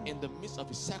Abraham in the midst of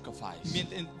his sacrifice.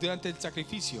 durante el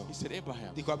sacrificio. He said,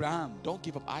 Abraham, Dijo Abraham, don't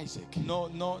give up Isaac. no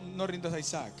rindas a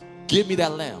Isaac. Give me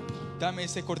that lamb Dame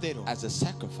ese cordero as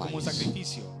a como un sacrifice.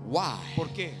 sacrificio. Why? ¿Por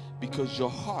qué? Because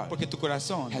your heart Porque tu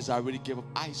corazón has already given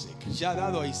up Isaac ya ha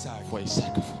dado a Isaac for a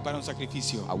sacrifice. para un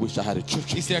sacrificio. I wish I had a church.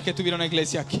 Quisiera que tuviera una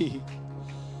iglesia aquí.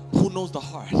 Who knows the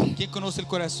heart? ¿Quién conoce el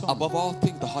corazón? Above all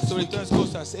things, the heart is Sobre wicked. todas las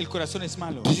cosas, el corazón es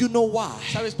malo. Do you know why?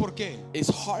 ¿Sabes por qué? It's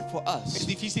hard for Es us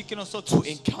difícil que to nosotros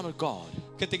encounter God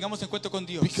que tengamos encuentro con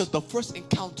Dios. because the first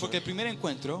encounter, Porque el primer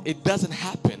encuentro it doesn't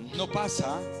happen no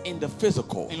pasa in the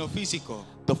physical. en lo físico.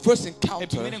 The first El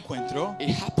primer encounter, encuentro it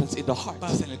happens in the heart.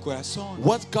 pasa en el corazón.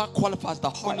 Once God qualifies the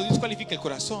heart, Cuando Dios cualifica el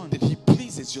corazón, then He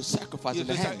pleases your sacrifice in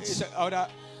Dios the hands. ahora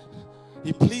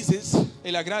He pleases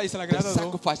el agrado es el the agradado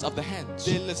sacrifice of the hands.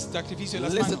 del sacrificio de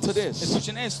las Listen manos. to this.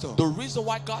 Escuchen esto. The reason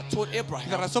why God told La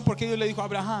Abraham, razón por qué Dios le dijo a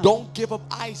Abraham, don't give up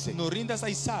Isaac, no rindas a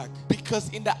Isaac, because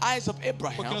in the eyes of porque en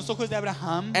Abraham los ojos de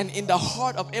Abraham, and in the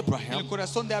heart of en el Abraham,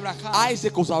 corazón de Abraham,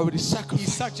 Isaac was already sacrificed.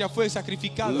 Isaac ya fue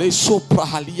sacrificado. Le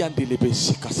soprahalian de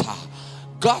lebesikasa.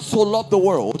 God so loved the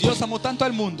world Dios amó tanto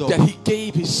al mundo that He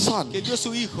gave His Son que dio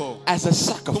su hijo as a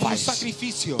como un sacrifice.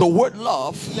 sacrificio. The word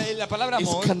love La palabra is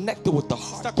amor connected with the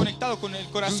está heart. conectado con el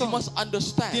You corazón. must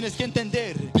understand, Tienes que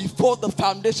entender before the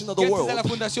foundation of que the antes de la world,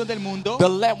 fundación del mundo, the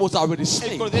lamb was already el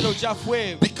slain. cordero ya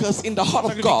fue Because in the heart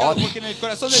of sacrificado, God, porque en el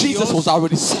corazón de Jesus Dios, was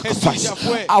already Jesús sacrificed. ya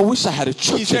fue. I wish I had a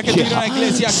church Quisiera in que tuviera una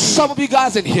iglesia here. aquí. Some of you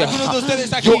guys in here, Algunos de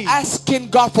ustedes aquí you're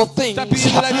asking God for things están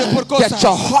pidiéndole a Dios por that cosas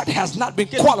your heart has not been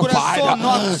que tu qualified corazón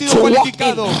no ha sido to walk in.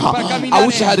 cualificado para caminar I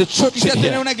wish I had a en. church Quisiera in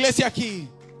tener here. una iglesia aquí.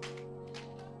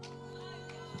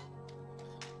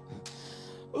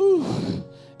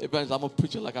 Evangelist, I'm a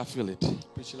preacher like I feel it.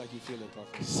 Preach it like you feel it,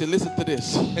 prophet. See, listen to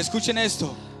this. Escuchen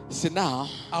esto. See, now,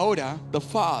 Ahora, the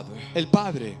Father, el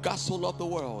Padre, God so loved the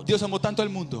world Dios amó tanto al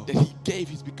mundo that He gave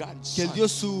His begotten que Él Son. dio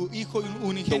su Hijo The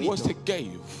unigénito. words He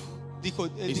gave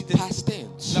Dijo, is past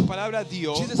tense. la palabra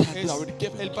Dios Jesus had es already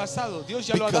given el pasado. Dios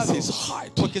ya lo ha because dado. His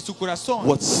heart Porque su corazón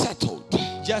was settled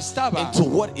ya estaba. into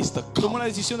what is to Tomó come. la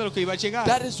decisión de lo que iba a llegar.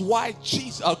 That is why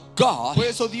Jesus, God, Por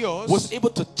eso Dios was able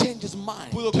to change His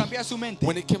mind pudo cambiar su mente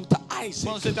when it came to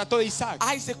cuando se Isaac. trató de Isaac.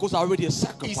 Isaac was already a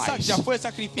Isaac sacrifice. ya fue In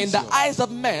sacrificio. the eyes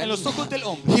of man, En los ojos del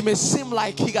hombre, he may seem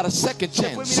like he got a second se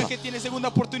puede chance. mirar que tiene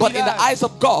segunda But in the oportunidad. eyes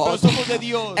of Pero God los ojos de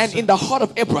Dios, and in the heart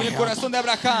of en el Abraham, corazón de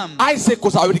Abraham, Isaac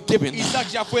was already given Isaac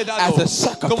ya fue dado as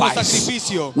a como sacrifice.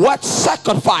 sacrificio. What ¿Qué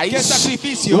sacrifice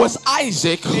sacrificio was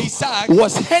Isaac de Isaac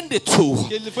was handed to?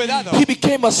 que le fue dado? He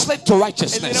became a slave to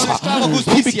righteousness. Él era un esclavo a He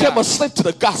justicia. became a slave to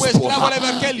the Fue gospel. esclavo al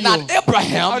evangelio. Now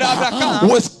Abraham Ahora Abraham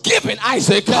was giving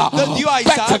Isaac le dio a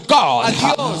back to Isaac God. a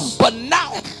Dios. But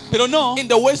now pero no in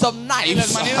the ways of en las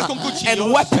knives maneras con cuchillos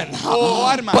and weapons, o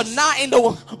armas, but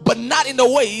not in the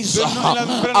ways pero no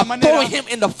en la of manera throwing him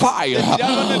in the fire. de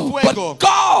tirarlo en el fuego. But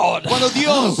God Cuando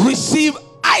Dios received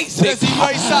Isaac recibió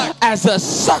a Isaac as a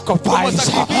sacrifice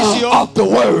sacrificio of the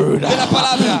word. de la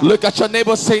palabra. Look at your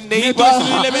neighbor, say, neighbor,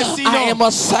 vecino, I am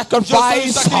a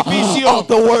sacrifice sacrificio of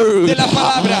the word. de la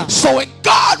palabra. So when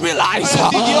God realized Ahora,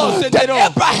 si Dios se that enteró,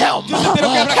 Abraham Dios se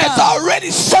enteró que Abraham has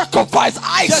already sacrificed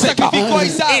Isaac sacrificó a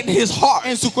Isaac in his heart,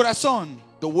 en su corazón,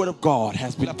 the word of God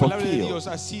has been la palabra de fulfilled. Dios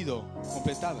ha sido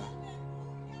completada.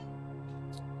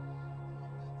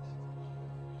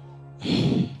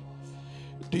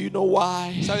 Do you know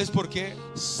why? ¿Sabes por qué?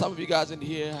 Some of you guys in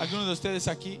here Algunos de ustedes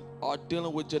aquí are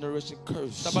dealing with generation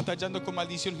curse. están batallando con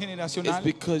maldición It's generacional.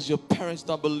 because your parents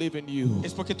don't believe in you.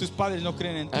 Es porque tus padres no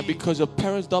creen en And ti. because your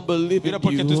parents don't believe Pero in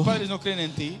porque tus you, padres no creen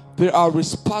en ti, they are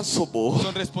responsible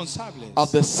son responsables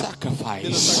of the de los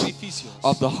sacrifice sacrificios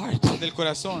of the heart. del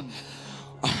corazón.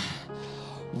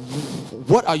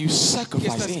 What are you ¿Qué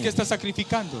sacrificing? estás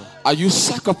sacrificando? Are you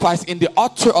sacrificing in the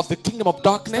altar of the kingdom of ¿Estás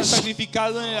darkness?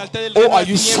 sacrificado en el altar del Or reino are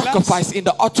de you las tinieblas? sacrificing in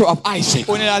the altar of Isaac?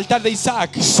 ¿O en el altar de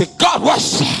Isaac? Say, God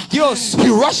rushed. Dios He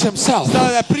rushed himself. estaba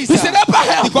deprisa. He said,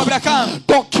 Abraham, Dijo a Abraham,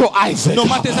 don't kill Isaac. no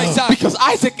mates a Isaac. Because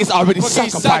Isaac is already Porque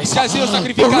Isaac sacrificed. ya ha sido The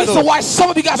sacrificado. reason why some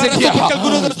of you guys La in razón here, por que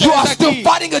algunos de ustedes you are still aquí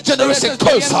fighting a generation estás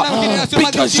curse peleando una generación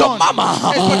because your maldición.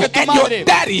 mama Es porque tu and your madre,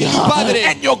 daddy tu padre,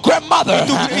 and your grandmother y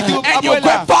tu and your abuela,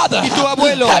 grandfather y tu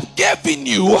abuelo have given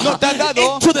you no te han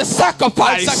dado into the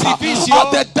sacrifice al sacrificio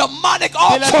of the demonic del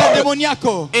altar altar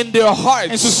demoníaco in their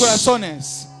hearts. en sus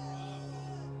corazones.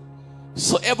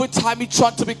 So every time you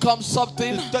try to become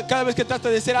something, Cada vez que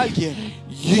tratas de ser alguien,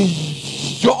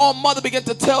 your own mother began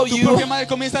to tell tu you propia madre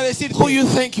comienza a decirte who you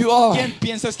think you are. quién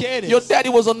piensas que eres. Your daddy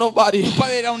was a nobody. Tu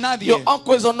padre era un nadie. Your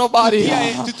uncle is a nobody.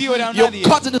 Tu tío era un Your nadie.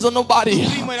 cousin is a nobody. Tu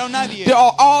primo era un nadie. They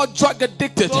are all drug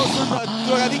addicted. Todos son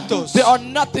drogadictos. They are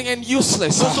nothing and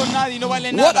useless. No son nadie, no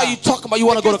valen What nada. are you talking about? You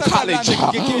want to go to college? ¿De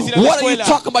qué quieres ir a la What are you escuela?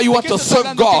 talking about? You want ¿De qué to estás serve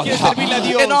hablando? God? ¿Que quieres servirle a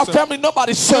Dios? In our family,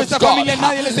 nobody serves Nuestra God. familia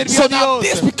nadie le sirvió So a now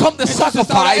Dios. this becomes the Entonces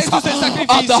ahora sacrifice esto es el of the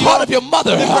sacrificio heart of your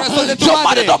mother. del corazón de tu Your madre.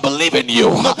 mother don't believe in you.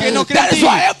 Que no cree That en is ti.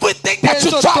 why everything that Eso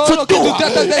you try todo to lo que tú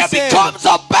tratas de do, it hacer. becomes a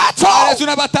Ahora battle. es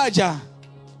una batalla.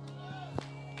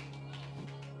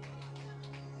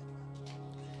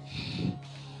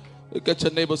 Look at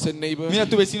your neighbor, say neighbor. Mira a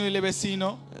tu vecino y dile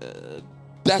vecino.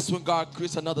 That's when God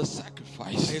creates another Ahí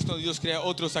sacrifice. es cuando Dios crea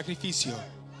otro sacrificio.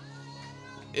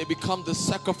 It becomes the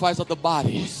sacrifice of the Un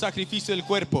body. sacrificio del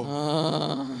cuerpo.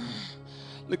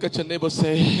 Look at your neighbor,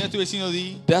 say, Mira a tu vecino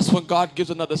di. that's when God gives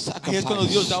another Ahí es cuando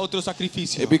Dios da sacrifice. otro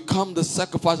sacrificio. It becomes the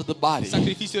sacrifice of the body.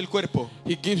 Sacrificio del cuerpo.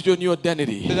 He gives you a new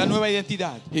identity. Te da nueva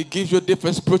identidad. He gives you a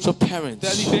different spiritual Te da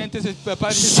parents diferentes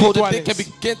padres so that they espirituales. can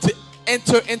begin to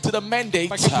enter into the mandate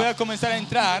Para que pueda comenzar a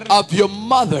entrar of your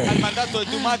mother al mandato de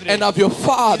tu madre and of your y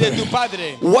father. de tu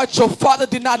padre. What your father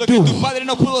did not Lo que do, tu padre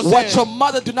no pudo what ser. your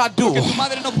mother did not do. Lo que tu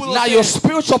madre no pudo Now ser. your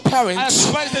spiritual Ahora parents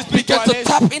tus padres begin to espirituales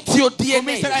tap into your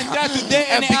DNA comienzan a entrar a tu and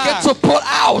DNA. begin to pull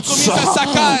out Comienza a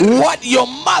sacar what your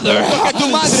mother lo que tu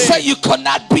madre said you could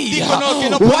not be, dijo no, que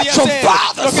no what podía your ser,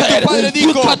 father lo que tu said padre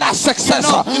you dijo, could not success.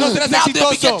 que no serás Now they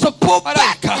begin exitoso. to pull Ahora,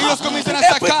 back ellos comienzan a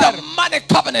every sacar demonic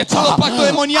covenant todo pacto out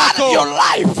demoníaco of your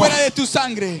life, fuera de tu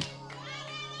sangre.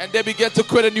 and they begin to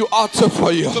create a new altar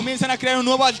for you. Comienzan a crear un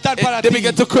nuevo altar para They ti.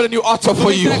 begin to create a new altar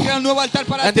for you. Comienzan a crear un nuevo altar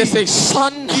para And ti. they say,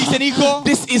 son, Dicen, hijo,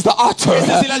 this is the altar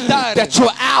este es el altar that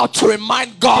you're out to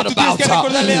remind God que tú tienes about. que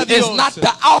recordarle a It's Dios. not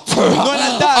the altar No el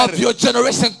altar of your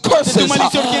generation de curses, tu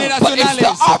maldición but it's generacionales.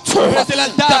 the altar Pero es el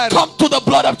altar that comes to the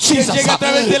blood of que Jesus. llega a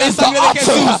través de la It's the sangre de altar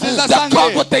Jesús. Es la that sangre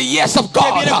comes with the yes of que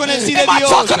God. viene con el sí de Am I Dios.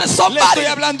 talking to Le somebody? estoy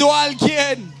hablando a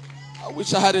alguien. I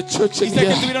wish I had a church in Quisiera que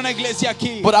here, tuviera una iglesia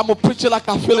aquí. but I'm a preacher like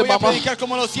I feel Lo it, voy a mama. predicar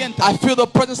como lo sienta. I feel the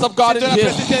presence of God in Siento la here.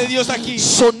 presencia de Dios aquí.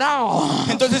 So now,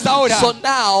 Entonces ahora,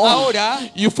 ahora,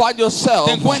 you find yourself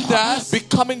te encuentras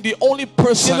becoming the only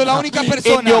person siendo la única in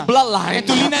persona your bloodline en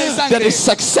tu línea de sangre that is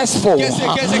successful. que es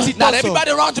exitoso. Now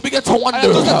everybody around you begin to Ahora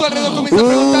todos a tu wonder, alrededor comienzan a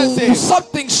preguntarse,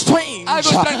 something strange algo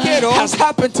extranjero has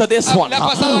happened to this one. le ha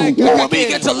pasado a When we aquel.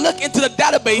 begin to look into the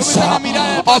database Comienzan a mirar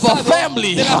el of a pasado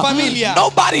family, de la familia.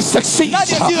 nobody succeeds.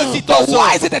 Nadie ha sido But exitoso.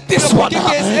 why is it that this Pero ¿por one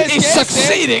qué es is que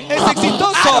succeeding es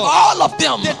exitoso? out of all of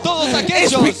them? De todos It's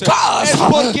aquellos. because Es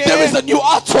porque there is a new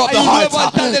altar of hay the un heart. nuevo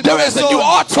altar del There is a new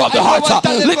corazón. altar of the Hay un nuevo heart.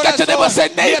 altar del Look at your neighbor and say,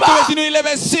 corazón. Mira a neighbor, tu vecino y dile,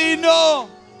 vecino.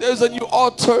 there's a new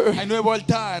altar. Hay nuevo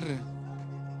altar.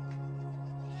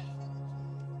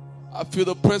 I feel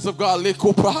the presence of God.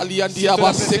 Leko prahali andia Siento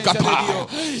la presencia de basekata.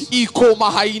 Iko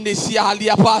mahaine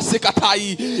siahalia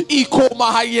basekatai. Iko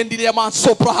mahayendia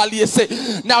manso prahali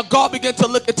ese. Now God began to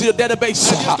look into your database.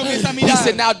 He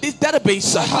said, now this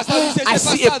database, I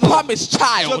see a promised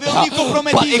child,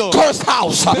 but a cursed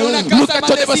house. Look at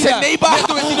your neighbor and say, neighbor,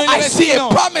 I see a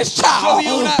promised child,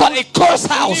 but a cursed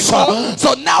house.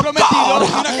 So now God,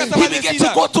 He began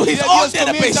to go to His own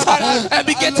database and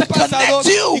began to connect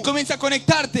you y comienza a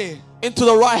conectarte into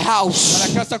the right a house.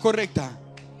 la casa correcta.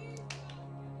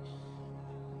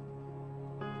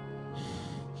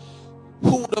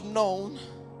 Who would have known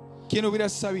 ¿Quién hubiera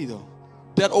sabido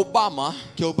that Obama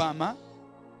que Obama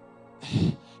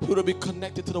would have been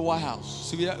connected to the White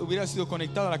House? hubiera sido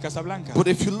conectado a la Casa Blanca? But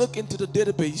if you look into the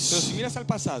Pero database, si miras al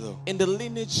pasado, in the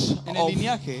lineage en el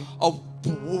linaje of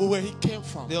where he came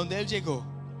from, de donde él llegó,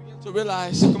 to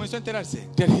realize comenzó a enterarse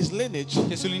that his lineage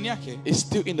que su linaje is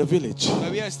still in the village,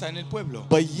 todavía está en el pueblo,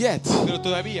 but yet pero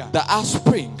todavía the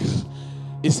offspring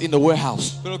is in the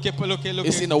warehouse. pero lo que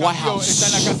It's in the White cambió House. está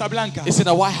en la Casa Blanca. It's in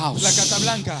the White La House. Casa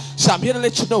Blanca. So I'm here to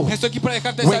let you know, Estoy aquí para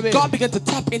dejarte when saber. God began to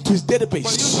tap into His Cuando Dios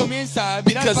database, comienza a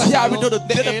mirar el because He already pasado know the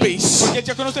de él, database porque él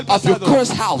ya conoce el of your pasado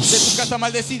cursed de tu house, casa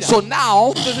maldecida. so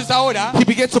now Entonces ahora He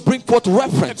began to bring forth él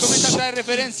comienza a reference. traer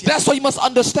referencia. That's why you must Por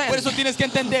understand. eso tienes que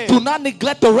entender. Do not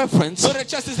neglect the reference No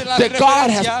rechaces la that God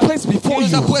referencia has placed que before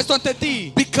Dios ha you, puesto ante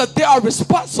ti. because they are Porque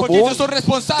responsible ellos son for the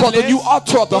responsables new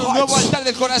altar of the por el nuevo heart. altar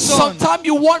del corazón. Sometimes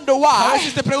you wonder A why,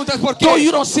 veces te preguntas por though qué.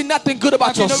 you don't see nothing good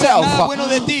about Aunque no ves yourself, nada bueno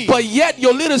de ti, but yet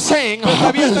your leader is saying pero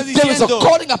todavía estás there is a diciendo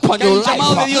calling upon que hay your un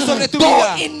llamado de Dios sobre life. tu Though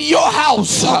vida. in your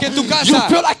house Aunque en tu casa you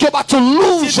feel like you're about to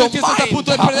lose your sientes que estás a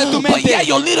punto de mind, perder tu but mente. yet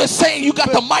your leader is saying you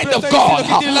got the mind Pero of está God.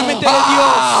 diciendo que tienes la mente de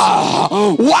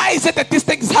Dios. Why is it that these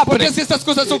things Porque happening? si estas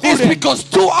cosas It's ocurren, because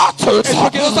two altars es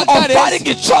porque dos are altares fighting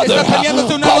each other, están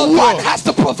peleándose uno al but otro. one has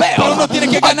to prevail Pero uno tiene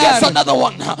que ganar. against another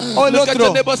one. o el Look at otro,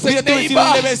 your neighbor, say, mira tu vecino,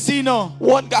 neighbor, dile, vecino,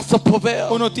 one got to prevail.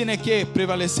 uno tiene que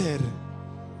prevalecer.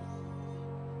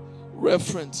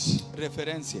 Reference.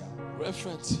 Referencia,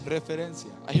 Reference.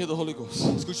 I hear the Holy Ghost.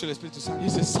 escucha el Espíritu Santo. He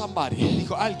says somebody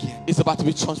Dijo, alguien is about to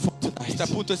be transformed tonight. está a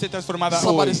punto de ser transformada hoy.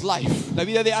 Somebody's life La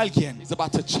vida de alguien is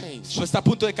about to change. está a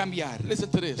punto de cambiar. Listen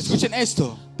to this. Escuchen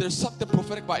esto. There's something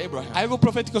prophetic by Abraham. Algo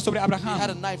profético sobre He had Abraham.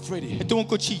 a knife ready. Él tuvo un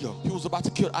cuchillo. He was about to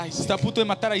kill Isaac. Está a punto de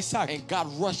matar a Isaac. And God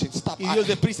rushed and stopped Y Dios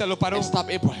Isaac deprisa lo paró. and stopped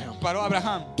Abraham. Paró a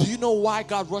Abraham. Do you know why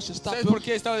God rushed and stopped ¿Sabes him? por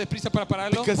qué estaba deprisa para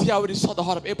pararlo? Because he already saw the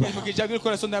heart of Abraham. Porque ya vio el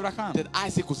corazón de Abraham. That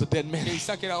Isaac was a dead man. Que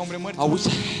Isaac era hombre muerto. I wish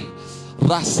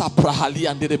Rasa Prahali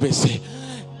and Dedebese.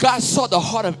 God saw the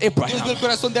heart of Dios vio Abraham el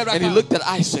corazón de and he Abraham. looked at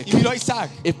Isaac. Y miró a Isaac.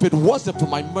 If it wasn't for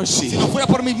my mercy, Si no fuera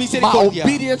por mi my misericordia,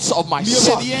 obedience of my mi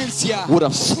son obediencia would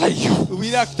have slain you.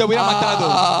 te hubiera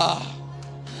matado.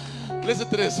 Listen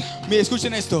to this. Mira,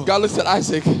 escuchen esto. God looks at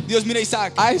Isaac. Dios mira a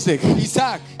Isaac.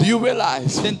 Isaac, do you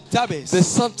realize ¿sabes? that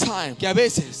sometimes Que a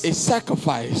veces a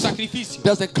sacrifice sacrificio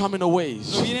doesn't come in the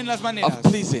ways no vienen las maneras of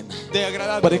pleasing, de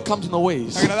agradable, but it comes in the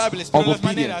ways agradables, pero of las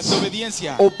maneras de obedience.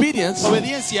 obediencia. Obedience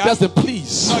doesn't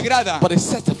please, no agrada, but it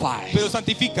sanctifies. pero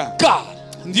santifica. God,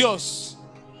 Dios.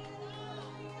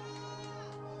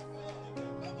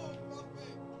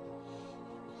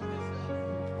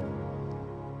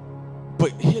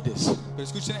 but hear this. Pero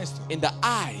escuchen esto. In the En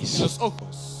eyes los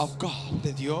ojos of God,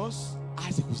 de Dios,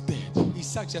 Isaac was dead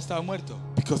Isaac ya estaba muerto.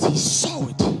 because he saw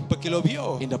it Porque lo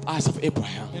vio in the eyes of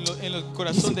Abraham. en el He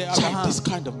corazón de said, "Check Abraham. this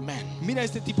kind of man Mira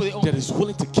este tipo de that hombre is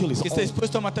willing to kill his que está own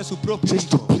dispuesto a matar a su propio just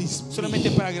to hijo please me, solamente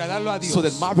para agradarlo a Dios, so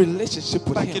that my relationship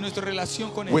with para que him nuestra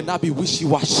relación con él will not be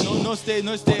wishy-washy, no esté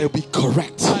but it'll be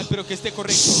correct." mal, pero que esté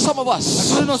correcto. Some of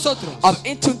us Algunos de nosotros are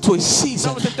entering into a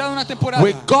season estamos entrando en una temporada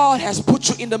where God has put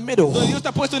you in the middle. donde Dios te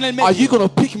ha puesto en el Are you medio. going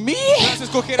to pick me, ¿Vas a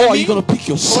escoger or a are mí? you going to pick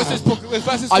your ¿O son?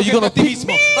 vas a Are you escogerme going a to ti pick mismo?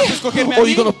 me, ¿Vas a escogerme or a are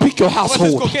you mí? going to pick your ¿O vas a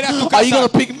household? escoger a tu Are you casa? going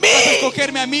to pick ¿Vas a me,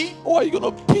 escogerme a mí? or are you going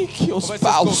to pick your ¿O vas a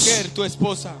spouse? escoger tu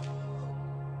esposa?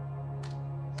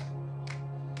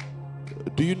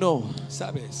 Do you know,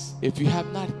 ¿Sabes? if you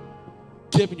have not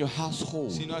given your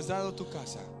household Si no has dado tu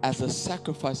casa as a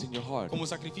sacrifice in your heart, como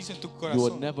sacrificio en tu you will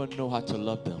corazón, never know how to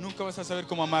love them. nunca vas a saber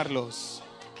cómo amarlos.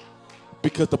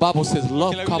 Because the Bible says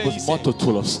love Que la Biblia covers dice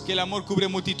multitudes. que el amor cubre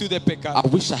multitud de I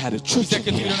pecados. wish I had a church Quisiera in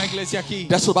que tuviera una here. iglesia aquí.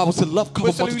 That's what the Bible says, love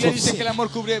Pues covers la Biblia multitudes dice of que el sin. amor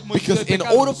cubre multitud Because de in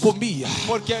order pecados. for me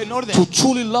Porque en orden to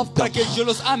truly love para them, que yo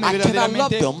los ame I cannot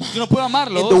love verdaderamente, them yo no puedo in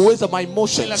amarlos the ways of my en las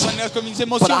emotions, maneras con mis but I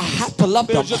emociones, have to love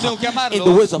pero them yo tengo que in amarlos the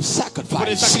ways of por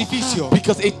el sacrifice. sacrificio.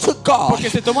 Because it took God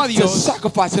Porque se tomó a to Dios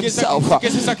sacrifice que himself se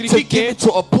to sacrifique get me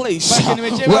to a place para que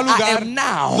me lleve where al lugar I am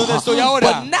now. donde estoy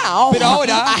ahora. But now Pero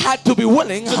ahora I had to be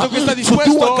willing yo tengo que estar to do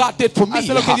dispuesto what God did for a me,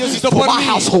 hacer lo que Dios hizo for por my mí,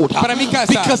 household. para mi casa.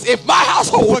 Because if my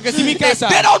household, Porque si mi if casa,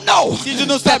 they don't know si ellos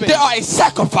no that saben there are a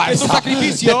sacrifice, que es un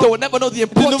sacrificio, that they will never know the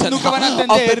importance nunca van a of the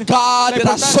entender God la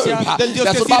that I serve. importancia del Dios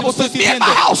That's que what the Bible estoy says. Me and sirviendo.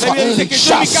 my house La Biblia dice que yo en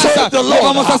shall mi casa serve the le Lord.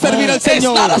 vamos a servir al It's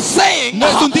Señor. not a saying, No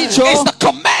es un dicho, it's the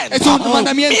command. es un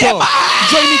mandamiento. Me and my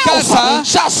Yo en mi casa house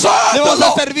shall serve le the vamos a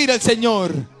Lord. servir al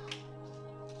Señor.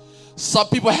 Some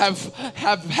people have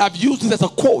used this as a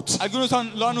quote, Algunos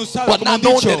lo han usado but como not un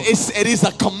knowing dicho, that it is a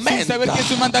sin command. saber que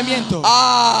es un mandamiento.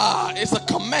 It's a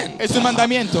command. Es un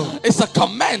mandamiento. It's a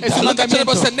command. Es un Look at your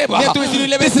neighbor and say, neighbor, Mira a tu vecino y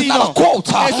le this is not a vecino. quote,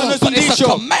 Esto no es but un it's a dicho,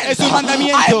 command. es un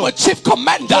mandamiento. I am a chief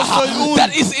commander Yo soy un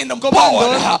that is in the comando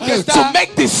board que está to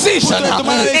make decisions punto de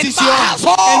tomar la in my decisión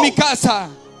en mi household. casa.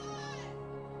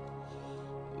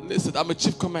 Listen, I'm a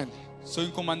chief commander Soy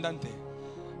un comandante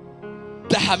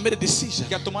that have made a decision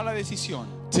que ha tomado la decisión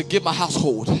to give my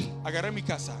household agarrar mi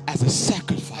casa, as a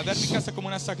a dar mi sacrifice. casa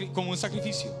como un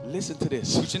sacrificio. Listen to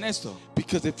this. Escuchen esto,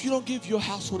 Because if you don't give your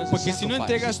household as a porque si no sacrifice,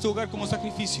 entregas tu hogar como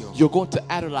sacrificio, you're going to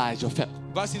idolize your family.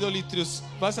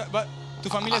 tu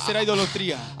familia será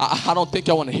idolatría. I don't think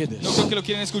y'all want to hear this. No creo que lo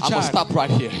quieren I'm going escuchar. to stop right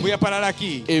here. Voy a parar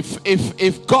aquí.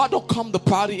 If God don't come the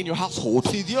priority in your household,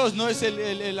 Si Dios no es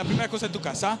la primera cosa en tu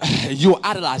casa, you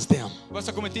idolize them. vas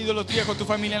a cometer idolatría con tu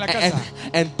familia en la casa.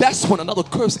 And that's when another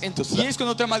curse enters. Y es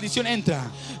cuando otra maldición entra.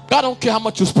 God don't care how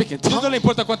much you speak in Dios no tongues. le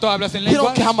importa cuánto hablas en He don't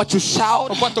lenguas care how much you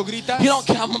shout. o cuánto gritas. He don't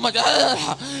care how much.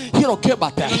 He don't care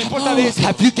about that. No le importa de eso.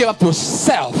 Have you given up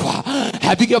yourself?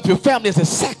 Have you given up your family as a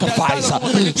sacrifice Te has dado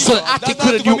como sacrificio. so that I can Te has dado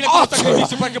create tu a new familia como altar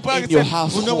sacrificio para que pueda in your ser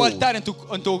un nuevo household? altar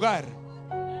en tu hogar.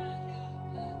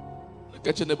 Look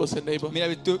at your neighbor, say neighbor.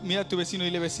 Mira a tu vecino y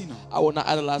dile vecino. I will not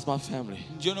idolize my family,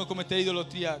 Yo no cometeré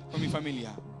idolatría con mi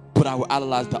familia, but I will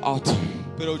idolize the altar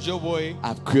pero yo voy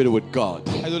I've created with God.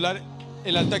 a idolar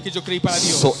el altar que yo creí para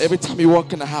Dios. So every time you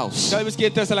walk in the house, Cada vez que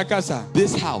entras a la casa,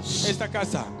 this house, esta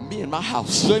casa, me and my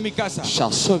house, yo en mi casa,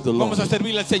 shall serve the Lord. vamos a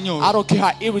servirle al Señor. I don't care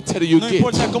how irritated you No get.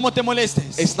 importa cómo te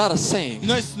molestes. It's not a saying.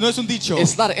 No es un dicho.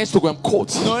 It's not an Instagram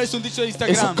quote. No es un dicho de It's a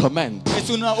Instagram. command. Es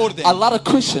una orden. A lot of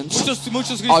Christians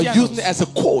Muchos are cristianos using it as a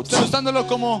quote, están usándolo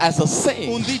como as a un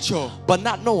saying, dicho, but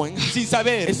not knowing sin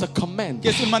saber it's a command. que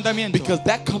es un mandamiento. Because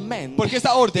that command Porque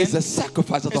esa orden is a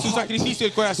sacrifice of the es un heart. sacrificio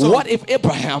del corazón. What if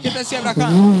Abraham ¿Qué tal si Abraham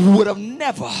would have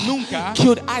never nunca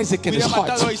killed Isaac in his hubiera heart?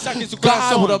 matado a Isaac en su God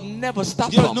corazón? would have never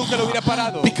stopped Dios him. nunca lo hubiera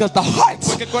parado. Because the heart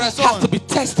Porque el corazón has to be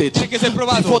tested tiene que ser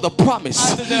probado before the promise.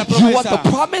 antes de la You want the promesa. ¿Tú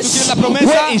promise? quieres la promesa?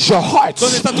 Where is your heart?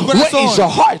 ¿Dónde está tu Where corazón? is your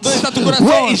heart? ¿Dónde está tu corazón?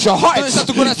 Where is your heart? ¿Dónde está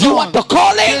tu corazón? You want the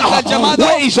calling? ¿Quieres el llamado?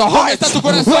 Where is your ¿Dónde heart? está tu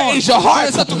corazón? Where is your heart? ¿Dónde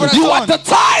está tu corazón? You want the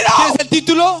title? ¿Quieres el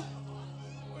título?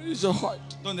 Where is your heart?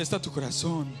 ¿Dónde está tu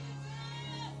corazón?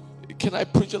 Can I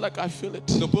preach it like I feel it?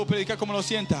 Lo puedo predicar como lo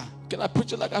sienta. Can I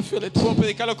preach it like I feel it? Puedo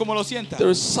predicarlo como lo sienta. There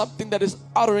is something that is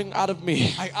uttering out of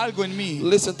me. Hay algo en mí.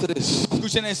 Listen to this.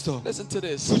 Escuchen esto. Listen to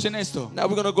this. Escuchen esto. Now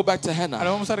we're going to go back to Ahora Hannah.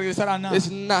 vamos a regresar a Ana.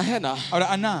 Listen, now Hannah, Ahora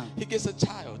Ana he gets a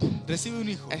child recibe un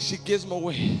hijo and she gives him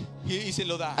away y se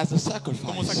lo da as a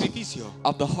como sacrifice sacrificio.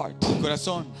 of the heart.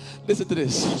 Corazón. Listen to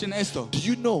this. Escuchen esto. Do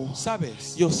you know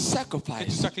 ¿Sabes? your Que tu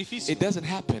sacrifice, sacrificio it doesn't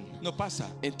happen no pasa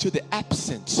into the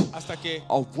absence hasta que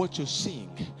of what you're seeing.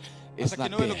 It's hasta que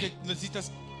not no ves lo there. que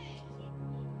necesitas.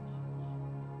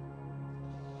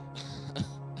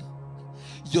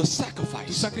 Your Tu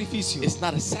sacrifice sacrificio is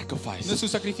not a no sacrifice es un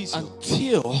sacrificio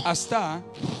until hasta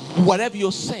whatever you're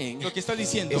saying lo que estás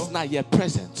diciendo is not yet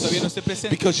present. todavía no esté presente.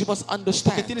 Because you must Que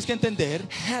understand, tienes que entender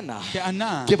Hannah que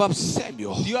Ana gave up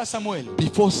Samuel dio a Samuel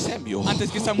before Samuel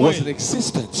Antes que Samuel was in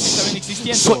existence. estaba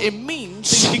existiendo. So it means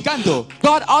Significando,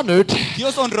 God honored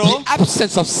Dios honró the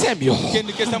absence of Samuel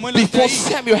que Samuel no esté before ahí.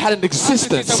 Samuel had an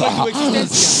existence. Samuel tuvo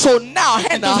existencia. So now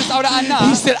Hannah, Entonces ahora Ana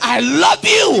he said, I love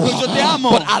you, dijo, "Yo te amo."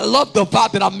 but I love the vow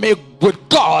that I made with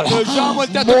God Pero yo amo el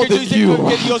trato more que yo than hice you. con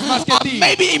que Dios más que a ti. I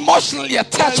may be emotionally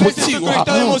attached Tal vez with you, estoy conectado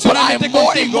but I am emocionalmente more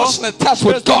contigo, emotionally attached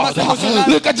pero with estoy God. más emocional-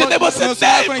 Look at your neighbor and say,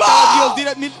 emocional conectado a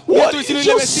Dios. neighbor, Mira a what tu is vecino y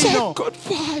your dile, vecino,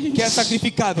 que has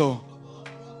sacrifice? sacrificado.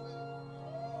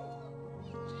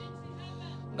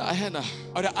 Now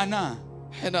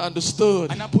Hannah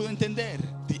understood Ana pudo entender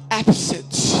the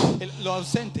absence lo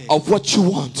ausente of what you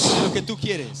want, de lo que tú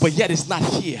quieres, but yet it's not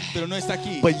here. pero no está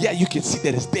aquí. But yet you can see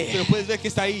that it's there. Pero puedes ver que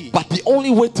está ahí. But the only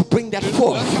way to bring that Pero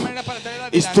forth la única manera para traerla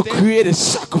is to adelante create a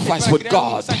sacrifice para with crear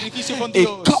un God, sacrificio con a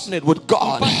Dios, covenant with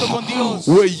God, un pacto con Dios,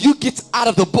 where you get out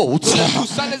of the boat donde tú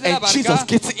sales de la and barca Jesus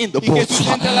gets in the y boat. Jesús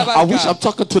entra a la I barca. wish I'm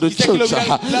talking to the Y sé que lo church.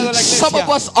 hubiera hablado a la iglesia. Some of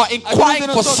us are inquiring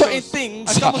Algunos for de nosotros certain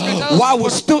things estamos cansados while we're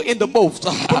por- still in the boat,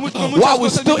 muchas while we're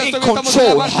cosas still mientras in todavía estamos en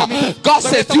la control. barca, God todavía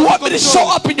said, If you want me to show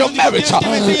up in your marriage,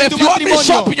 if you want me to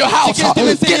show up in your house,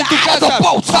 get out of the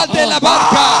boat. Salte de la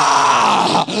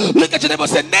barca. Look at your neighbor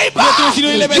and say, neighbor,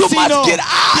 Dile, you vecino, must get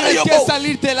out of your tienes que boat.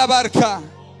 salirte de la barca.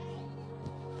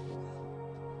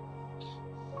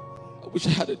 I wish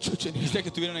I had a church in here. Quisiera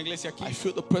que tuviera una iglesia aquí. I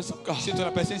feel the presence of God. Siento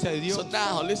la presencia de Dios. So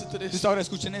now, listen to this. Entonces ahora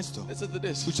escuchen esto. Listen to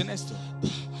this. Escuchen esto.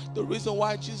 The reason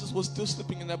why Jesus was still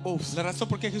sleeping in that boat, La razón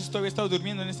por qué Jesús todavía estaba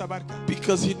durmiendo en esta barca,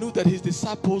 because he knew that his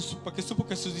disciples porque supo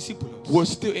que sus discípulos were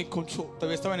still in control.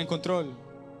 todavía estaban en control.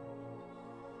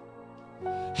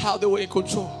 How they were in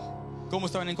control? ¿Cómo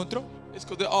estaban en control? It's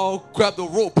because they all grabbed the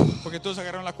rope, Porque todos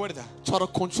agarraron la cuerda, try to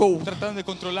control trataron de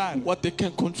controlar what they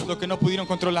can control. lo que no pudieron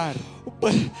controlar.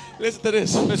 But listen to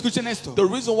this. Pero escuchen esto. The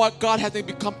reason why God hasn't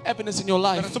become evidence in your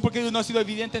La life, razón por qué Dios no ha sido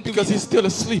evidente en tu because vida he's still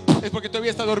asleep es porque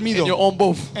todavía está in dormido your own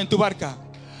boat. en tu barca.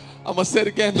 I'm going to say it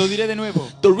again. Lo diré de nuevo.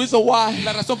 The reason why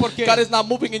La razón por qué God is not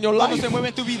moving in your no life, se mueve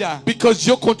en tu vida, because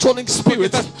your controlling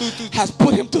spirit has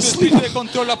put him to tu sleep. espíritu de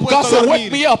control lo ha puesto God a said, dormir.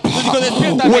 wake me up Dios dijo,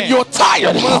 despiértame. when you're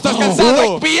tired. Cuando estás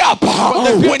cansado. Wake me up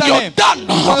when Despiértame. you're done.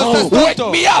 Cuando estás Wake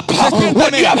tonto. me up Despiértame.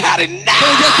 when you have had Pero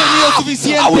ya has tenido enough.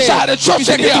 suficiente. I wish I had a church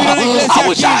Quisiera in que here. tuviera una iglesia I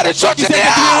wish I had a aquí. church in Quisiera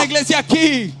que tuviera una here. iglesia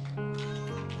aquí.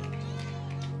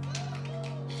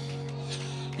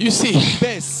 You see,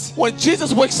 ¿Ves? when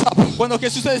Jesus wakes up, Cuando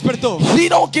Jesús se despertó, he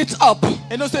don't get up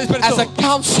Él no se as despertó a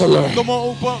counselor.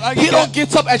 como He alguien don't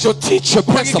get up as your teacher,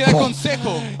 que da principal. consejo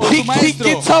o He tu maestro.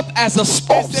 gets up as a Él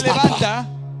storm se stopper. levanta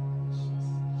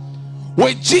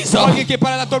When Jesus, como alguien que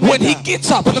para la tormenta. when he gets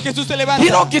up, Cuando Jesús se levanta, he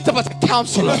don't get up as a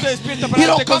counselor. no se despierta He para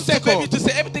don't darte come to consejo. baby to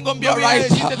say everything gonna be No viene a alright.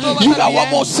 decirte todo va a You estar got one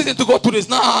bien. more season to go through this.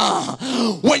 Nah.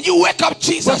 When you wake up,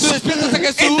 Jesus, Cuando tú despiertas a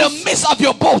Jesús, in the midst of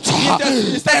your boat, mientras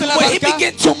estás en and la when he barca,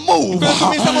 begins to move, cuando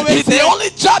comienza a moverse, the only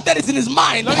job that is in his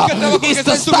mind la única trabajo que is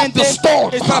está to en su stop mente the storm.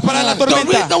 es para parar la The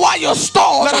tormenta. reason why your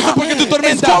storm La razón por qué tu is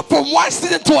tormenta going from one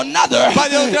season to another va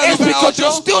de un is lugar a because you're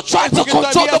otro, still trying to porque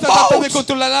control todavía the estás tratando de boat.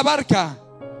 controlar la barca.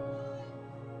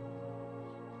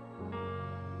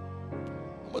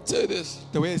 I'm gonna tell you this.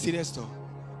 Te voy a decir esto.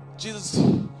 Jesus,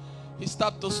 he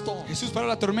stopped the storm. Jesús paró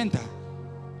la tormenta.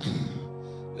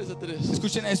 Listen to this.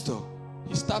 Escuchen esto.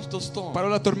 He stops the storm, Paró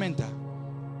la tormenta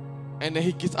and then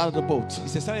he gets out of the boat. y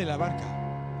se sale de la barca.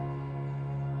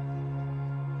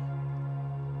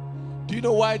 Do you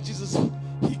know why Jesus,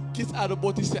 he gets out of the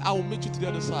boat? He said, I will meet you to the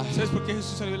other side. ¿Sabes por qué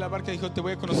Jesús salió de la barca y dijo, te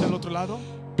voy a conocer al otro lado?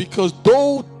 Because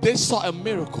though they saw a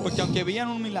miracle, Porque aunque veían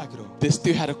un milagro, they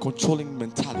still had a controlling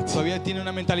mentality. todavía tiene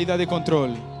una mentalidad de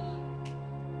control.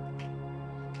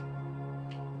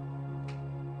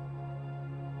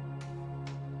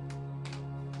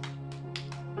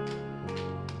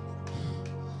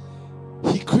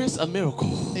 He creates a miracle.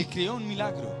 Él creó un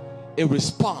milagro. It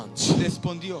responds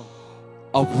Respondió,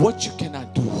 of what you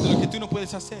cannot do. de lo que tú no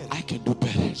puedes hacer, I can do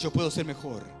better. yo puedo ser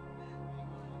mejor.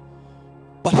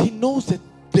 But he knows that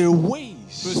their Pero ways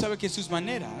sabe que sus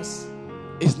maneras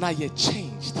is not yet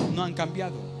changed. no han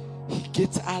cambiado. He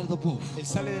gets out of the boat. Él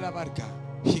sale de la barca,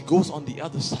 He goes on the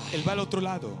other side él va al otro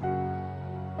lado,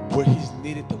 where he's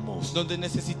needed the most. donde es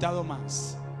necesitado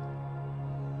más.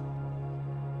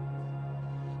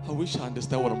 I wish I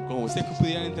understand what I'm going with. Sé que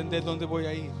pudieran entender dónde voy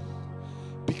a ir.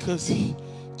 Because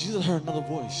Jesus heard another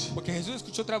voice Porque Jesús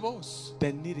escuchó otra voz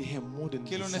that needed him more than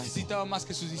que the lo disciple. necesitaba más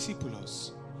que sus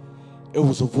discípulos. It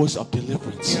was a voice of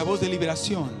deliverance. Era voz de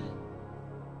liberación.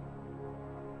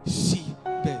 See,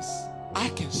 ¿Ves? I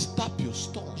can stop your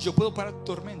storm, Yo puedo parar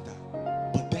tu tormenta,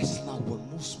 but that's not what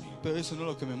moves me. pero eso no es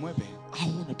lo que me mueve. I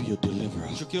want to be your deliverer.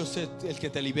 Yo quiero ser el que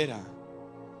te libera.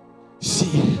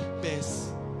 See, ¿Ves?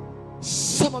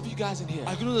 some of you guys in here,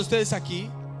 Algunos de ustedes aquí,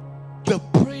 the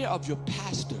prayer of your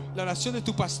pastor la oración de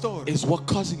tu pastor is what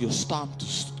causing your storm to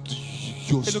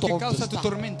your es lo que storm to causa tu stop.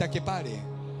 tormenta que pare.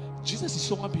 Jesus is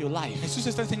showing up in your life Jesús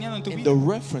está enseñando en tu in vida, the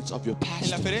reference of your en la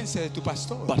pastor, referencia de tu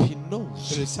pastor, but he pero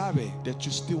knows él sabe that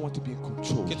you still want to be in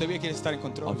control que todavía quieres estar en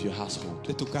control of your household.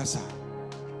 de tu casa.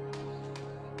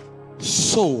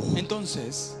 So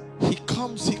Entonces, he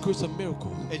comes, he creates a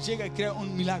miracle. él llega y crea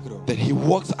un milagro. That he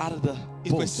walks out of the Y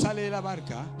boat, pues sale de la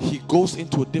barca he goes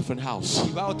into a different house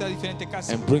y va a otra diferente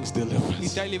casa and brings y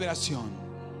deliverance. trae liberación.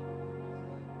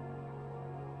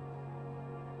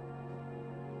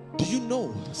 Do you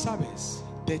know ¿Sabes?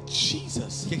 that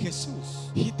Jesus, Que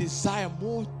Jesús, he desired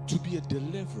more to be a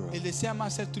deliverer él desea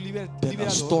más ser tu than a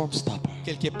liberador storm stopper?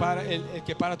 que el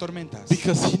que para tormentas.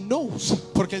 Because he knows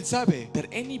Porque él sabe that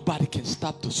anybody can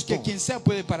stop the que storm, quien sea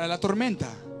puede parar la tormenta,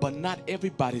 but not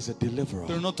everybody is a deliverer.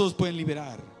 pero no todos pueden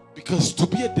liberar. Because to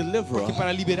be a deliverer, Porque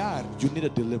para liberar you need a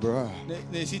deliverer.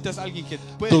 necesitas alguien que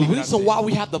puede The liberarte. reason why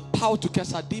we have the power to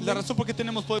cast out La demons razón por qué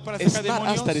tenemos poder para is sacar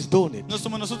not us that is demonios doing it. no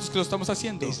somos nosotros que lo estamos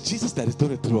haciendo. It's Jesus that is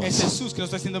doing it through Es us. Jesús que lo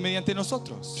está haciendo mediante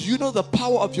nosotros. Do you know the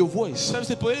power of your voice ¿Sabes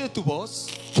el poder de tu voz?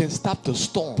 can stop the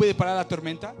storm? Puede parar la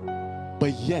tormenta,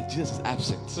 But yet Jesus is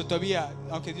absent. pero todavía,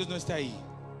 aunque Dios no esté ahí.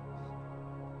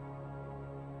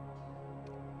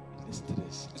 Listen to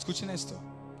this. Escuchen esto.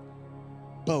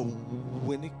 But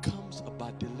when it comes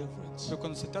about deliverance, Pero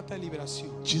cuando se trata de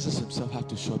liberación, Jesus himself have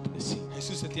to show up in the scene.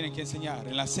 Jesús se tiene que enseñar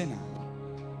en la cena.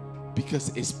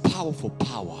 Because it's power for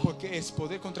power. Porque es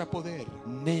poder contra poder,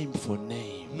 Name for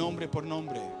name. nombre por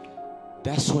nombre.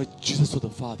 That's why Jesus told the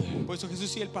Father, Por eso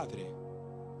Jesús y el Padre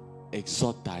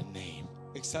exalt thy name.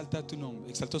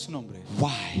 exaltó su nombre.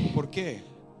 Why? ¿Por qué?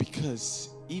 Because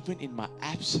even in my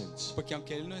absence, Porque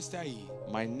aunque Él no esté ahí,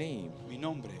 my name mi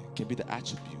nombre can be the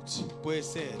attributes puede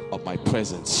ser, of my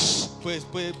presence. puede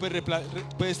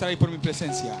estar ahí por mi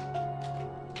presencia.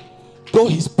 Though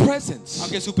his presence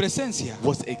Aunque su presencia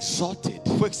was exalted,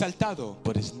 fue exaltado,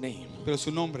 but his name pero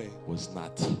su nombre was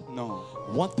not. no.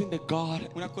 One thing that God,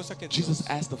 Una cosa que Jesus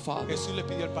asked the Father, Jesús le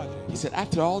pidió al Padre. he said,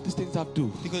 after all these things I've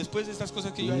done, Dijo, después de estas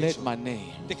cosas que yo he let hecho, my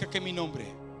name deja que mi nombre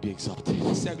be exalted.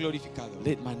 sea glorificado.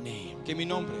 Let my name Que mi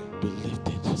nombre be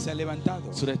lifted. sea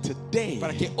levantado. So that today,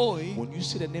 Para que hoy, when you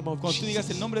see the name of cuando tú digas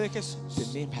el Jesus, nombre de Jesús,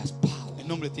 the name has power el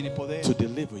nombre tiene poder to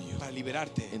deliver you para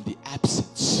liberarte in the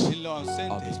absence en lo of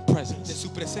ausente his de presence. su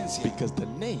presencia. Because the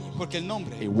name, Porque el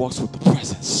nombre it works with the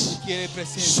presence. quiere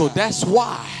presencia. So that's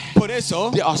why Por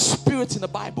eso there are spirits in the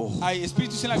Bible hay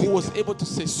espíritus en la who Biblia was able to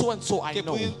say, so and so I que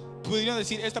know. pudieron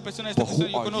decir, esta persona But who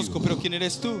yo are conozco, you? pero ¿quién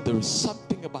eres tú? There is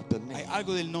something about the Hay name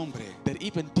algo del nombre that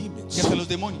even demons que hasta los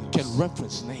demonios can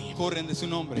reference name, corren de su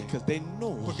nombre, because they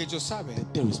know porque ellos saben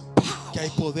that there is power que hay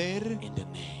poder in the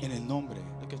name. en el nombre.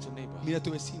 Look at your neighbor. Mira a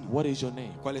tu vecino. What is your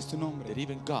name? ¿Cuál es tu That nombre?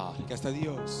 even God Que hasta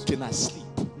Dios cannot sleep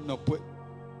no puede,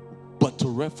 but to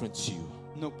reference you.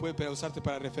 para usarte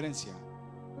para referencia.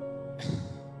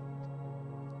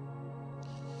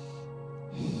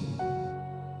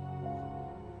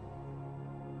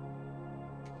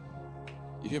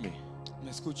 You hear me? ¿Me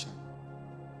escuchan?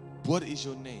 What is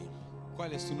your name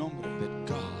 ¿Cuál es tu nombre? that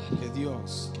God Que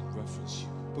Dios can reference you?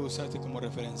 puede usarte como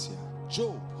referencia.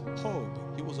 Job, Job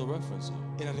he was a referencer.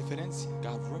 era referencia.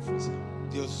 God referenced him.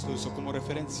 Dios lo usó como He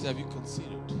referencia. said, have you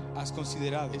considered? Has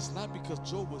considerado. It's not because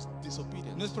Job was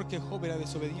disobedient, No es porque Job era but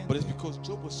it's desobediente, because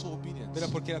Job was so obedient pero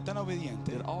porque era tan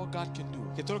obediente that all God can do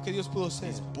que todo lo que Dios pudo hacer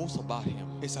is boast about him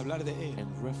es hablar de él and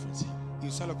reference him y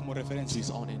usarlo como to referencia his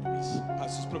own enemies. a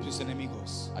sus propios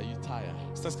enemigos. Are you tired?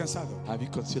 ¿Estás cansado? Have you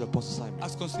considered Apostle Simon?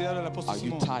 ¿Has considerado al apóstol Are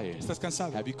you Simón? tired? ¿Estás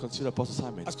cansado? Have you considered Apostle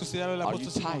Simon? ¿Has considerado al Are you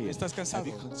apóstol Simón? tired? ¿Estás Have cansado?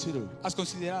 you considered? ¿Has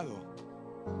considerado?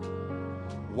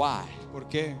 Why? ¿Por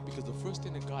qué? Because the first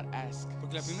thing that God asked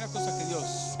Porque la primera cosa que Dios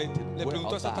Satan, le where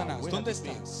preguntó a art thou? Satanás, Where ¿dónde have you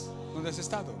been? estás? ¿Dónde has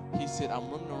estado? He said, I'm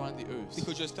running around the earth.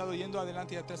 Dijo, yo he estado yendo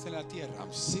adelante y atrás en la tierra,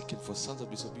 I'm seeking for sons of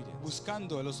disobedience.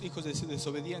 buscando a los hijos de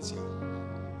desobediencia.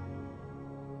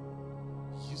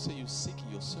 You say you're seeking,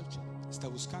 you're searching. Está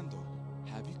buscando.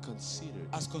 Have you considered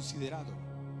 ¿Has considerado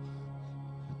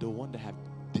the one that have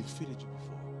defeated you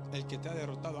before? el que te ha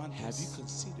derrotado Have you antes?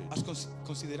 considered ¿Has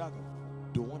considerado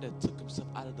the one that took himself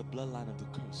out of the bloodline of the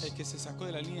curse? el que se sacó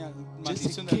de la línea, Just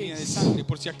maldición in de la línea de case sangre?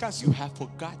 Por si acaso you have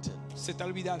forgotten se te ha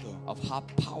olvidado of how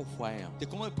powerful I am. de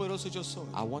cómo de poderoso yo soy.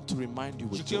 I want to remind you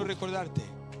Yo with quiero Job, recordarte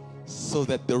so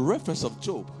that the reference of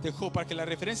Job de Job, para que la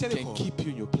referencia de can Job keep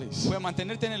you in your place. pueda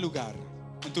mantenerte en el lugar,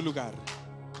 en tu lugar.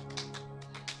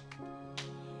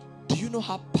 Do you know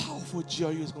how powerful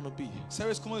GRU is going to be?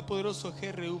 ¿Sabes cómo de poderoso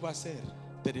GRU va a ser?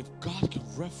 That if God can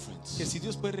Que reference si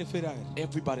Dios puede referir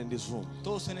everybody in this room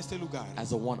todos en este lugar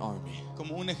as a one army,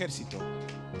 como un ejército,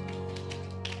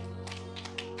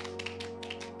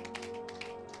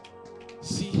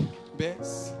 see,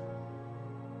 ¿ves?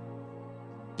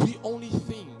 we only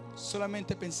think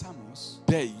Solamente pensamos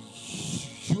that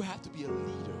you have to be a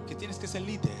leader que tienes que ser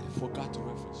líder for God to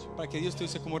reference you. para que Dios te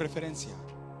use como referencia.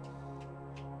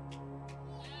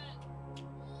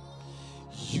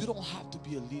 You don't have to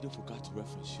be a leader for God to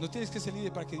reference you. No tienes que ser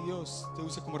líder para que Dios te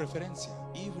use como referencia.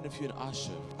 Even if you're an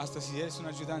usher, Hasta si eres un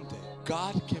ayudante,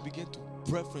 God can begin to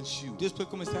reference you Dios puede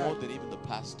comenzar more than even the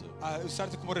pastor. a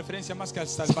usarte como referencia más que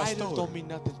hasta el Titles pastor. don't mean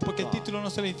nothing to Porque el God. título no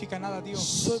significa nada a Dios.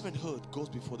 Servanthood goes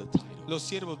before the title. Los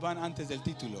siervos van antes del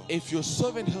título. If your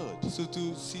servanthood, Si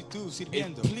tú it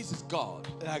sirviendo pleases God,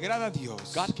 le agrada a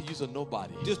Dios, God can use a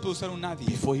nobody Dios puede usar un nadie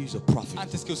before he uses a prophet.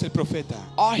 antes que use el profeta.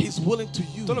 All he's willing to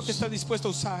Todo lo que use está dispuesto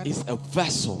a usar is a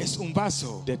vessel es un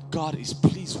vaso that God is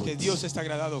pleased que with. Dios está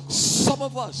agradado con. Some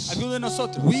of us, Algunos de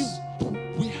nosotros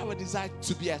we have a desire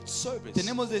to be at service,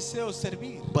 Tenemos deseo de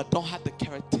servir, but don't have the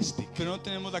characteristic pero no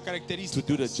tenemos la to característica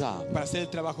do the job. para hacer el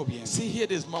trabajo bien. See, hear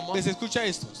this, mama. ¿Les escucha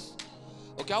estos?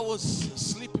 Okay, I was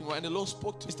sleeping, right, and the Lord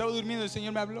spoke to me. Estaba durmiendo, el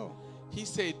Señor me habló. He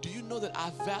said, do you know that I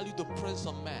value the presence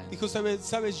of man Dijo,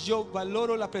 sabes, yo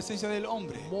valoro la presencia del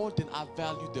hombre more than I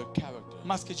value their character?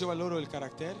 más que yo valoro el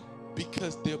carácter,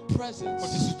 Because their porque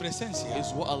presence su presencia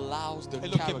is what allows their es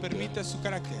lo que character permite su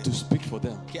carácter to speak for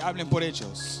them. que hablen por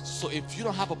ellos. So if you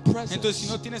don't have a Entonces, si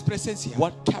no presence, tienes presencia,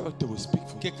 what character will speak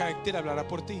for you? ¿qué carácter hablará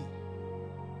por ti?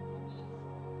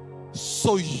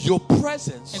 So your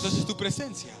presence Entonces, tu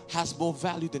presencia has more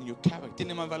value than your character.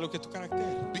 tiene más valor que tu carácter.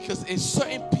 Because it's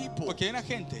certain people Porque hay una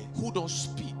gente who don't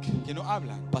speak, que no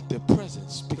hablan, but their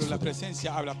presence speaks pero la for them.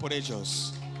 presencia habla por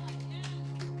ellos.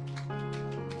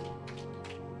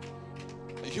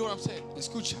 You hear what I'm saying?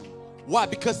 Escucha, Why?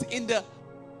 Because in the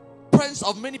presence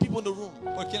of many people in the room,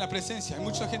 porque en la presencia hay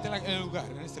mucha gente en el lugar,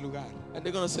 en este lugar. and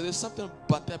they're going to say, there's something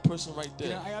about that person right there.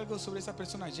 Mira, hay algo sobre esa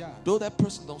persona allá. Though that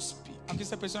person don't speak, Aunque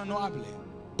esa persona no hable,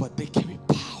 but they carry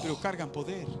power. pero cargan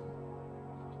poder.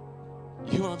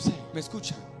 You hear what I'm saying? ¿Me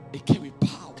escuchan? They carry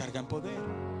power. Cargan poder.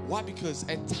 Why? Because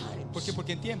at ¿Por qué? times,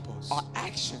 Porque en tiempos, our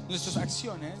actions nuestras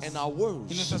acciones and our words,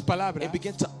 y nuestras palabras they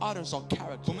begin to utter on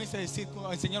character. comienza a decir,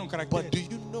 a enseñar un But carácter. do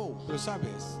you know, Pero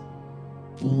sabes,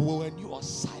 when you are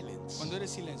silent, cuando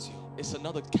eres silencio, it's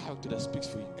another character that speaks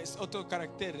for you. es otro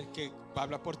carácter que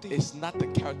habla por ti. It's not the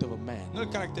character of a man. No el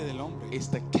carácter del hombre, It's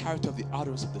the character of the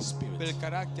utterance of the pero Spirit. el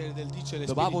carácter del dicho del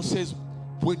The Bible Espíritu. says,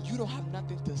 when you don't have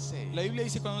nothing to say, La Biblia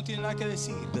dice cuando no tiene nada que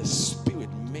decir, the Spirit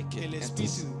make it. el And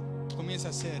Espíritu comienza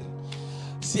a hacer.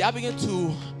 see, I began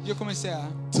to Yo comencé a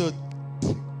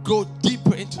go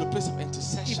deeper into the place of ir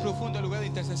intercession, profundo al lugar de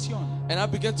intercesión. and I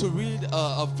began to read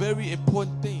a very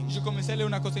important thing Yo comencé a leer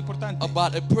una cosa importante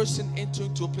about a person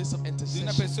entering to a place of de una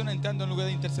intercession. persona entrando en un lugar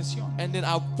de intercesión. And then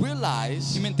I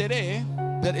realized Y me enteré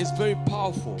that it's very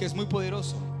powerful. que es muy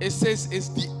poderoso. It says it's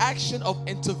the action of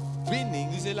intervening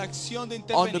Dice la acción de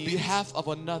on the intervenir behalf of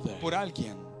another. por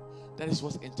alguien. That is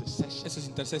what's intercession. Eso es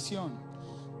intercesión.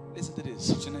 Listen to this.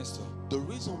 Escuchen esto. The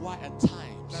reason why at La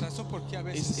times razón por qué a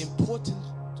it's veces important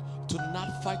to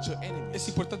not fight your es enemies,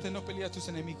 importante no pelear a tus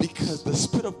enemigos because the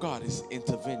Spirit of God is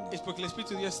intervening. es porque el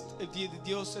Espíritu de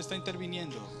Dios está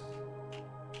interviniendo.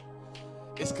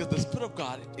 It's because the Spirit of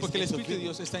God is Porque el Espíritu de intervening.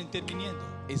 Dios está interviniendo.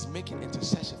 Is making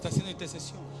intercession. Está haciendo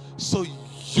intercesión. So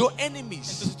your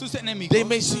enemies, Entonces tus enemigos they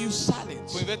may see you silent,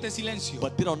 pueden verte en silencio,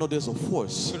 but they don't know there's a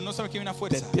force pero no saben que hay una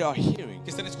fuerza that they are hearing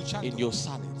que están escuchando in your en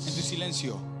tu silence.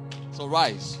 silencio. So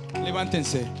rise.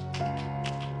 Levántense.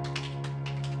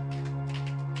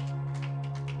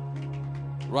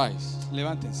 Rise.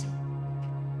 Levántense.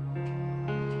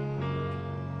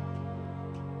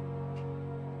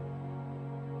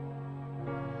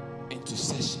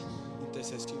 Intercession.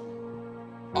 Intercesión.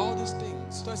 All these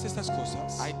things Todas estas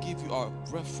cosas I give you are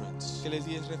reference que les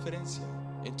di es referencia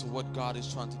into what God is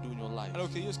trying to do in your life. a lo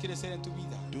que Dios quiere hacer en tu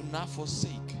vida. Do not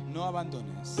forsake No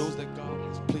abandones those that God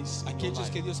has placed in your aquellos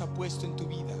life. que Dios ha puesto en tu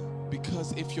vida.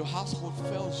 Because if your household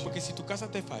fails you, Porque si tu casa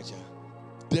te falla,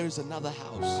 there is another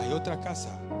house. hay otra casa,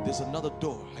 There's another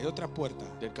door hay otra puerta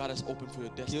that God has opened for your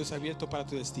que destiny. Dios ha abierto para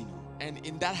tu destino. And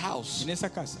in that house, En esa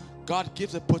casa, God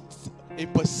gives a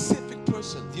specific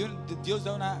person Dios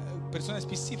da a una persona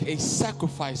específica a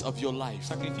sacrifice of your life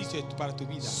sacrificio para tu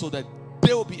vida so that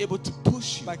they will be able to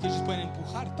push you para que ellos puedan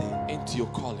empujarte into your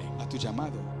calling. a tu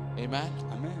llamado. Amen.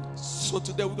 Amén. So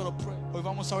today we're going to pray. Hoy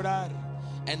vamos a orar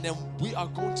And then we are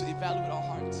going to evaluate our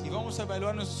hearts y vamos a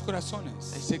evaluar nuestros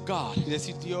corazones and say, God, y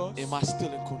decir, Dios, am I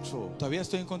still in control? ¿todavía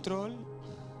estoy en control?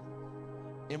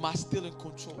 Am I still in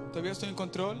control? ¿Todavía estoy en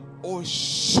control? Or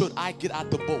should I get out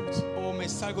the boat ¿O me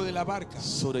salgo de la barca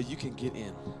so that you can get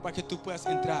in para que tú puedas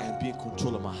entrar and be in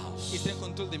control of my y house? estar en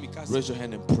control de mi casa? Raise your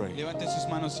hand and pray. Levanten sus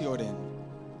manos y oren.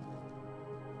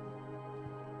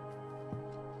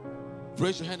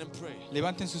 Raise your hand and pray.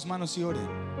 Levanten sus manos y oren.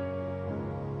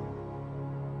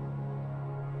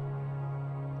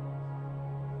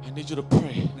 I need you to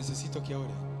pray Necesito que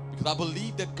oren. because I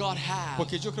believe that God has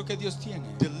Porque yo creo que Dios tiene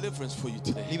deliverance for you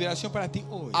today. liberación para ti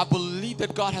hoy. I believe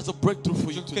that God has a breakthrough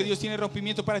for you Yo creo que today. Dios tiene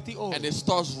rompimiento para ti hoy. And it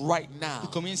starts right Y now,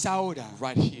 comienza ahora,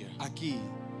 right here. aquí.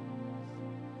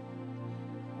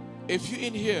 If you're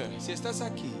in here Si estás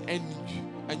aquí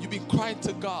and you've been crying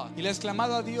to God, y le has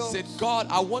clamado a Dios, said, God,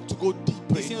 I want to go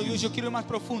deeper diciendo, in Dios, you. yo quiero ir más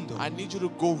profundo. I need you to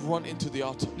go run into the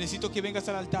altar. Necesito que vengas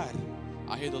al altar.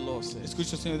 I hear the Lord say,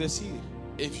 Escucho al Señor decir,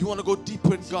 if you want to go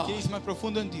deeper in si God, quieres más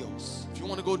profundo en Dios, if you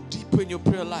want to go deeper in your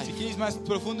prayer life, si quieres más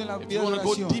profundo en la if vida you de want to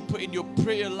go oración, deeper in your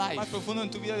prayer más life, profundo en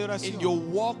tu vida de in your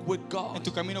oración, walk with en God,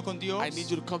 tu camino con Dios, I need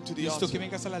you to come to the necesito que altar.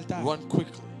 vengas al altar. Run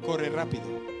quickly. Corre rápido.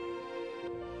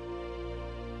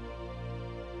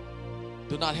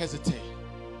 Do not hesitate.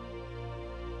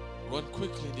 Run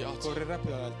quickly in the altar. Corre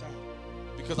rápido al altar.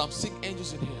 Because I'm seeing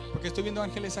angels in here. Porque estoy viendo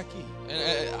ángeles aquí.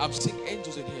 I'm seeing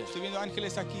angels in here. Estoy viendo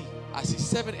ángeles aquí. I see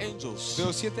 7 angels.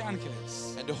 Veo 7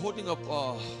 ángeles. And they're holding up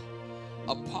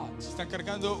a pot. Están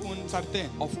cargando un sartén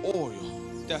of oil.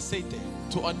 De aceite.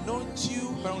 To anoint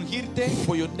you para ungirte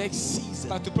for your next season.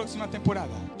 Para tu próxima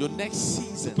temporada. Your next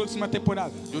season. Tu próxima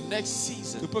temporada. Your next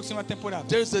season. Tu próxima temporada.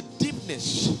 There's a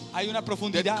deepness. Hay una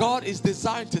profundidad. That God is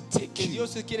designed to take que you.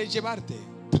 Dios quiere llevarte.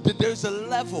 There's a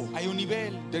level. Hay un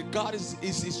nivel. That God is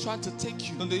trying to take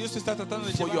you. Donde Dios te está tratando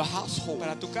de for llevar your household.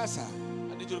 Para tu casa.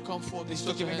 I need you to come forward.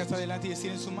 Necesito que vengas adelante y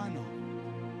decir en su mano.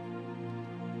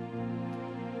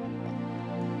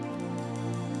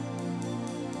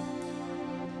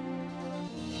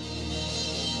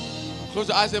 Close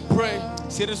your eyes and pray.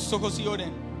 Cierren sus ojos y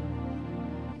oren.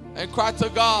 And cry to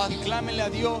God. Y clámenle a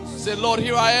Dios. Say, Lord,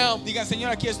 here I am. Digan,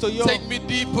 Señor, aquí estoy yo. Take me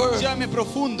deeper. Llévame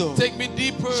profundo. Take me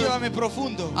deeper. Llévame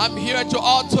profundo. I'm here at your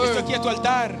altar. Estoy aquí a tu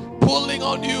altar. Pulling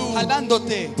on you.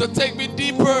 Jalándote. To take me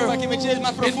deeper. Para que me lleves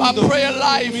más profundo. In my prayer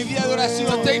life. En mi vida de oración.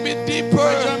 To take me deeper.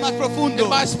 Para llevarme más profundo. In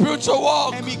my spiritual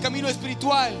walk. En mi camino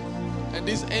espiritual. And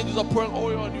these angels are pouring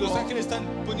oil on you. Los ángeles están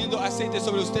poniendo aceite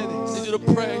sobre ustedes. I need you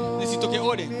to pray. Necesito que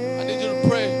oren. I need you to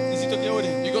pray. Necesito que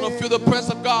oren. You're going to feel the presence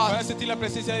of God. Van a sentir la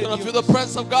presencia de You're going Dios. to feel the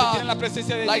presence of God. La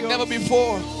presencia de like Dios. never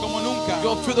before. Como nunca. You're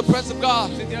going to feel the presence of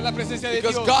God. Sentirás la presencia de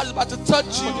Because Dios. God is about to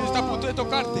touch you. Porque está a punto de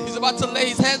tocarte. He's about to lay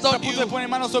His hands Está on a punto you. de poner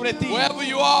manos sobre ti. Wherever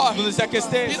you are. Donde sea que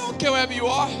estés. He don't care wherever you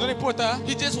are. No le importa.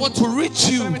 He just wants to reach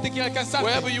you. Solamente quiere alcanzarte.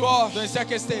 Wherever you are. Donde sea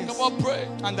que estés. Come on, pray.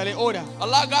 Ándale, ora.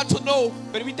 Allow God to know.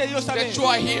 Permite a Dios saber that you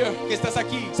are here. Que estás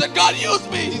aquí. Say, God, use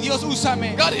me. Y Dios,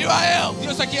 úsame. God, here I am.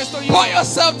 Dios, aquí estoy yo. Pour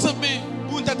yourself to me.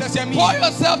 Púntate hacia mí. Pour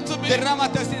yourself to me.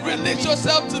 Derrámate hacia mí. Release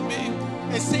yourself to me.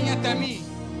 Enséñate a mí.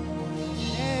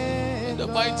 In the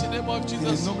mighty name of En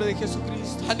Jesus. el nombre de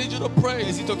Jesucristo. I need you to pray.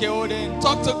 Necesito que oren.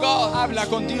 Talk to God. Habla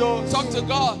con Dios. Talk to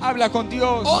God. Habla con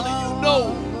Dios. Only you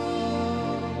know.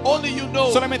 Only you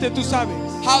know. Solamente tú sabes.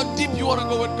 How deep you want to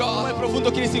go with Cómo de God.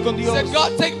 profundo quieres ir con Dios. Say,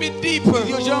 God, take me deeper.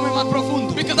 Dios, llévame más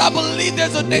profundo. Because I believe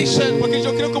there's a nation Porque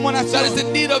yo creo como that nación. is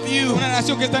in need of you. Una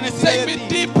nación que está necesidad Take de me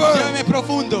ti. deeper. Llévame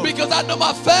profundo. Because I know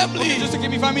my Porque family yo sé que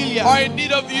mi familia are in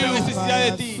need of you. tiene necesidad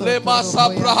de ti.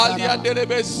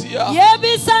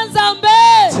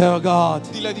 Tell God,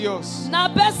 Dile a Dios.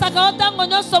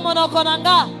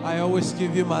 I always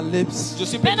give you my lips, Yo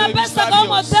siempre te doy mis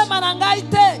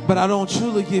labios. but I don't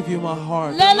truly give you my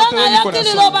heart.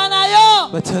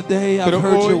 But today I've Pero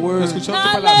heard your hoy he word. escuchado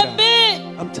tu palabra.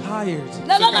 I'm tired.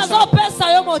 Lelo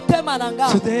nazopesa yo motema nanga.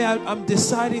 Today I'm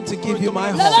deciding to give you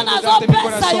my Lelo heart.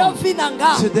 nazopesa yo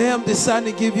finanga. Today I'm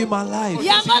deciding to give you my life.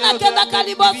 Yango na kenda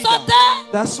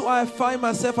kalibosote. That's why I find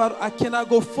myself I cannot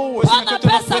go forward. Bona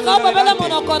pesa ka obebele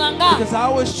monoko nanga. Because I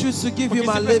always choose to give you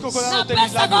my lips. Na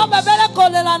pesa ka obebele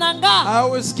kolela nanga. I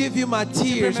always give you my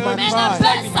tears, my Mena cry.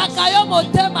 pesa ka yo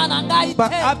motema nanga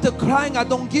But ite. after crying, I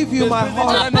don't give you my Na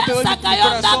heart. pesa ka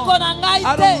yo ndako nanga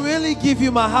I don't ite. really give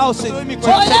you my house and mi to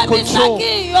corazón. take Oye control.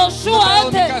 bisaki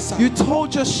Yoshua ete. You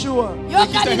told Joshua. Yo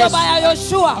kaliloba ya A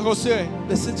Yoshua. José.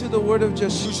 Listen to the word of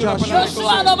Joshua.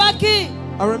 Yoshua lobaki.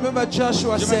 I remember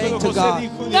Joshua Yo me saying acuerdo to José God,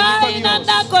 dijo Ngai na a Dios.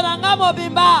 ndako nanga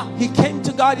mobimba. he came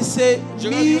to God, he said,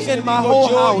 Yo me Dios and le my digo, whole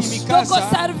yo y house, mi Toko casa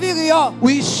servir yo.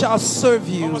 we shall serve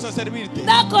you. vamos a servirte.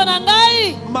 Ndako na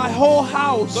ngai. My whole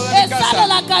house. Toda mi casa.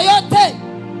 Esalela kayote.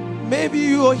 Maybe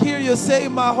you will hear you say,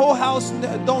 my whole house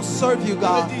don't serve you,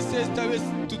 Tal vez God. dices, tal vez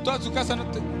toda tu casa no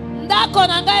te. Ndako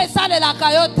na ngai esalela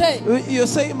kayote. You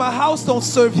say, my house don't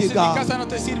serve you, Dices, mi God. casa no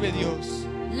te sirve, Dios.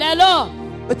 Lelo.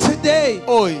 But today,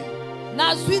 Hoy.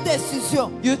 Nazui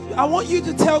décision. I want you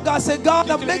to tell God, say, God,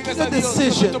 Yo I'm quiero que making digas a a Dios, yo estoy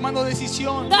decision. tomando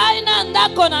decisión. Ngai na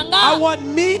ndako na I nga. want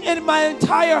me and my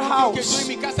entire Que yo y house.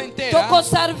 mi casa entera. Toko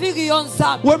servir yo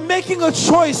nzambe. We're making a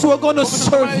choice. We're going to Vamos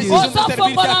a tomar la serve you. decisión.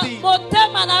 Osofongola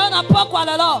motema na yo na pokwa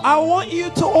lelo. I want you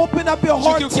to open up your Yo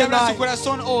heart quiero que abras tu tonight.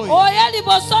 corazón hoy. Oye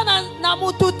liboso na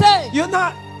mutu te. You're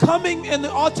not coming in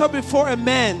the altar before a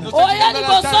man, No estás Oye llegando al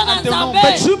liboso altar na ante un nzambe. hombre.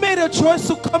 but you made a choice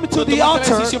to come to Tú the tomaste la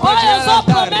altar decisión para Oye llegar al oso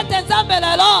altar. promete nzambe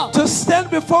lelo. to stand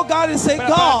before God and say, Para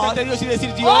pararte ante God, Dios y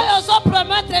decir, Dios, Oye oso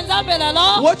promete nzambe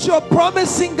lelo. what you're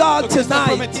promising lo God que estás tonight,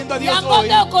 prometiendo a Dios Yango hoy.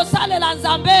 te okosalela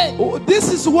nzambe. oh,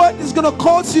 this is what is going to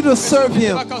cause you to serve Te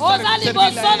va a Him. causar Oza servirle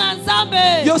liboso a na Él.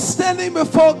 nzambe. You're standing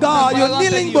before God, you're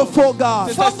kneeling before God.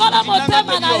 Te estás Fongola inclinando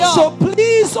motema ante na Dios. So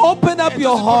please open up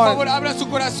your Entonces, por favor, heart. abra su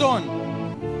corazón.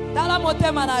 Tala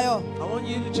motema na yo. I want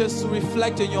you to just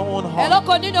reflect in your own heart.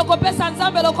 Eloko nini okopesa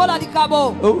nzambe lokola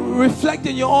likabo. Reflect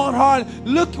in your own heart.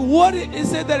 Look, what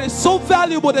is it that is so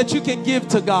valuable that you can give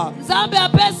to God? Nzambe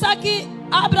apesaki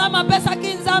Abraham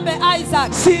apesaki nzambe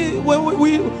Isaac. See,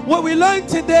 what we learned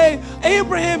today,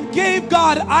 Abraham gave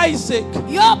God Isaac.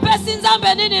 Yo pesi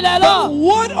nzambe nini lelo? But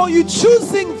what are you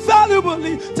choosing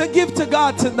valuably to give to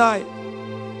God tonight?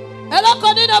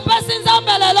 Eloko nini pesi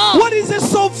nzambe lelo? What is it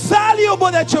so valuable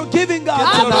that you're giving God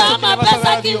Abraham tonight?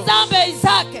 apesaki nzambe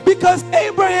Isaac. Because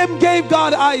Abraham gave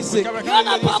God Isaac. Yo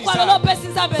na pokwa lelo pesi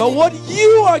nzambe. But what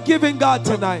you are giving God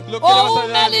tonight?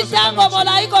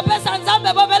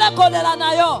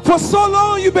 For so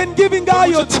long you've been giving God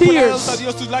your tears.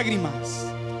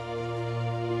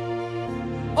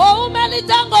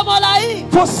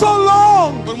 For so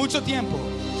long. Por mucho tiempo.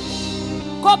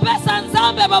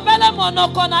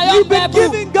 You've been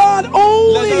giving God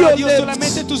only your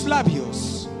lips.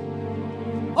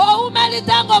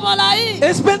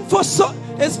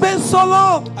 It's been so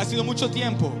long. Ha sido mucho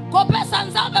tiempo.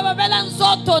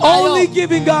 Only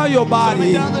giving God your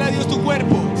body. Dándole a Dios tu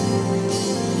cuerpo.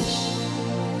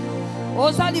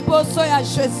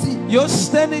 You're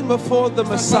standing before the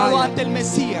Messiah. Ante el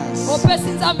Mesías.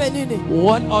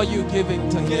 What are you giving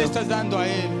to ¿Qué le him? estás dando a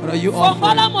él? What are you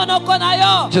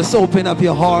offering? Just open up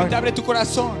your heart. Te abre tu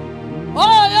corazón.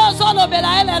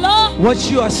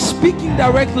 What you are speaking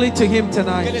directly to him ¿Qué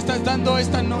tonight. le estás dando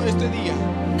este día?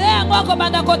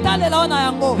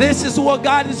 This is what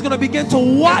God is going to begin to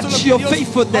watch your Va a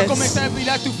faithfulness. comenzar a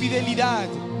mirar tu fidelidad.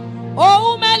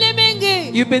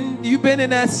 You've been in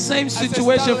that same Has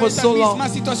situation estado for en esa so long. misma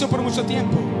situación por mucho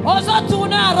tiempo.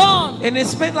 And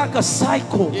it's been like a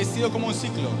cycle. Y ha sido como un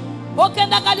ciclo.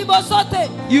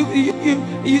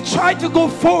 You try to go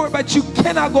forward, but you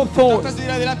cannot go forward. Tratas de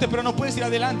ir adelante, pero no puedes ir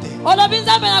adelante.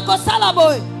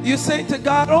 You say to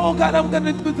God, oh God, I'm going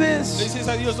to do Le this. dices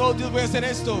a Dios, oh Dios, voy a hacer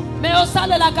esto.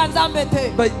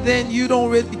 But then you don't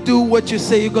really do what you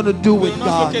say you're going to do with Pero no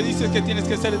es lo que God. dices que tienes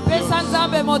que hacer. Dios. I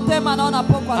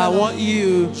want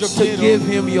you Yo to quiero give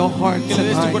him your heart Que le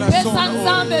des tu tonight. corazón.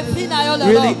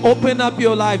 Really open up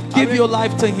your life. Give your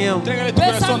life to him. Entrégale tu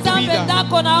corazón, tu vida.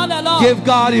 Give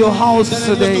God your house Dale a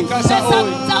Dios today. tu casa hoy.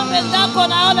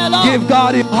 Give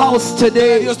God your house Dale a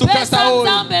today. Dios tu casa hoy.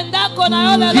 Give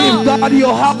God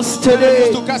your house Dale a Dios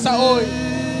today. tu casa hoy.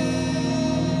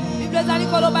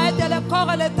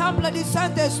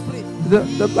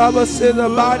 The Bible says the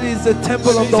body is the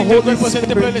temple of the Dice que el Holy cuerpo es el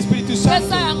templo del Spirit. Espíritu Santo.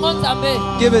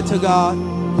 Give it to God.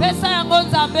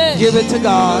 Give it to Dáselo a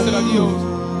God. Dios.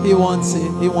 He wants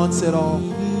it. He wants it all.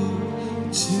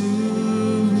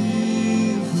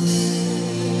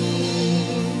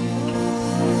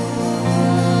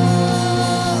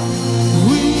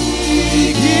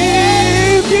 We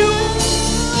give you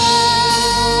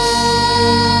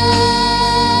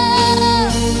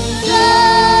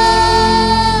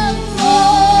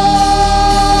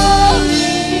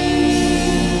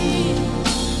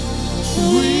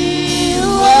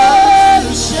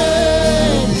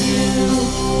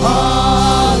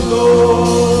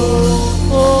Lord.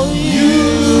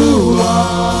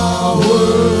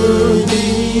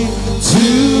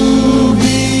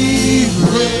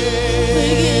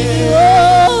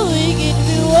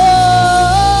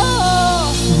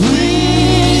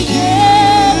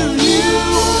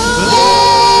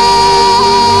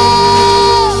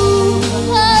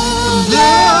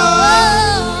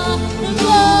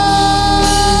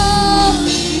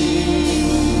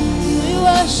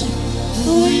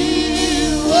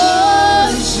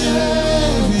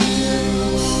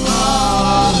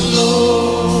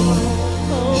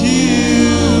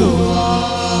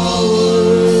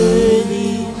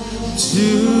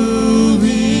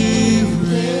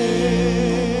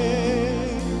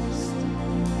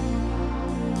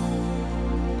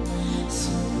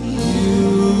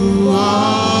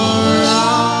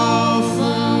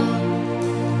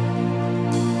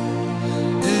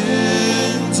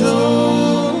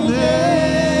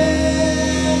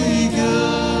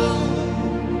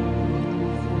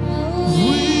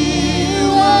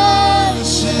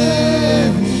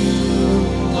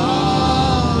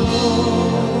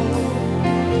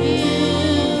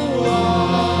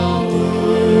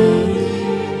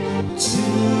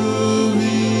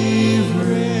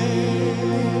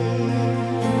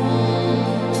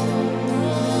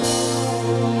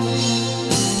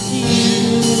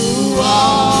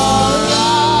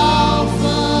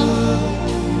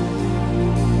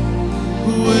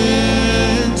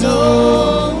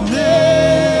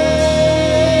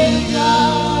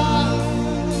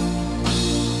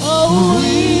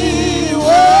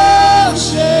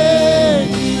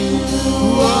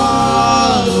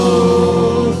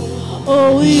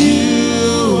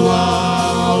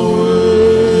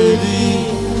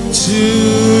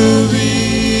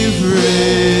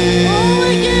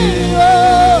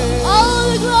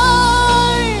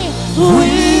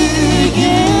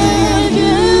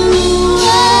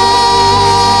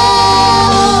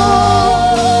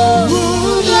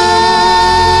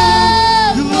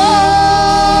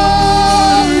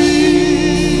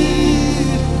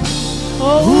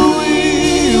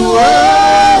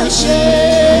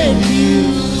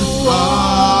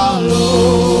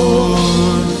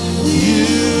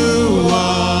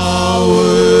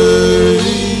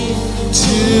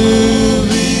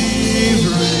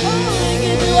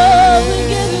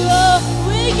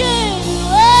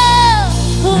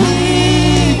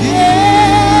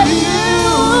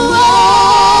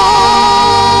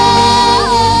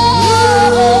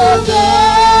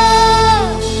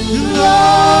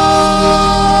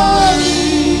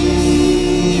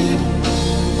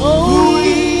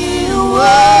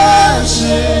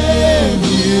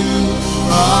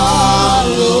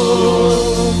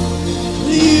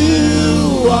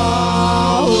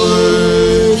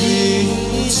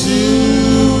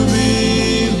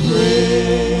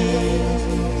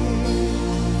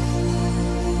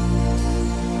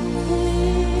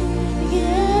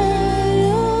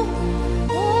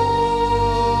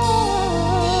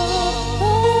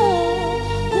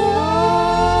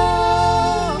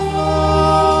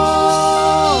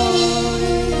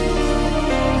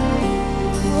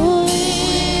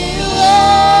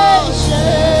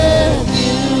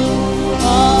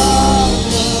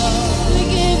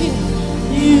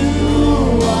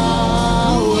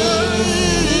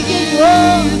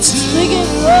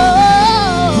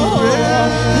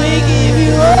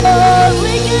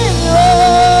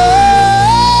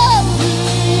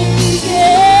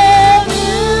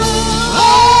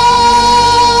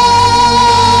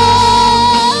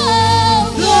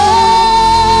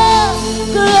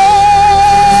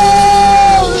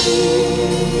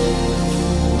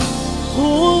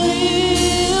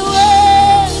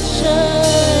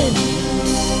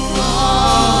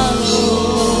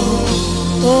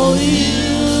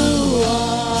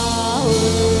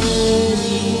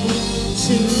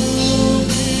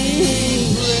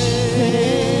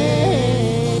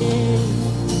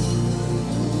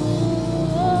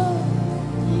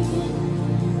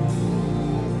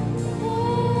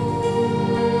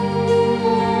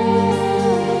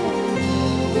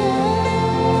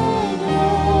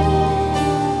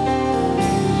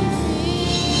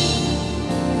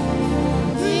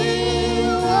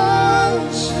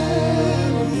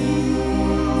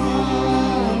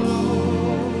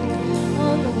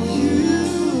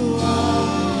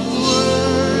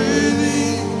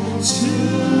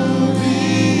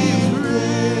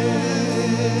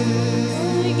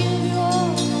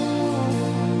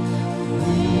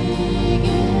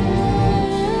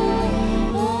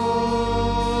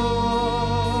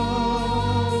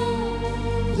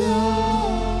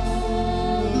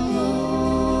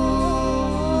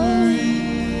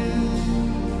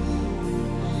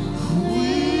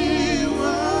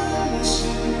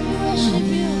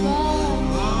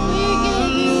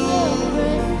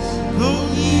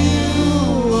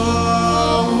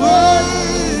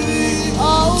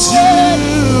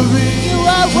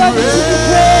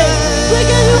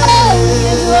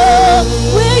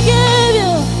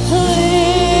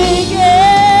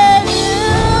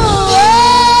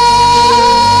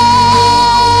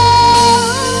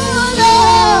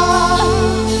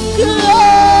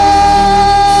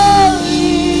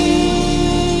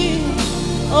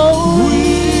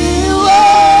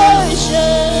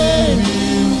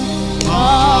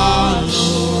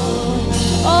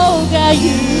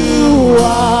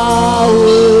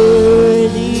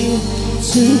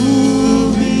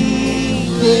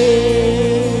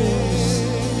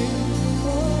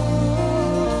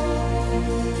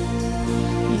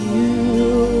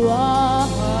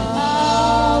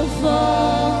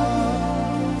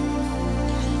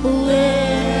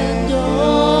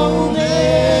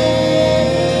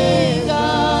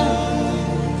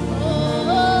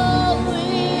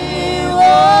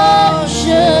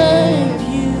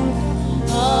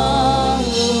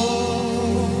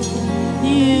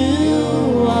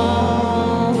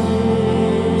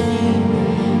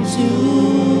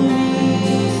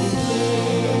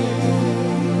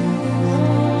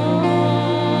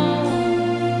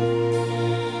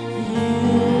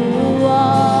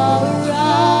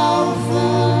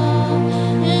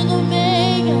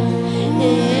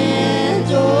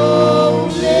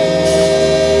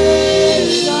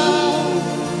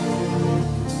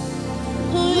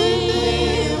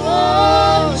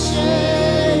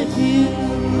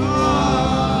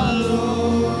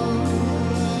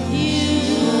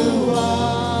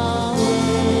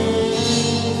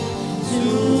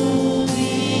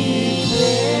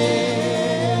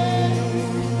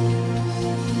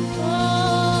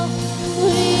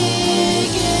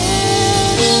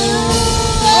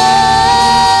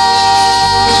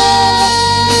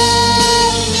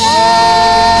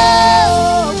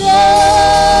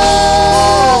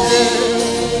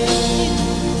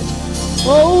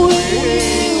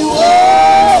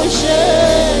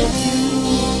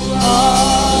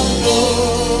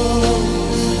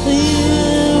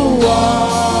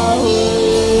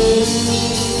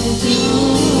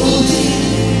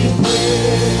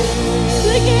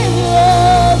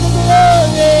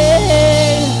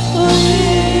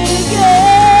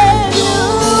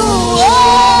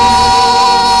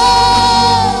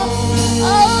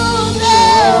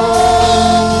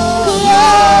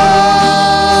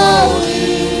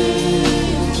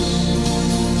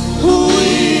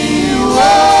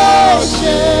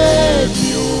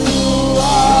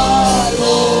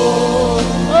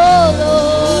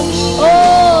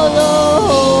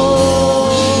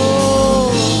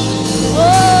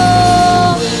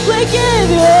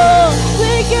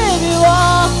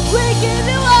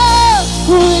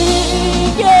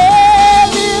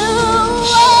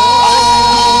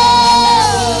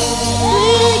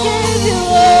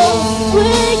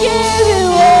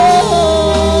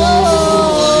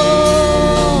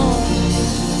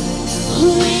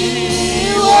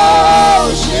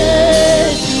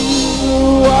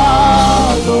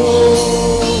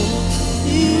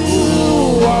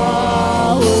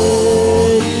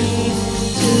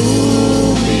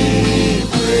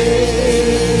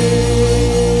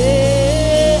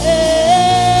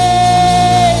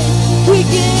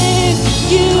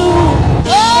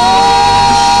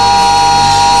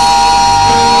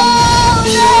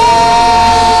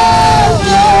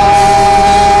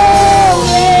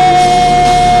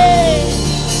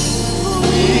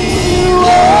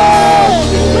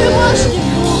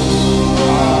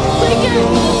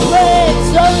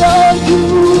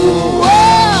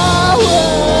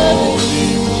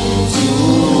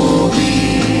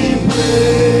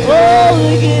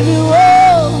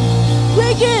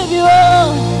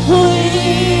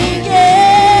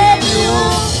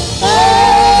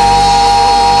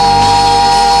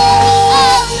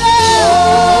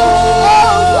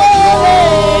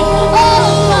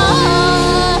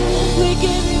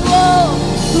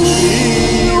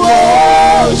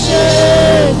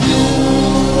 worship you,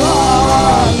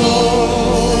 our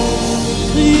Lord.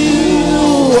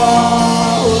 You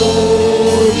are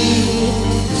worthy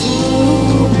to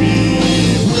be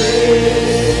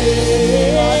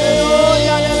praised.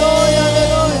 Hallelujah, hallelujah,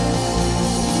 hallelujah.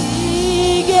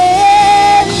 We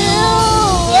give you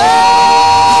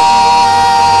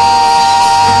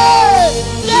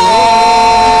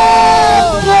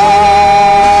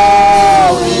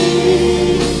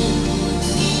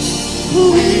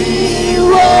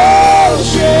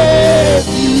worship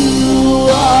you,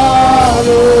 our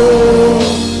Lord.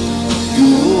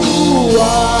 You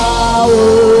are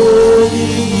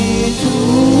worthy to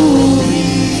be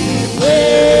praised.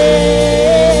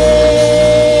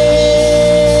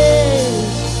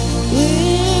 We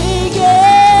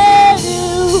give you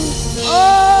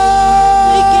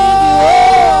all. We give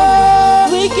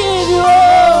you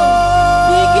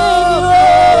all. We give you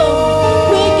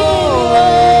all. We give you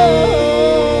all.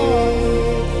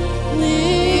 We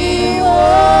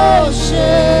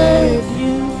worship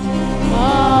you,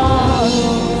 our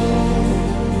Lord.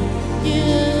 You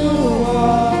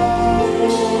are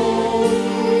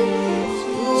worthy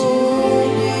to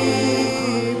be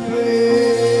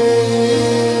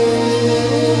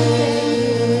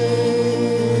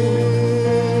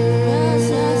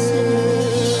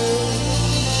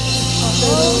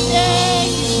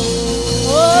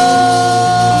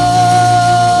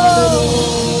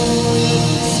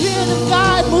Spirit of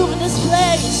God, move in this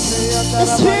place. The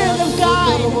Spirit of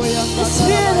God, the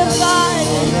Spirit of God,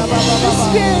 the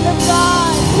Spirit of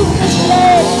God, move in this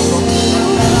place.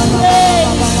 Move in this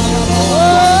place.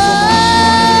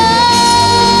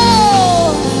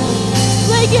 Oh,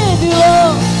 we give you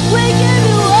all. We give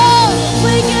you all.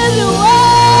 We give you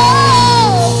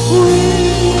all.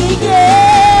 We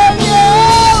give you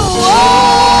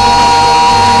all.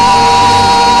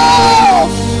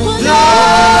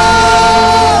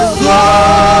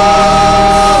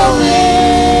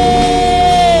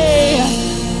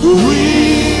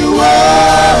 We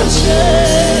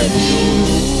worship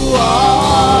you,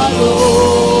 our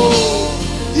Lord.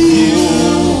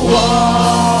 You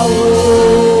are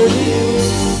worthy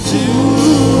to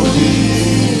be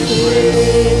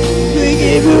praised. We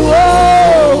give you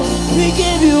all. We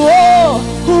give you all.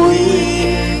 We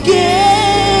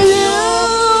give you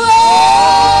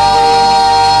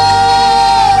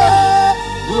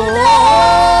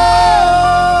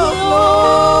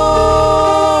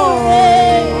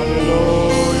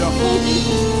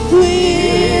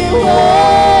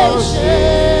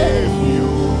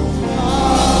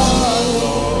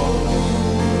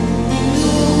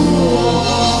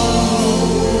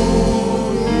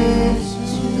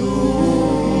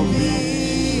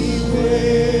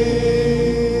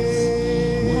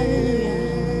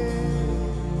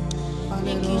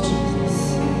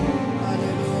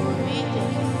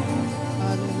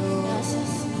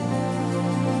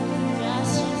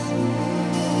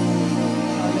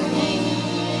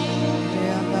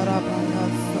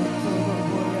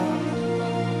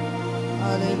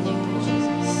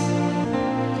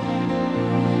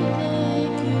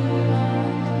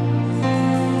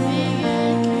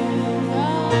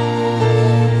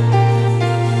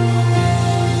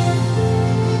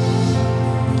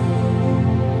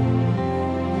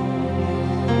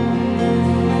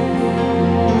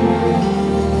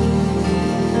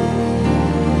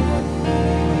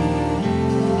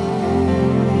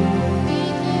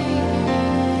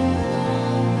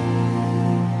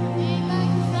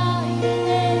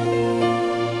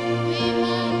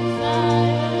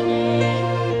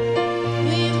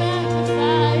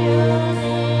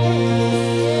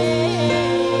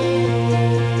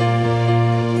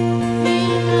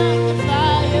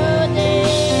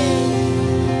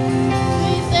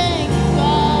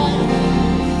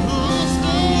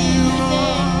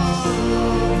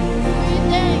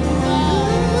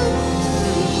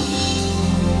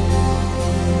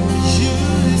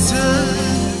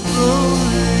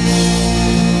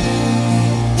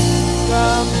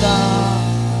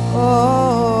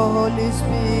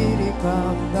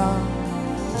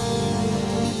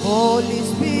Holy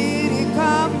Spirit,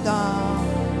 come down.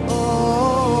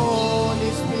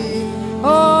 Holy Spirit,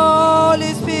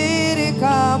 Holy Spirit,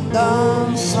 come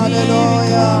down.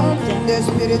 Hallelujah. The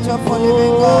Spirit of the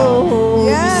living God.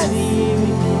 Yes.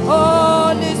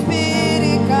 Holy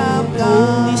Spirit, come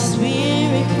down. Holy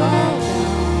Spirit, come down.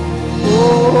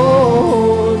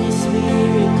 Holy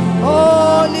Spirit,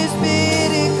 Holy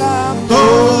Spirit, come down.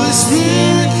 Holy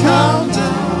Spirit, come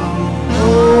down.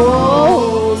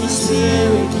 Holy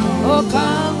Spirit, oh,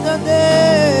 come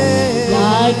today.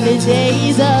 Like the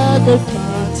days of the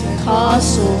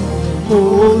Pentecostal,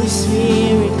 Holy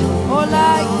Spirit, Oh,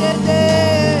 like the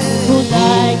day. oh,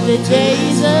 like the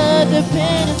days of the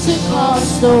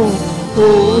Pentecostal.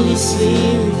 Holy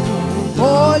Spirit,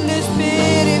 Holy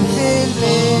Spirit, fill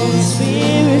me. Holy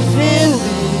Spirit, fill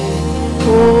me.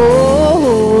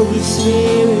 Holy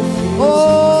Spirit,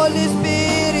 Holy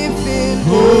Spirit, fill me.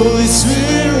 Holy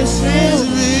Spirit, fill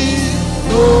me.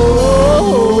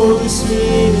 Holy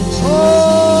Spirit,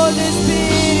 Holy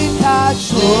Spirit, touch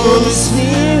me. Holy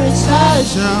Spirit,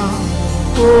 touch me.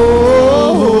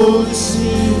 Holy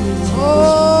Spirit,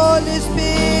 Holy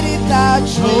Spirit,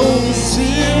 touch me. Holy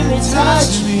Spirit,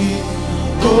 touch me.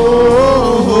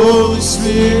 Holy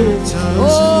Spirit, touch me.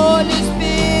 Holy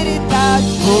Spirit, touch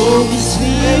me. Holy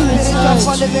Spirit, Spirit of the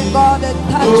touch living me. God, that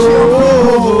touch your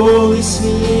people. Holy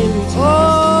Spirit,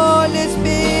 Holy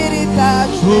Spirit,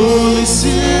 touch me. Holy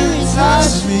Spirit,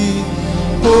 touch me.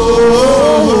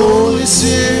 Holy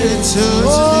Spirit, touch me.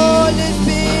 Holy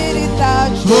Spirit,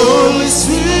 touch me. Holy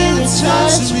Spirit,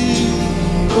 touch me.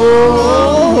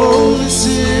 Holy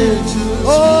Spirit, touch me.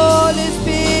 Holy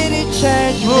Spirit,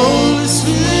 change me. Holy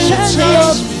Spirit, Change your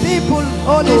change me. people,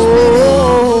 Holy Spirit.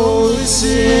 Holy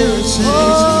Spirit, change me.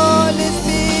 Holy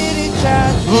Spirit,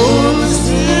 change me. Holy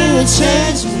Spirit,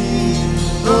 change me.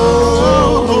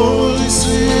 Holy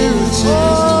Spirit,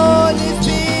 change me. Holy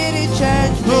Spirit,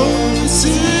 change me. Holy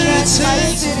Spirit, Change my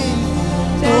change me. city.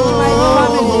 Change my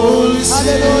family. Holy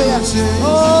Spirit, Hallelujah. change me.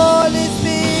 Holy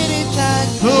Spirit,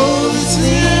 change me. Holy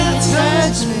Spirit,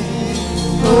 change me.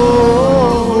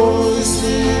 Holy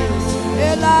Spirit,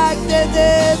 You like the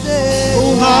day.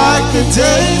 like the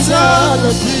days of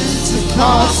the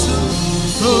Pentecostal.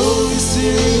 Holy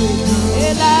Spirit,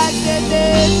 You like the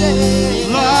day.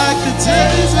 like the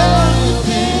days of the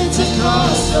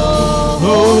Pentecostal.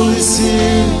 Holy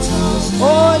Spirit,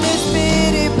 Holy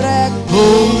Spirit, break.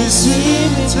 Holy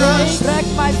Spirit, touch me. Break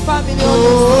my family,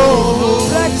 Holy Spirit.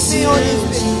 Break me, Holy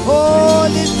Spirit.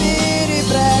 Holy Spirit,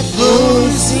 break.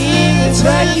 Holy Spirit,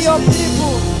 Break touch your me.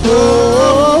 people.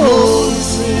 Holy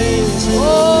Spirit,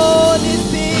 Holy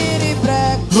Spirit,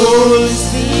 break. Holy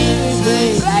Spirit,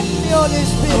 Break me, Holy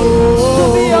Spirit, to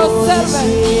be your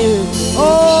servant.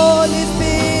 Holy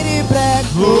Spirit, break.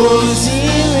 Holy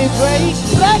Spirit,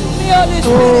 Break me, Holy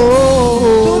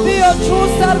Spirit, to be your true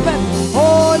servant.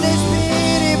 Holy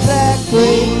Spirit, break.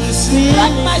 Holy Spirit,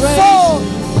 Break my soul,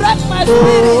 break my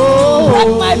spirit,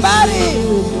 break my body.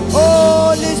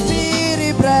 Holy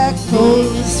Spirit, break.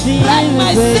 Holy Spirit, Break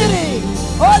my city.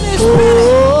 Holy Spirit,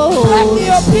 break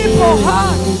your people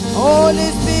heart. Holy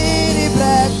Spirit,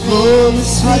 break. Holy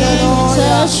Spirit,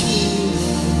 touch me.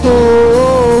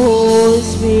 Holy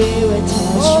Spirit,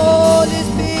 touch me. Holy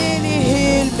Spirit,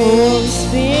 heal me. Holy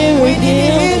Spirit, We need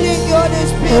heal me. healing, Holy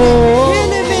Spirit.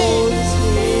 Heal me. Holy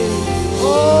Spirit,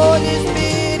 Holy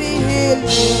Spirit, heal me.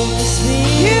 Holy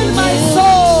Spirit, Heal my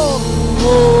soul.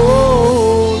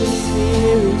 Holy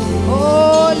Spirit,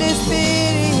 Holy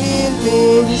Spirit, heal me.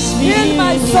 Holy Spirit, Heal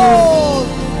my soul.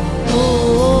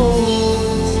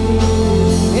 Holy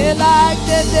Spirit, You like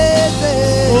the day.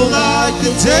 like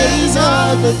the days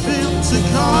of the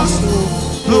Pentecostal.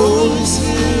 Holy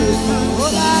Spirit, Oh,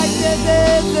 like the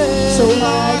day. so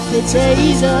like the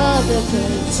days of the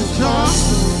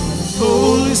Pentecostal.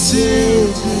 Holy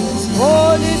Spirit,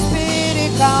 Holy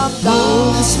Spirit, come down.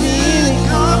 Holy Spirit,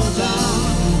 come down.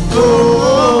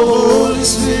 Holy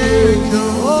Spirit,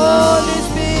 come down. Holy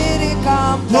Spirit,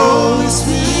 come down. Holy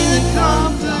Spirit,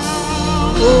 come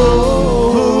down.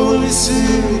 Holy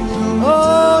Spirit, come down.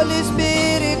 Holy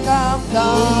Spirit, come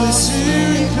down. Holy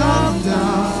Spirit, come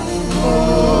down.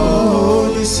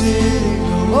 Holy Spirit,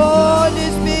 Holy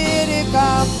Spirit,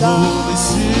 come down. Holy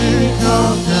Spirit,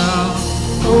 come down.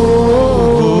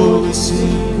 Holy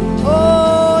Spirit,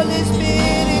 Holy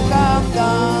Spirit, come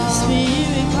down.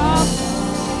 Spirit, come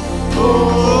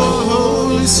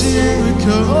Holy Spirit, Oh,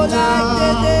 come like the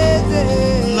down.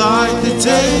 day. Like the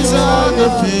days of the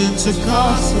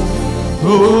Pentecostal.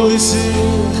 Holy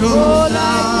Spirit, Oh, come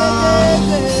like down.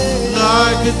 the day.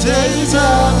 Like the days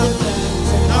of the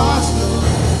Pentecostal.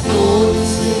 Holy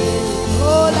Spirit,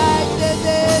 Oh, like the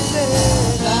day.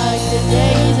 like the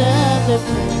days of the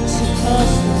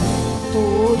Pentecostal.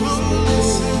 Holy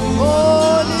Spirit,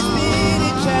 Holy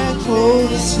Spirit, change me.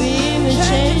 Holy Spirit, Change me,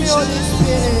 change Holy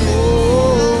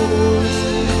Spirit.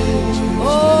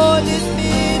 Holy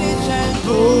Spirit, change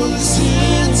me. Holy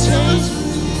Spirit, change me.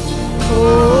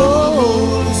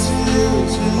 Holy Spirit,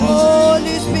 change me.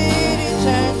 Holy Spirit,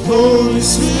 change me. Holy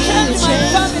Spirit, Change my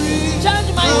change family. me. Change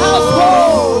my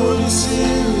household. Holy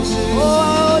Spirit, change me.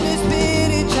 Holy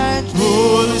Spirit, change me.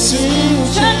 Holy Spirit,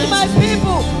 Change my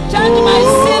people. Change my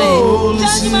city.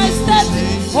 Change my state.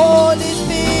 Holy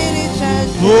Spirit,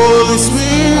 change me. Holy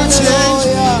Spirit, change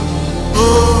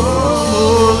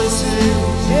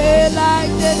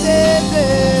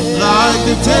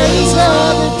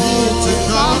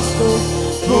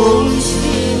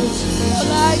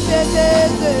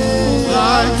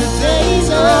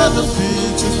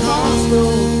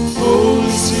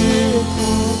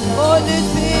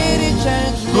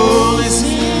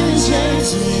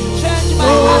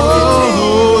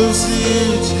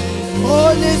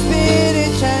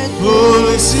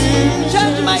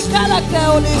declare,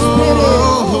 Holy Spirit.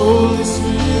 Oh, Holy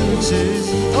Spirit, change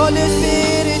me. Holy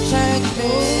Spirit, change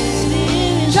me.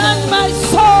 Change my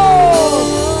soul.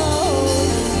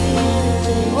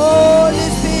 Holy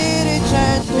Spirit,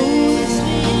 change me.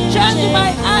 Change my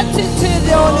attitude,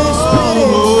 Holy Spirit.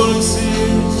 Holy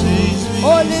Spirit, change me.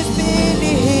 Holy Spirit,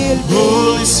 heal me.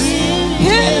 Holy Spirit,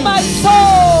 Heal my soul.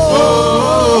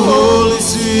 oh, Holy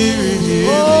Spirit, heal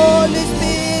me. Holy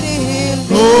Spirit, heal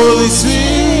me. Holy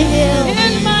Spirit, heal me.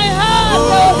 In my heart,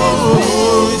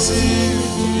 Holy Spirit,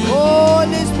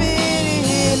 Holy Spirit,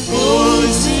 heal me.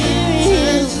 Holy Spirit,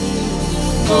 change me.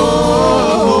 Oh,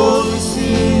 Holy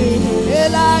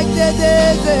Spirit, Like the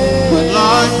desert,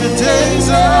 like the days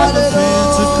of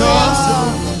Pentecost,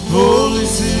 Holy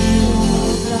Spirit.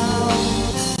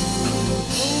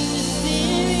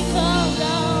 Spirit, come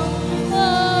down.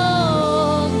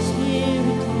 Holy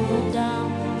Spirit, come down.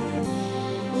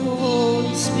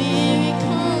 Holy Spirit,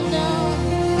 come down.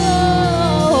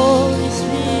 Holy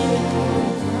Spirit,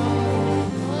 come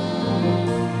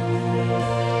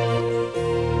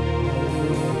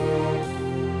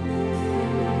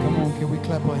Come on, can we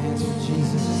clap our hands for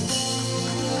Jesus?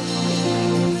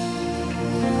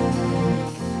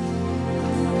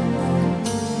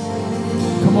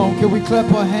 Come on, can we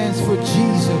clap our hands for Le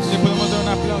Jesus? podemos dar un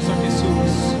aplauso a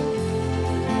Jesús.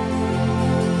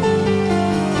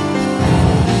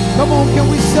 Come on, can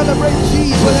we celebrate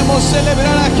Jesus? Podemos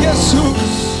celebrar a Jesús.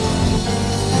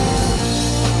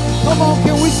 Come on,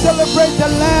 can we celebrate the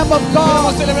Lamb of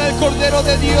Podemos God? celebrar el Cordero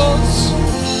de Dios.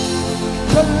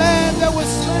 The Lamb that was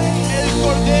slain. El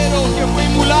Cordero que fue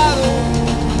inmolado.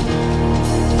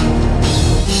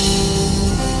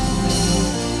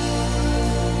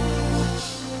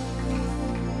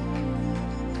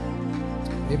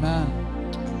 Amen.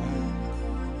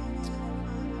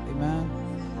 Amen.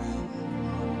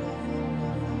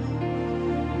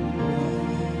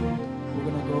 We're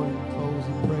going to go and close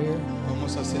in prayer.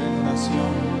 Vamos a hacer en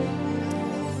oración.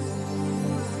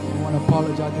 I want to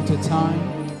apologize due to time,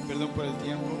 Perdón por el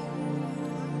tiempo.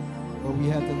 but we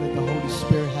have to let the Holy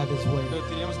Spirit have His way. Pero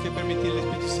teníamos que permitir al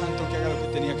Espíritu Santo que haga lo que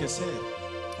tenía que hacer.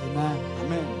 Amen.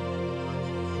 Amén.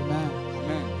 Amen.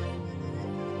 Amén.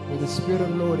 Where the Spirit of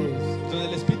the Lord is, Donde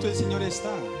el Espíritu del Señor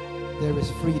está, there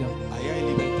is freedom. ahí hay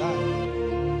libertad.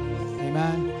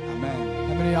 Amen. Amén.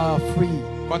 How many of y'all are free?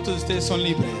 ¿Cuántos de ustedes son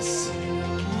libres?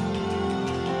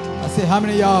 I said, how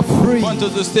many of y'all are free?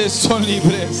 ¿Cuántos de ustedes son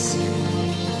libres?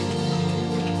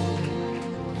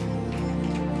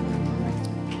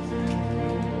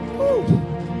 Woo.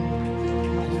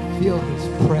 I feel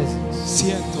His presence.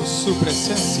 Siento su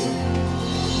presencia.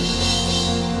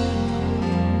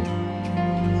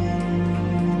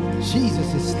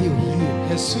 Jesus is still here.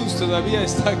 Jesús todavía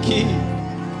está aquí.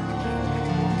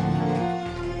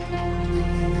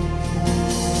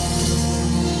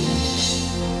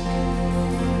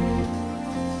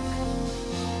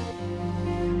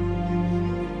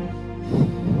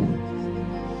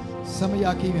 Some of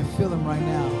y'all can even feel Him right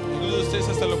now. Algunos de ustedes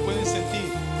hasta lo pueden sentir.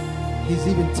 He's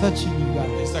even touching you guys.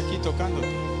 Está aquí tocándote.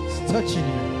 He's touching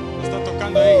you. Está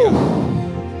tocando a ella.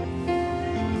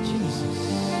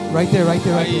 Jesus. Right there, right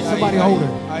there, right Ahí, there. Somebody ahí, hold ahí,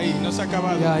 her. ahí, no se ha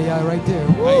acabado. Yeah, yeah, right there.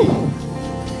 Ahí. Woo.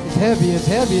 It's heavy, it's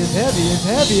heavy, it's heavy, it's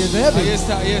heavy, it's heavy. Ahí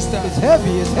está, ahí está. It's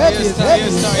heavy, it's Ahí heavy, it's está, ahí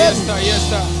heavy, está, it's ahí heavy. está, ahí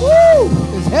está.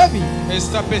 Woo! It's heavy.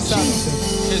 Está pesado.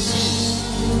 Jesus. Jesús.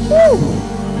 Woo!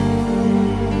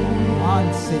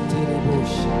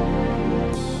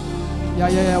 Yeah,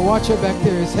 yeah, yeah. Watch her back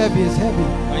there. It's heavy, it's heavy.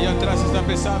 Allá atrás está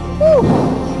pesado. Woo!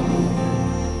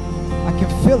 I can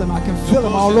feel him. I can feel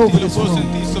him all over Lo this puedo room.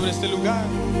 sentir sobre este lugar.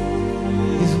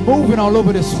 He's moving all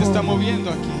over this Se está room. moviendo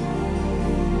aquí.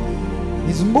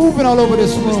 He's moving all over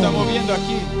this Se está room. moviendo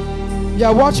aquí.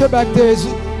 Yeah, watch her back there.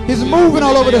 He's moving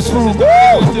all over this room.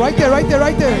 Woo! Right there, right there,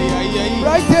 right there. Ahí, ahí, ahí.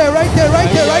 Right there, right there, right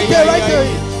there, right there, right there.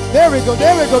 There we go,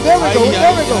 there we go, there we go, Ahí,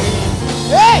 there we ahí, go. ahí.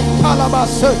 Hey,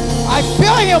 Kalabasa. I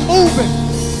feel him moving.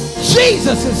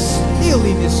 Jesus is still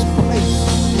in this place.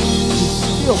 He's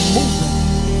still moving.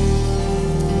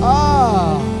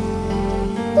 Ah.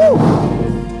 Woo.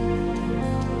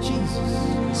 Jesus.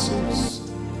 Jesús.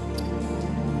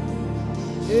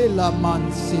 Ela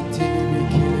man city le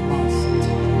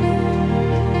masati.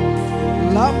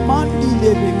 La mandi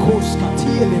le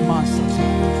koskati le masati.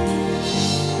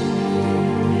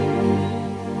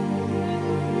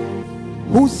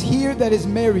 Who's here that is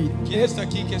married? ¿Quién está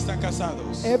aquí que están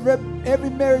casados? Every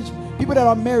marriage, people that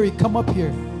are married, come up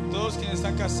here. Todos quienes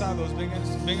están casados,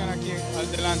 vengan aquí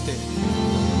adelante.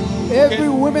 Every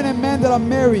woman and man that are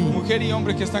married, Mujer y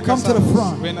hombre que están come to the casados,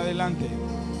 front. ven adelante.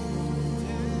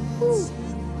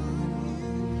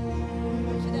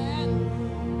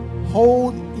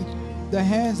 Hold the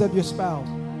hands of your spouse.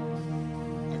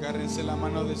 Agárrense la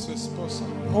mano de su esposa.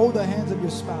 Hold the hands of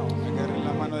your spouse. Agarren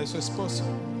la mano de su esposo.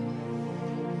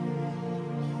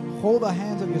 Hold the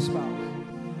hands of your spouse.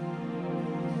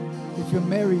 If you're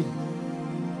married,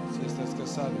 Si estás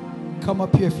casado, come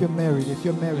up here if you're married. If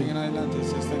you're married. vengan adelante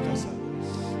si están casados.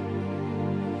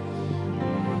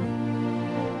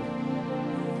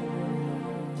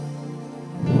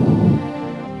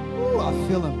 Ooh, I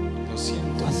feel him. Lo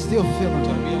siento. I still feel him.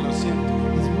 Todavía lo siento.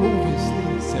 He's moving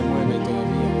still. Se mueve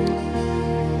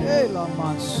todavía. La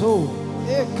manso.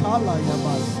 Kala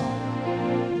yabasa.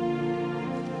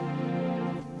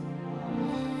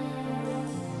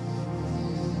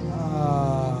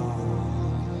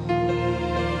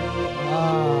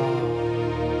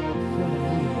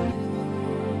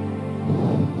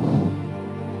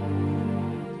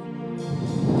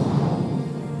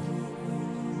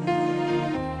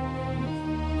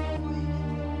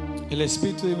 El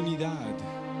espíritu de unidad.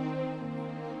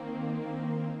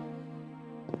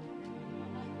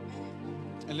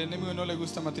 El enemigo no le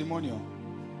gusta matrimonio.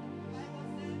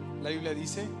 La Biblia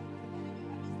dice,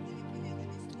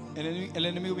 el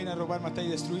enemigo viene a robar, matar y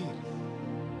destruir.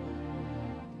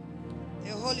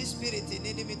 The Holy Spirit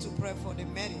needed me to pray for the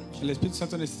marriage. El Espíritu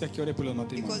Santo necesita que ore por los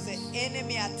Because matrimonios. the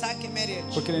enemy attack marriage.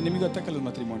 Porque el enemigo ataca los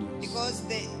matrimonios. Because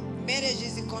the marriage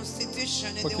is the constitution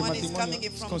and Porque the el one is matrimonio coming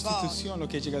es from constitución, lo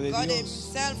que llega de God. God Dios.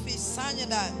 himself is saying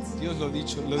that. Dios lo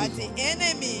dicho, lo But dijo. the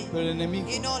enemy, Pero el enemigo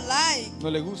he don't like no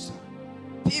le gusta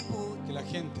people que la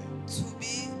gente to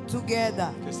be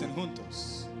together. que estén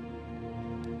juntos.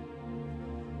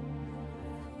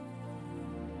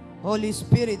 Holy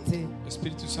Spirit,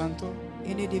 Espíritu Santo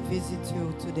he need to visit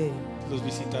you today. los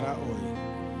visitará hoy.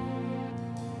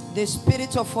 The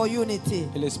spirit of unity.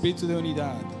 El espíritu de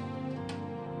unidad.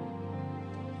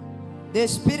 The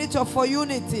spirit of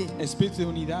unity. Espíritu de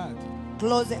unidad.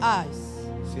 Close the eyes.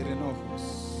 Cierren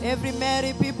ojos. Every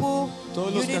married people,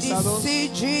 Todos you los need to casados, see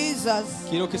Jesus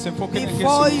quiero que se enfoquen en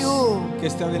before Jesús, you. que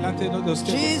está delante de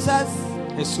ustedes. Jesus,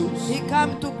 Jesús he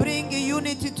come to bring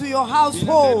unity to your viene a traer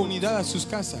household. unidad a sus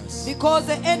casas. Because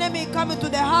the enemy come to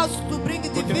the house to bring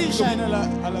Porque el enemigo viene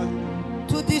division,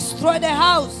 to destroy the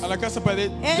house. a la casa para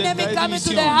Enemy traer come to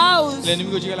división. the house El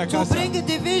enemigo llega a la to casa bring para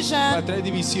division, traer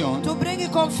división, to bring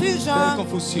traer confusion.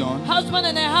 confusión. Husband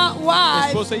and wife,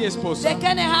 Esposa y esposa they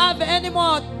can't have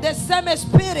anymore the same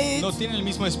spirit. no tienen el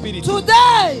mismo espíritu.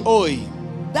 Today, Hoy,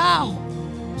 thou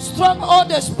strong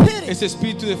order spirit, ese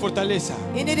espíritu de fortaleza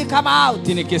it need to come out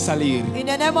tiene que salir in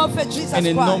the name of Jesus en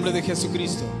el Christ. nombre de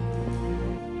Jesucristo.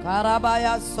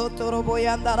 Karabaya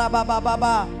sotoroboyanda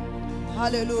rabababa.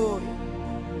 Hallelujah.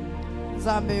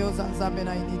 Zambe yo zambe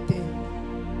na inite.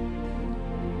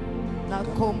 Na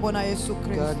kombo na Yesu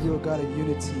Kristo. God, you're a God of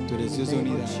unity. Tú eres In Dios the de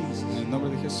name unidad of Jesus. en el nombre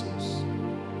de Jesús.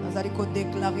 Nazari ko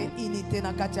déclarer unité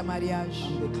na kati ya mariage.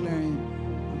 I'm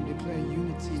declaring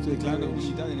unity. Estoy in declarando marriage.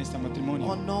 unidad en este matrimonio.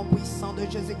 Au nom puissant de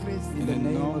Jésus-Christ. In En the el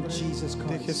name nombre of Jesus de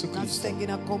Christ. Jesucristo. Nasengi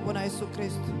na kombo na Yesu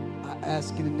Kristo. I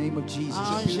ask in the name of Jesus.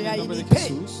 Ah, Pido en el nombre de unité.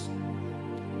 Jesús.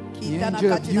 Kita na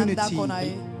angel of kati na unity ndako na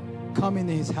ye. come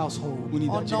into his household. Au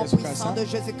Unidad llega nom a su puissant casa. de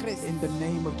Jésus-Christ. In the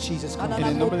name of Jesus Ana Christ. na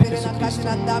el nombre de kopere na kati Jesucristo.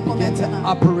 na ndako Begin to maintenant.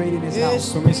 operate in his house.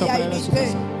 Comienza a Esprit ya operar en su unité.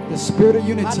 casa. The spirit of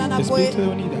unity Ana na El espíritu de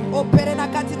koe unidad. opere na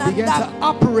kati na begin to ndako.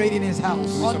 operate in his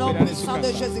house. Au nom operar en su puissant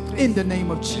de casa. Jésus-Christ. In the name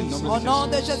of Jesus. Au nom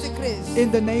de Jésus-Christ.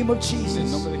 In the name of En el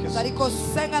Jesus. nombre de Jesús. Nazali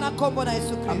kosenga na kombo na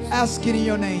Yesu I'm Kristo. asking in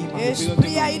your name.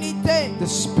 Esprit ya unité. The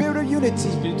spirit of unity.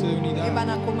 Espíritu de Eba unidad.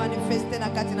 na komanifeste na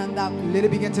kati na ndako. Let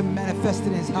it begin to manifest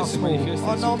in his Que se household. manifieste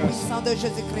Au en nom su casa. puissant de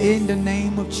Jésus-Christ. In the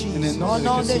name of En el Jesus. Au nombre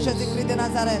nom de de Jesús. Jésus-Christ de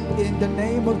Nazareth. In the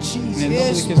name of En el Jesus. nombre de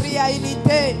Esprit ya Jesús.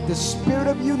 unité. The spirit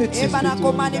of unity. Eba na Espíritu de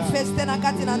komanifeste na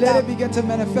kati na Let it ndako. begin to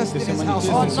manifest Que in se his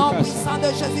manifieste Au household. en su nom casa. puissant de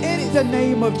In Jésus-Christ. the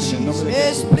name of En el nombre de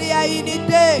Jesus. Esprit ya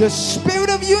unité. The spirit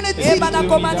of unity Eba na de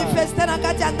komanifeste na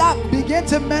kati ya ndako. begin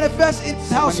to manifest in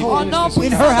his Au household. nom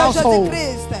In her puissant de household.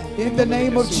 Jésus-Christ. In the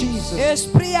name of Jesus.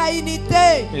 Esprit ya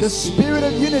unité. The spirit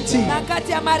of unity Na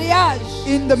kati ya mariage.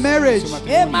 in the marriage.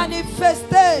 Et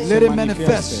manifesté. Let it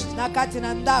manifest Na kati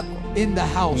na ndako. in the En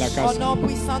la house. Au casa. nom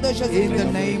puissant de In the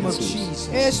Jésus-Christ. name of Jesus.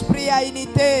 Esprit ya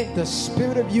unité. The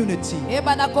spirit of unity.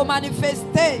 Eba na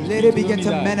komanifeste. Let it begin to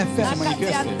Unidad. Na manifest kati ya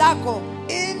manifieste. ndako.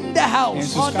 in the en house.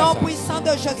 sus Au nom casas. puissant de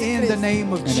In the Jésus-Christ.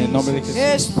 name of En el nombre de Jesus.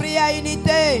 Jesús. Esprit à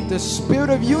unité. The spirit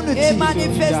of Et unity.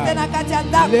 manifesté na kati ya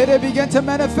ndako. Let it begin to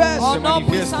manifest. Au nom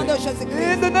manifeste. puissant de In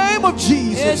Jésus-Christ. the name of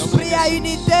Jesus. Esprit à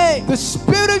unité. The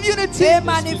spirit of unity. Et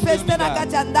manifesté na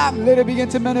kati ya ndako. Let it begin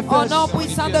to Au manifest. nom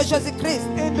puissant de Jésus-Christ.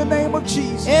 In the name of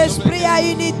Jesus. Esprit à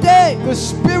unité. The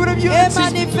spirit of Et unity.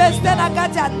 manifesté na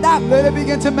kati ya ndako. Let it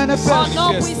begin to Au manifest.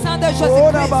 nom puissant de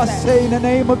What am I Jésus-Christ. saying in the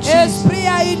name of Jesus? Esprit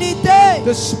à unité.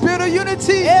 The spirit of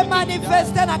unity. Et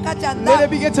manifesté na kati ya Let it ndako.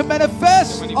 begin to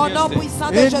manifest. Au nom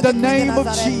puissant de In Jésus-Christ the de name of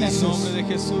Nazareth. En el Jesus. nombre de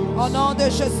Jesús. Au nom de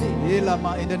Jésus.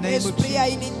 In the name of Esprit à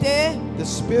Jesus. unité. The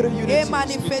spirit of Et unity.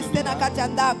 manifesté na kati ya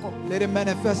ndako. Let it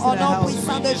manifest Au in the nom house.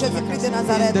 puissant de Jésus-Christ de In the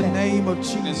Nazareth. name of En el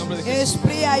Jesus. nombre de Jesús.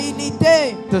 Esprit à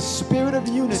unité. The spirit of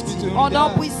unity. Espíritu de Au nom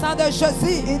unidad. puissant de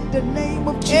Jésus. In the name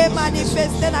of Et Jesus.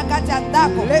 manifesté na kati ya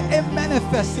ndako. Let it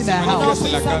manifest in the Au nom house.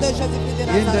 puissant de Jésus-Christ de In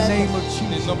the Nazareth. name of En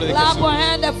el Jesus. nombre de Clap your Jesús.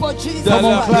 hand for Jesus. Come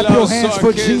on, Dale clap your aplauso hands a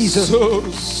for Jesus.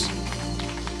 Jesús.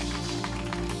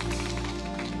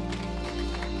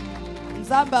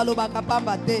 Nzambe alobaka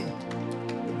pamba te.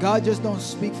 God just don't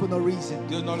speak for no reason.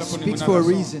 Dios no habla por Speaks ninguna for a razón.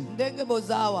 reason. Ndenge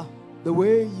bozawa. The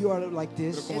way you are like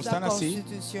Pero this, como Eza están así,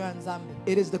 constitution ya Nzambe.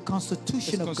 it is the es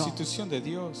constitution of God. constitución de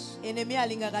Dios. Enemi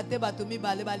alingaka te bato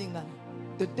mibale balingana.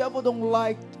 The devil don't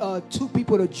like two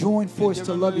people to join El force to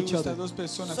diablo no love le each gusta other. dos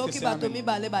personas que Soki se bato amen.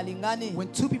 mibale balingani. When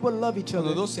two people love each Cuando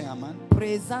other, dos se aman,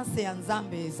 Presence ya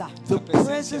Nzambe eza. the la presencia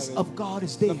presence de- of God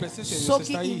is la there. presencia de Dios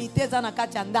Soki está ahí. unité eza na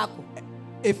kati ya ndako.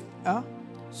 If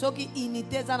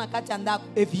unité eza na kati ya ndako.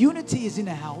 if unity is in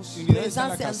the house, Si unidad está en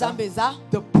la Presence ya casa, Nzambe eza.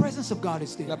 the presence of God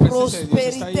is there. la presencia de Dios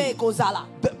está Prosperité ahí. ekozala.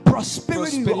 The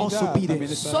prosperity will also Prosperidad be there.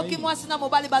 también estará Soki ahí. mwasi na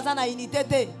mobali baza na unité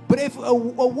te. But if a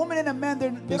woman and a man they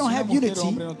Pero don't si una have mujer o unity,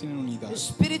 hombre no tienen unidad, The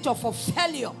spirit of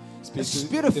failure the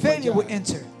spirit of failure will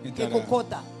enter. entrará.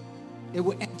 ekokota. It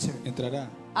will enter. Entrará.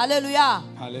 Alléluia.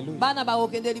 Aleluya. Bana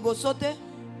bakokende liboso te.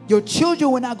 Your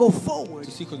children will not go forward.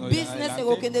 Tus hijos no irán Business adelante.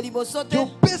 ekokende liboso te. Your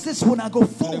business will not go Tu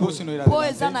forward negocio no irá Po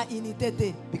eza na adelante unité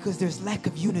te. because there's lack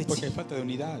of porque unity. hay falta de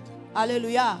unidad.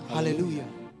 Alléluia. Hallelujah.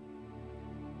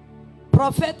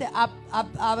 Prophète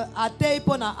atei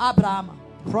mpo na Abraham.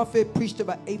 Prophet preached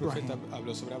about El profeta Abraham.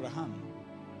 habló sobre Abraham.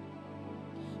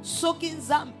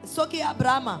 Soki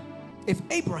Abraham If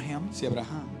Abraham, Si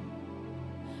Abraham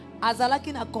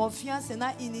azalaki na confiance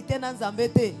na unité na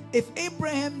Nzambe te. if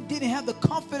Abraham didn't have the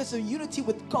confidence and unity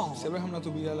with God, Si Abraham no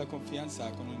tuviera la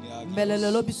confianza con la unidad de Mbele Dios,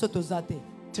 lelo biso toza te.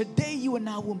 today you and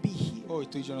I won't be here. hoy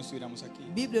tú y yo no estuviéramos aquí.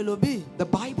 Bible lobi The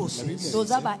Bible Biblia says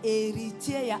toza ba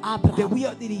héritier ya that Abraham. we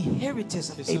are the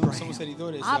inheritors Que of somos Abraham.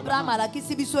 heredores de Abraham Abraham.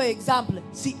 alakisi biso exemple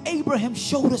See, Abraham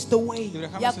showed us the way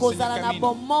Abraham ya nos enseñó kozala el na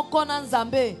camino, bomoko na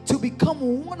Nzambe. to become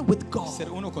one with God. ser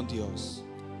uno con Dios.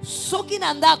 Soki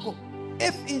na ndako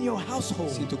If in your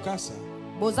household Si en tu casa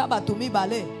boza bato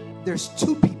mibale, there's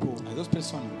two people, hay dos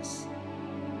personas,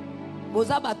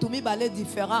 boza bato mibale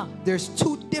différent, there's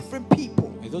two different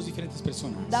people, hay dos diferentes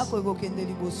personas, ndako ekokende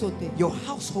liboso te. your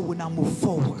household will not move tu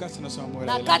forward. casa no se va a mover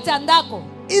Na adelante. kati ya ndako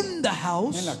In the En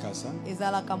house, la casa,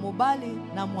 ezalaka mobali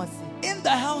na mwasi. in the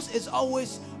house is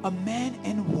always a man and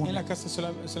en woman. la casa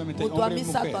solamente hay Moto wa hombre y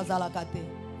misato mujer. azalaka te.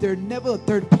 They're never a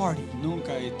third party.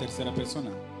 Nunca hay tercera persona.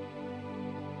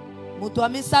 Moto wa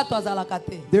misato azalaka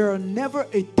te. There are never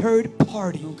a third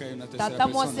party. Nunca hay una tercera Tata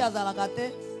mwasi persona. azalaka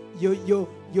te.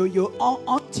 Your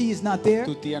auntie is not there.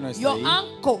 Tu tía no está Your ahí.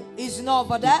 uncle is not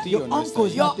over there. Tu tío Your no está uncle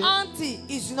is ahí. Your not there. auntie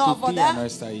is Tu not over tía no there.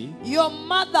 está ahí. Your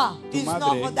mother Tu is not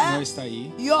madre over no there. está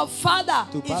ahí. Your father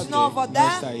Tu is padre not over no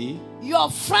está there. ahí. Your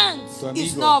friend Tu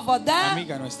is amigo, not over there.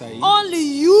 amiga no está ahí.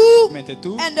 Only you Solamente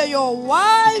tú and your y tu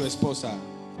wife. esposa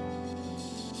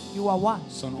You are one.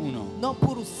 son uno. No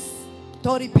put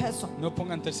story person. No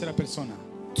pongan tercera persona.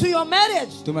 To your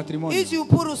marriage, Tu matrimonio. if you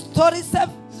put story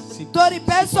Si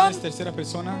person, pones tercera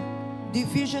persona,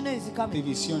 division is coming.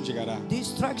 división llegará.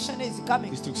 Destruction is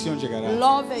coming. Destrucción llegará.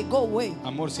 Love will go away.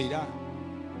 Amor se irá.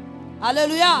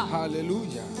 Hallelujah.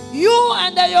 Aleluya. You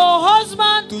and your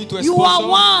husband, Tú y tu you are esposo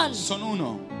one. son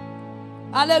uno.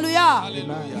 Hallelujah.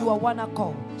 Aleluya. You are one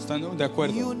accord. Están de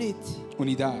acuerdo. Unity.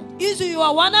 Unidad. If you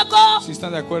are one accord, Si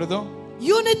están de acuerdo,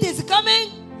 unity is coming.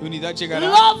 unidad llegará.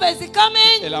 Love is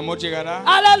coming. El amor llegará.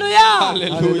 Hallelujah.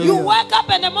 Aleluya. You wake up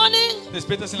in the morning.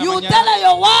 Despiertas en la You mañana tell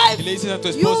your y wife, le dices a tu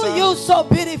esposa, you so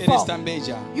eres beautiful. tan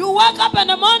bella. You wake up in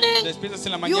the morning. Despiertas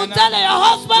en la You mañana, tell your le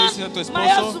husband, dices a tu my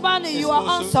esposo, husband, you are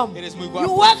esposo, awesome. eres muy You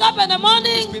guapo. wake up in the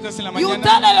morning. Despiertas en la You mañana,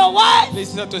 tell your wife, le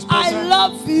dices a tu esposa, I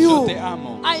love yo you. te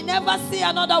amo. I never see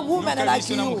another woman Nunca he like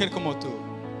visto una you. mujer como tú.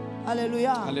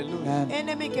 Hallelujah. Aleluya.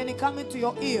 Enemy can come into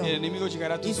your ear. El enemigo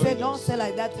llegará a He tus said, don't oídos. say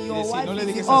like that. Your Decir, wife no le is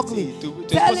digas ugly. así. Tu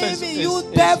Tell esposa him, es you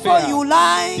devil, fea. you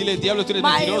lying. Dile, diablo, tú eres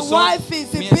My mentiroso. wife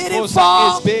is Mi esposa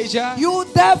beautiful. es bella. You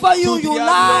devil, Tu you diablo,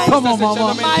 lying. estás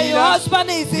echando My mentira. husband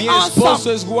is Mi esposo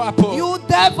awesome. es guapo. You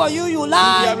devil, you Tu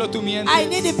lying. diablo, tú mientes. I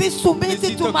need to be submitted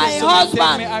Necesito to que my someterme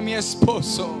husband. a mi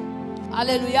esposo.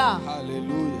 Hallelujah.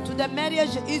 Aleluya. To the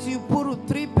marriage is you put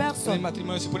three En el persons.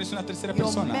 matrimonio, si pones una tercera Your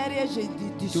persona, marriage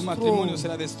is tu matrimonio destroyed.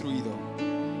 será destruido.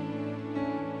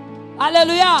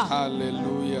 Hallelujah.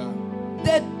 Aleluya.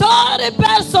 The third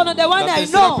person, the one La I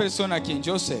tercera know, persona a quien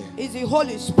yo sé is the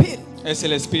Holy Spirit. es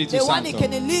el Espíritu The one that Santo,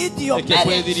 can lead your el que puede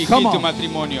marriage. dirigir Come tu on.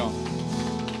 matrimonio.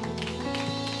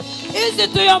 Is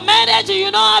it to your marriage you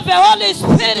don't have the Holy Si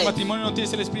tu Spirit? matrimonio no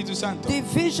tienes el Espíritu Santo,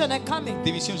 Division is coming.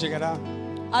 división llegará.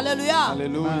 Hallelujah.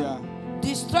 Aleluya.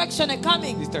 Distraction is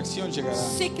coming. Distracción llegará.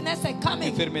 Sickness is coming.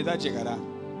 Enfermedad llegará.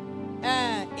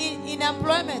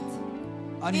 Unemployment.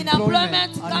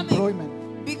 Unemployment. coming.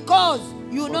 Unemployment. Because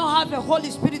you don't have the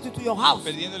Holy Spirit to your house.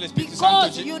 Perdiendo el Espíritu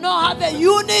Because Santo. you don't have the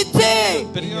unity.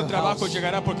 Perdiendo trabajo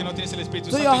llegará porque no tienes el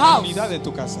Espíritu To Santo your y la house. unidad en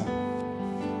tu casa.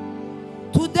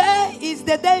 Today is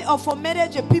the day of for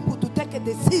marriage people to take a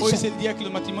Hoy es decision. el día que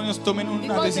los matrimonios tomen una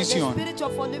Because the decisión. Spirit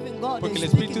of the living God Porque el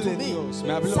is Espíritu speaking de to me. Dios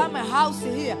me habló Some house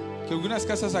here, que algunas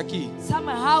casas aquí some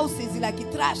house is like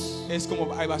trash. es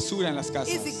como hay basura en las casas.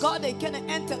 Is God they can't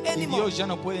enter Y anymore. Dios ya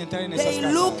no puede entrar en esas They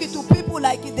look casas. to people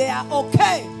like they are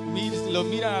okay, Los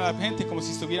miran a la gente como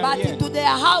si estuvieran but bien. to their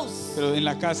house, Pero en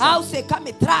la casa house they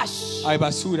come trash. hay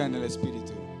basura en el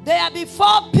Espíritu. They are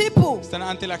before people. Están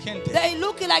ante la gente. They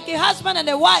look like a husband and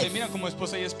a Se wife, miran como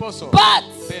esposa y esposo. but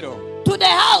Pero to the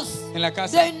house, en la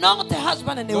casa they not the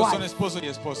husband and the no son wife. esposo y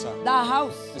esposa. That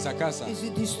house Esa casa is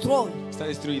destroyed. está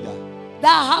destruida.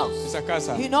 That house, Esa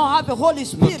casa he don't have the Holy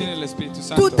no tiene Spirit. el Espíritu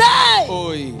Santo. Today,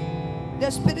 Hoy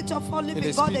the Spirit of the living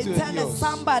el God is Espíritu de telling Dios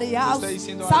somebody le else, está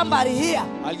diciendo a somebody here,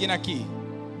 alguien aquí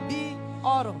be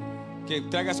order, que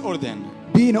traigas orden.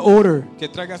 Be in order. Que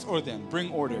traigas orden.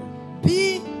 Bring order.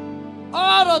 be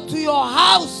order to your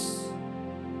house.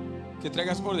 Que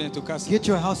traigas orden en tu casa. Get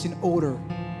your house in order.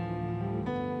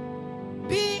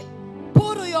 Be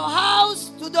put your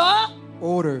house to the,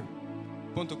 Order.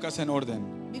 Pon tu casa en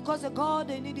orden. because the God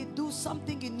they need to do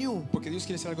something new Porque Dios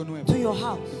quiere hacer algo nuevo to your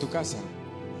house. en tu casa.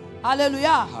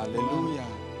 Hallelujah. Aleluya.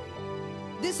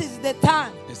 This is the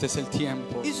time. Este es el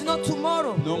tiempo. It's not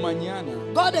tomorrow. No mañana.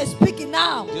 God is speaking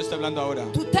now Dios está hablando ahora.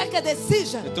 to take a Que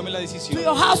decision tome la to decisión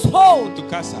your en household. tu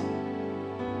casa.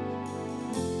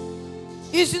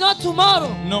 It's not tomorrow.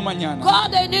 No mañana.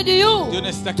 God, they need you Dios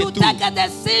necesita que to tú take a tome la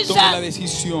decision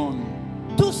decisión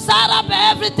to set up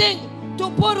everything, to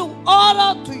put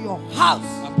order to your house.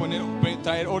 a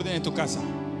traer orden en tu casa.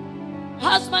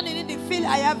 Husband, you need to feel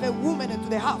I have a woman into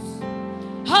the house.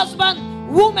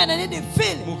 Husband, woman, I need to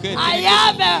feel Mujer, I tiene que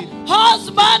have a sentir.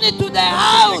 husband into the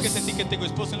Tienes que house. sentir que tengo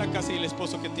esposo en la casa y el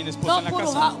esposo que tiene esposa Don't en la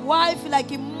put casa. wife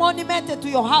like a monument to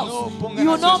your house. No pongan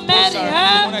You a su don't marry esposa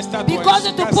como una her estatua because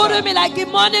en su to casa. put him like a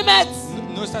monument.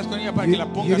 No estás con ella para que la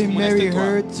You pongas didn't como una marry estatua.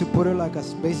 her to put her like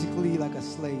basically like a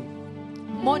slave.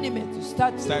 Monument to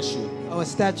start. Statue. Oh, a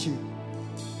statue.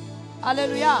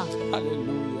 Hallelujah.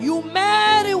 Aleluya. You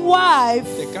marry wife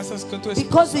Te casas con tu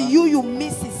because esposa you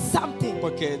miss something.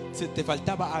 porque te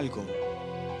faltaba algo.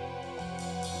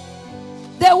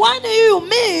 The one you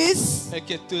miss El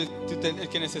que, el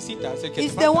que necesitas, el que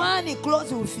is te the falta, one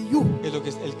close with you.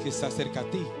 es el que está cerca a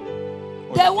ti.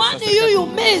 O The la que one está cerca a you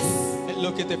ti. miss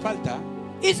Lo que te falta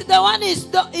is the one is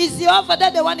the offer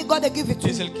that the one God give it to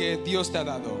es you. el que Dios te ha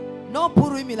dado. No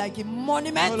put him like a No lo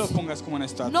monument. pongas como una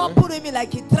estatua No put him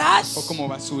like a trash. o como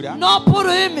basura No put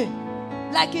him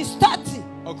like a statue.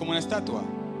 o como una estatua.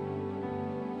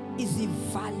 Is the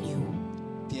value.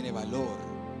 Tiene valor.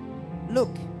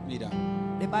 Look, Mira,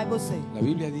 the Bible says la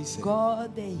Biblia dice,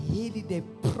 God they hear the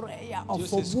prayer of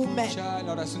Dios a woman. escucha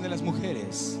la oración de las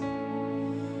mujeres.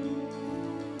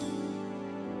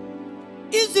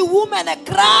 Is the woman a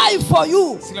cry for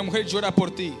you? Si la mujer llora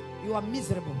por ti, You are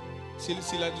miserable. si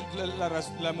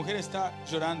la mujer está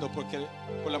llorando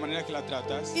por la manera que la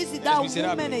tratas, Is eres that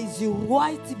miserable. woman is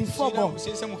right before God? Si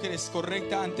esa mujer es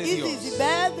correcta ante Is Dios, it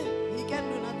bad? He can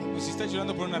do nothing. pues si está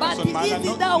llorando por una But razón mala, if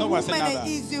no that va a hacer woman nada.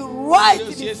 is right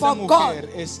Pero si esa before God, mujer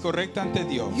es correcta ante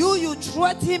Dios you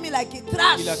treat him like a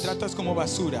trash. y la tratas como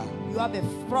basura, You have a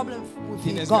problem with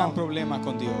tienes gran God. problema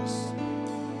con Dios.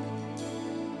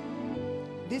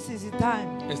 This is the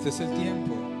time. Este es el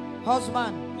tiempo.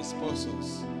 Husband,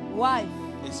 Esposos, wife,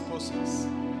 esposas,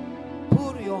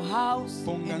 put your house in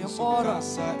pongan su order.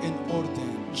 casa en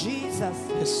orden. Jesus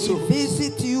Jesús will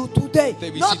visit you today.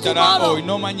 Te Not visitará tomorrow. hoy,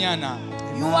 no mañana.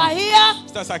 You are here.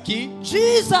 Estás aquí.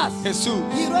 Jesus. Jesús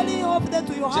He really opened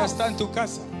to your ya house. está en tu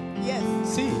casa. Yes.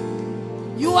 Sí.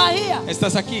 You are here.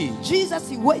 Estás aquí. Jesus,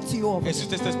 he waits you over Jesús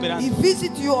te está there. esperando. He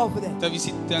visits you over there. Está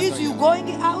visitando If you allá.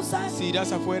 going outside, Si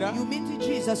irás afuera, you meet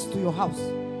Jesus to your house.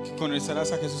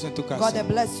 conocerás a Jesús en tu casa. God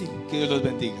bless you. Que Dios los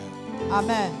bendiga.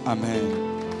 Amen. Amén.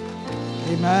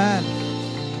 Amen.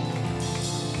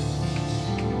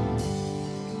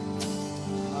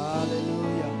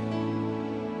 Hallelujah.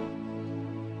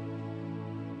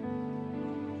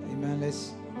 Amen.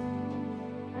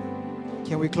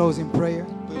 Can we close in prayer?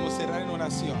 Podemos cerrar en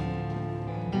oración.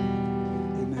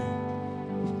 Amen.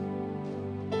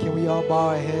 Can we all bow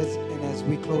our heads and as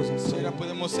we close in prayer? Ahora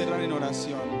podemos cerrar en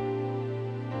oración.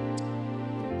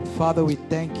 Father, we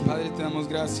thank you Padre, te damos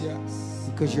gracias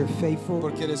because you're faithful.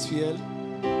 porque eres fiel.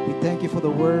 We thank you for the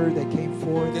word that came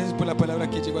forth. Gracias por la palabra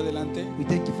que llegó adelante. We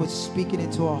thank you for speaking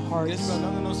into our Gracias hearts. por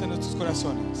hablándonos en nuestros We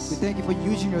corazones. thank you for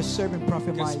using your servant,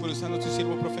 Prophet Gracias Mike, por usando tu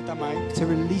siervo profeta Mike to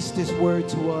release this word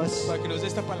to us. para que nos dé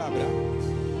esta palabra.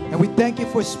 And we thank you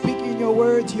for speaking your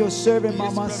word to your servant, Y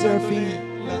Mama dándole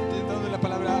Seraphine, la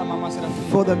palabra a Mamá Serafín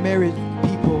for the married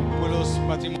people. por los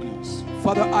matrimonios.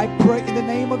 Father, I pray in the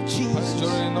name of Padre, Jesus yo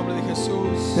en el nombre de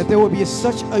Jesús that there will be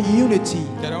such a unity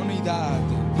que hará unidad.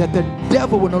 that the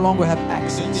devil will no longer have El diablo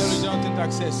access. ya no tendrá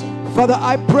acceso. Father,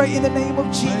 I pray in the name of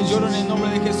Padre, lloro en el Jesus nombre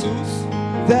de Jesús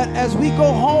that as we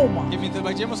go home, que mientras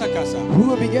vayamos a casa we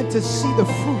will begin to see the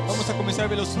vamos fruits a comenzar a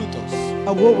ver los frutos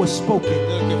of what was spoken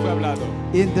de lo que fue hablado.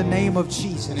 in the name of En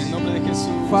Jesus. el nombre de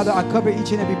Jesús. Father, I cover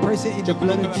each and every person in the Yo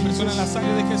blood coloco a of la persona en la Jesus.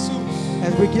 sangre de Jesús.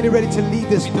 As we're getting ready to leave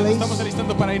this Mientras nos estamos place,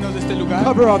 alistando para irnos de este lugar,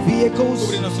 cover our cubre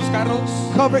vehicles, nuestros carros,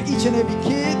 cover each and every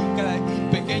kid, cada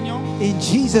pequeño, in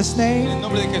Jesus' en name. el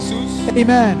nombre de Jesús.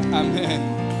 Amen. Amén.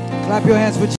 Clap your hands for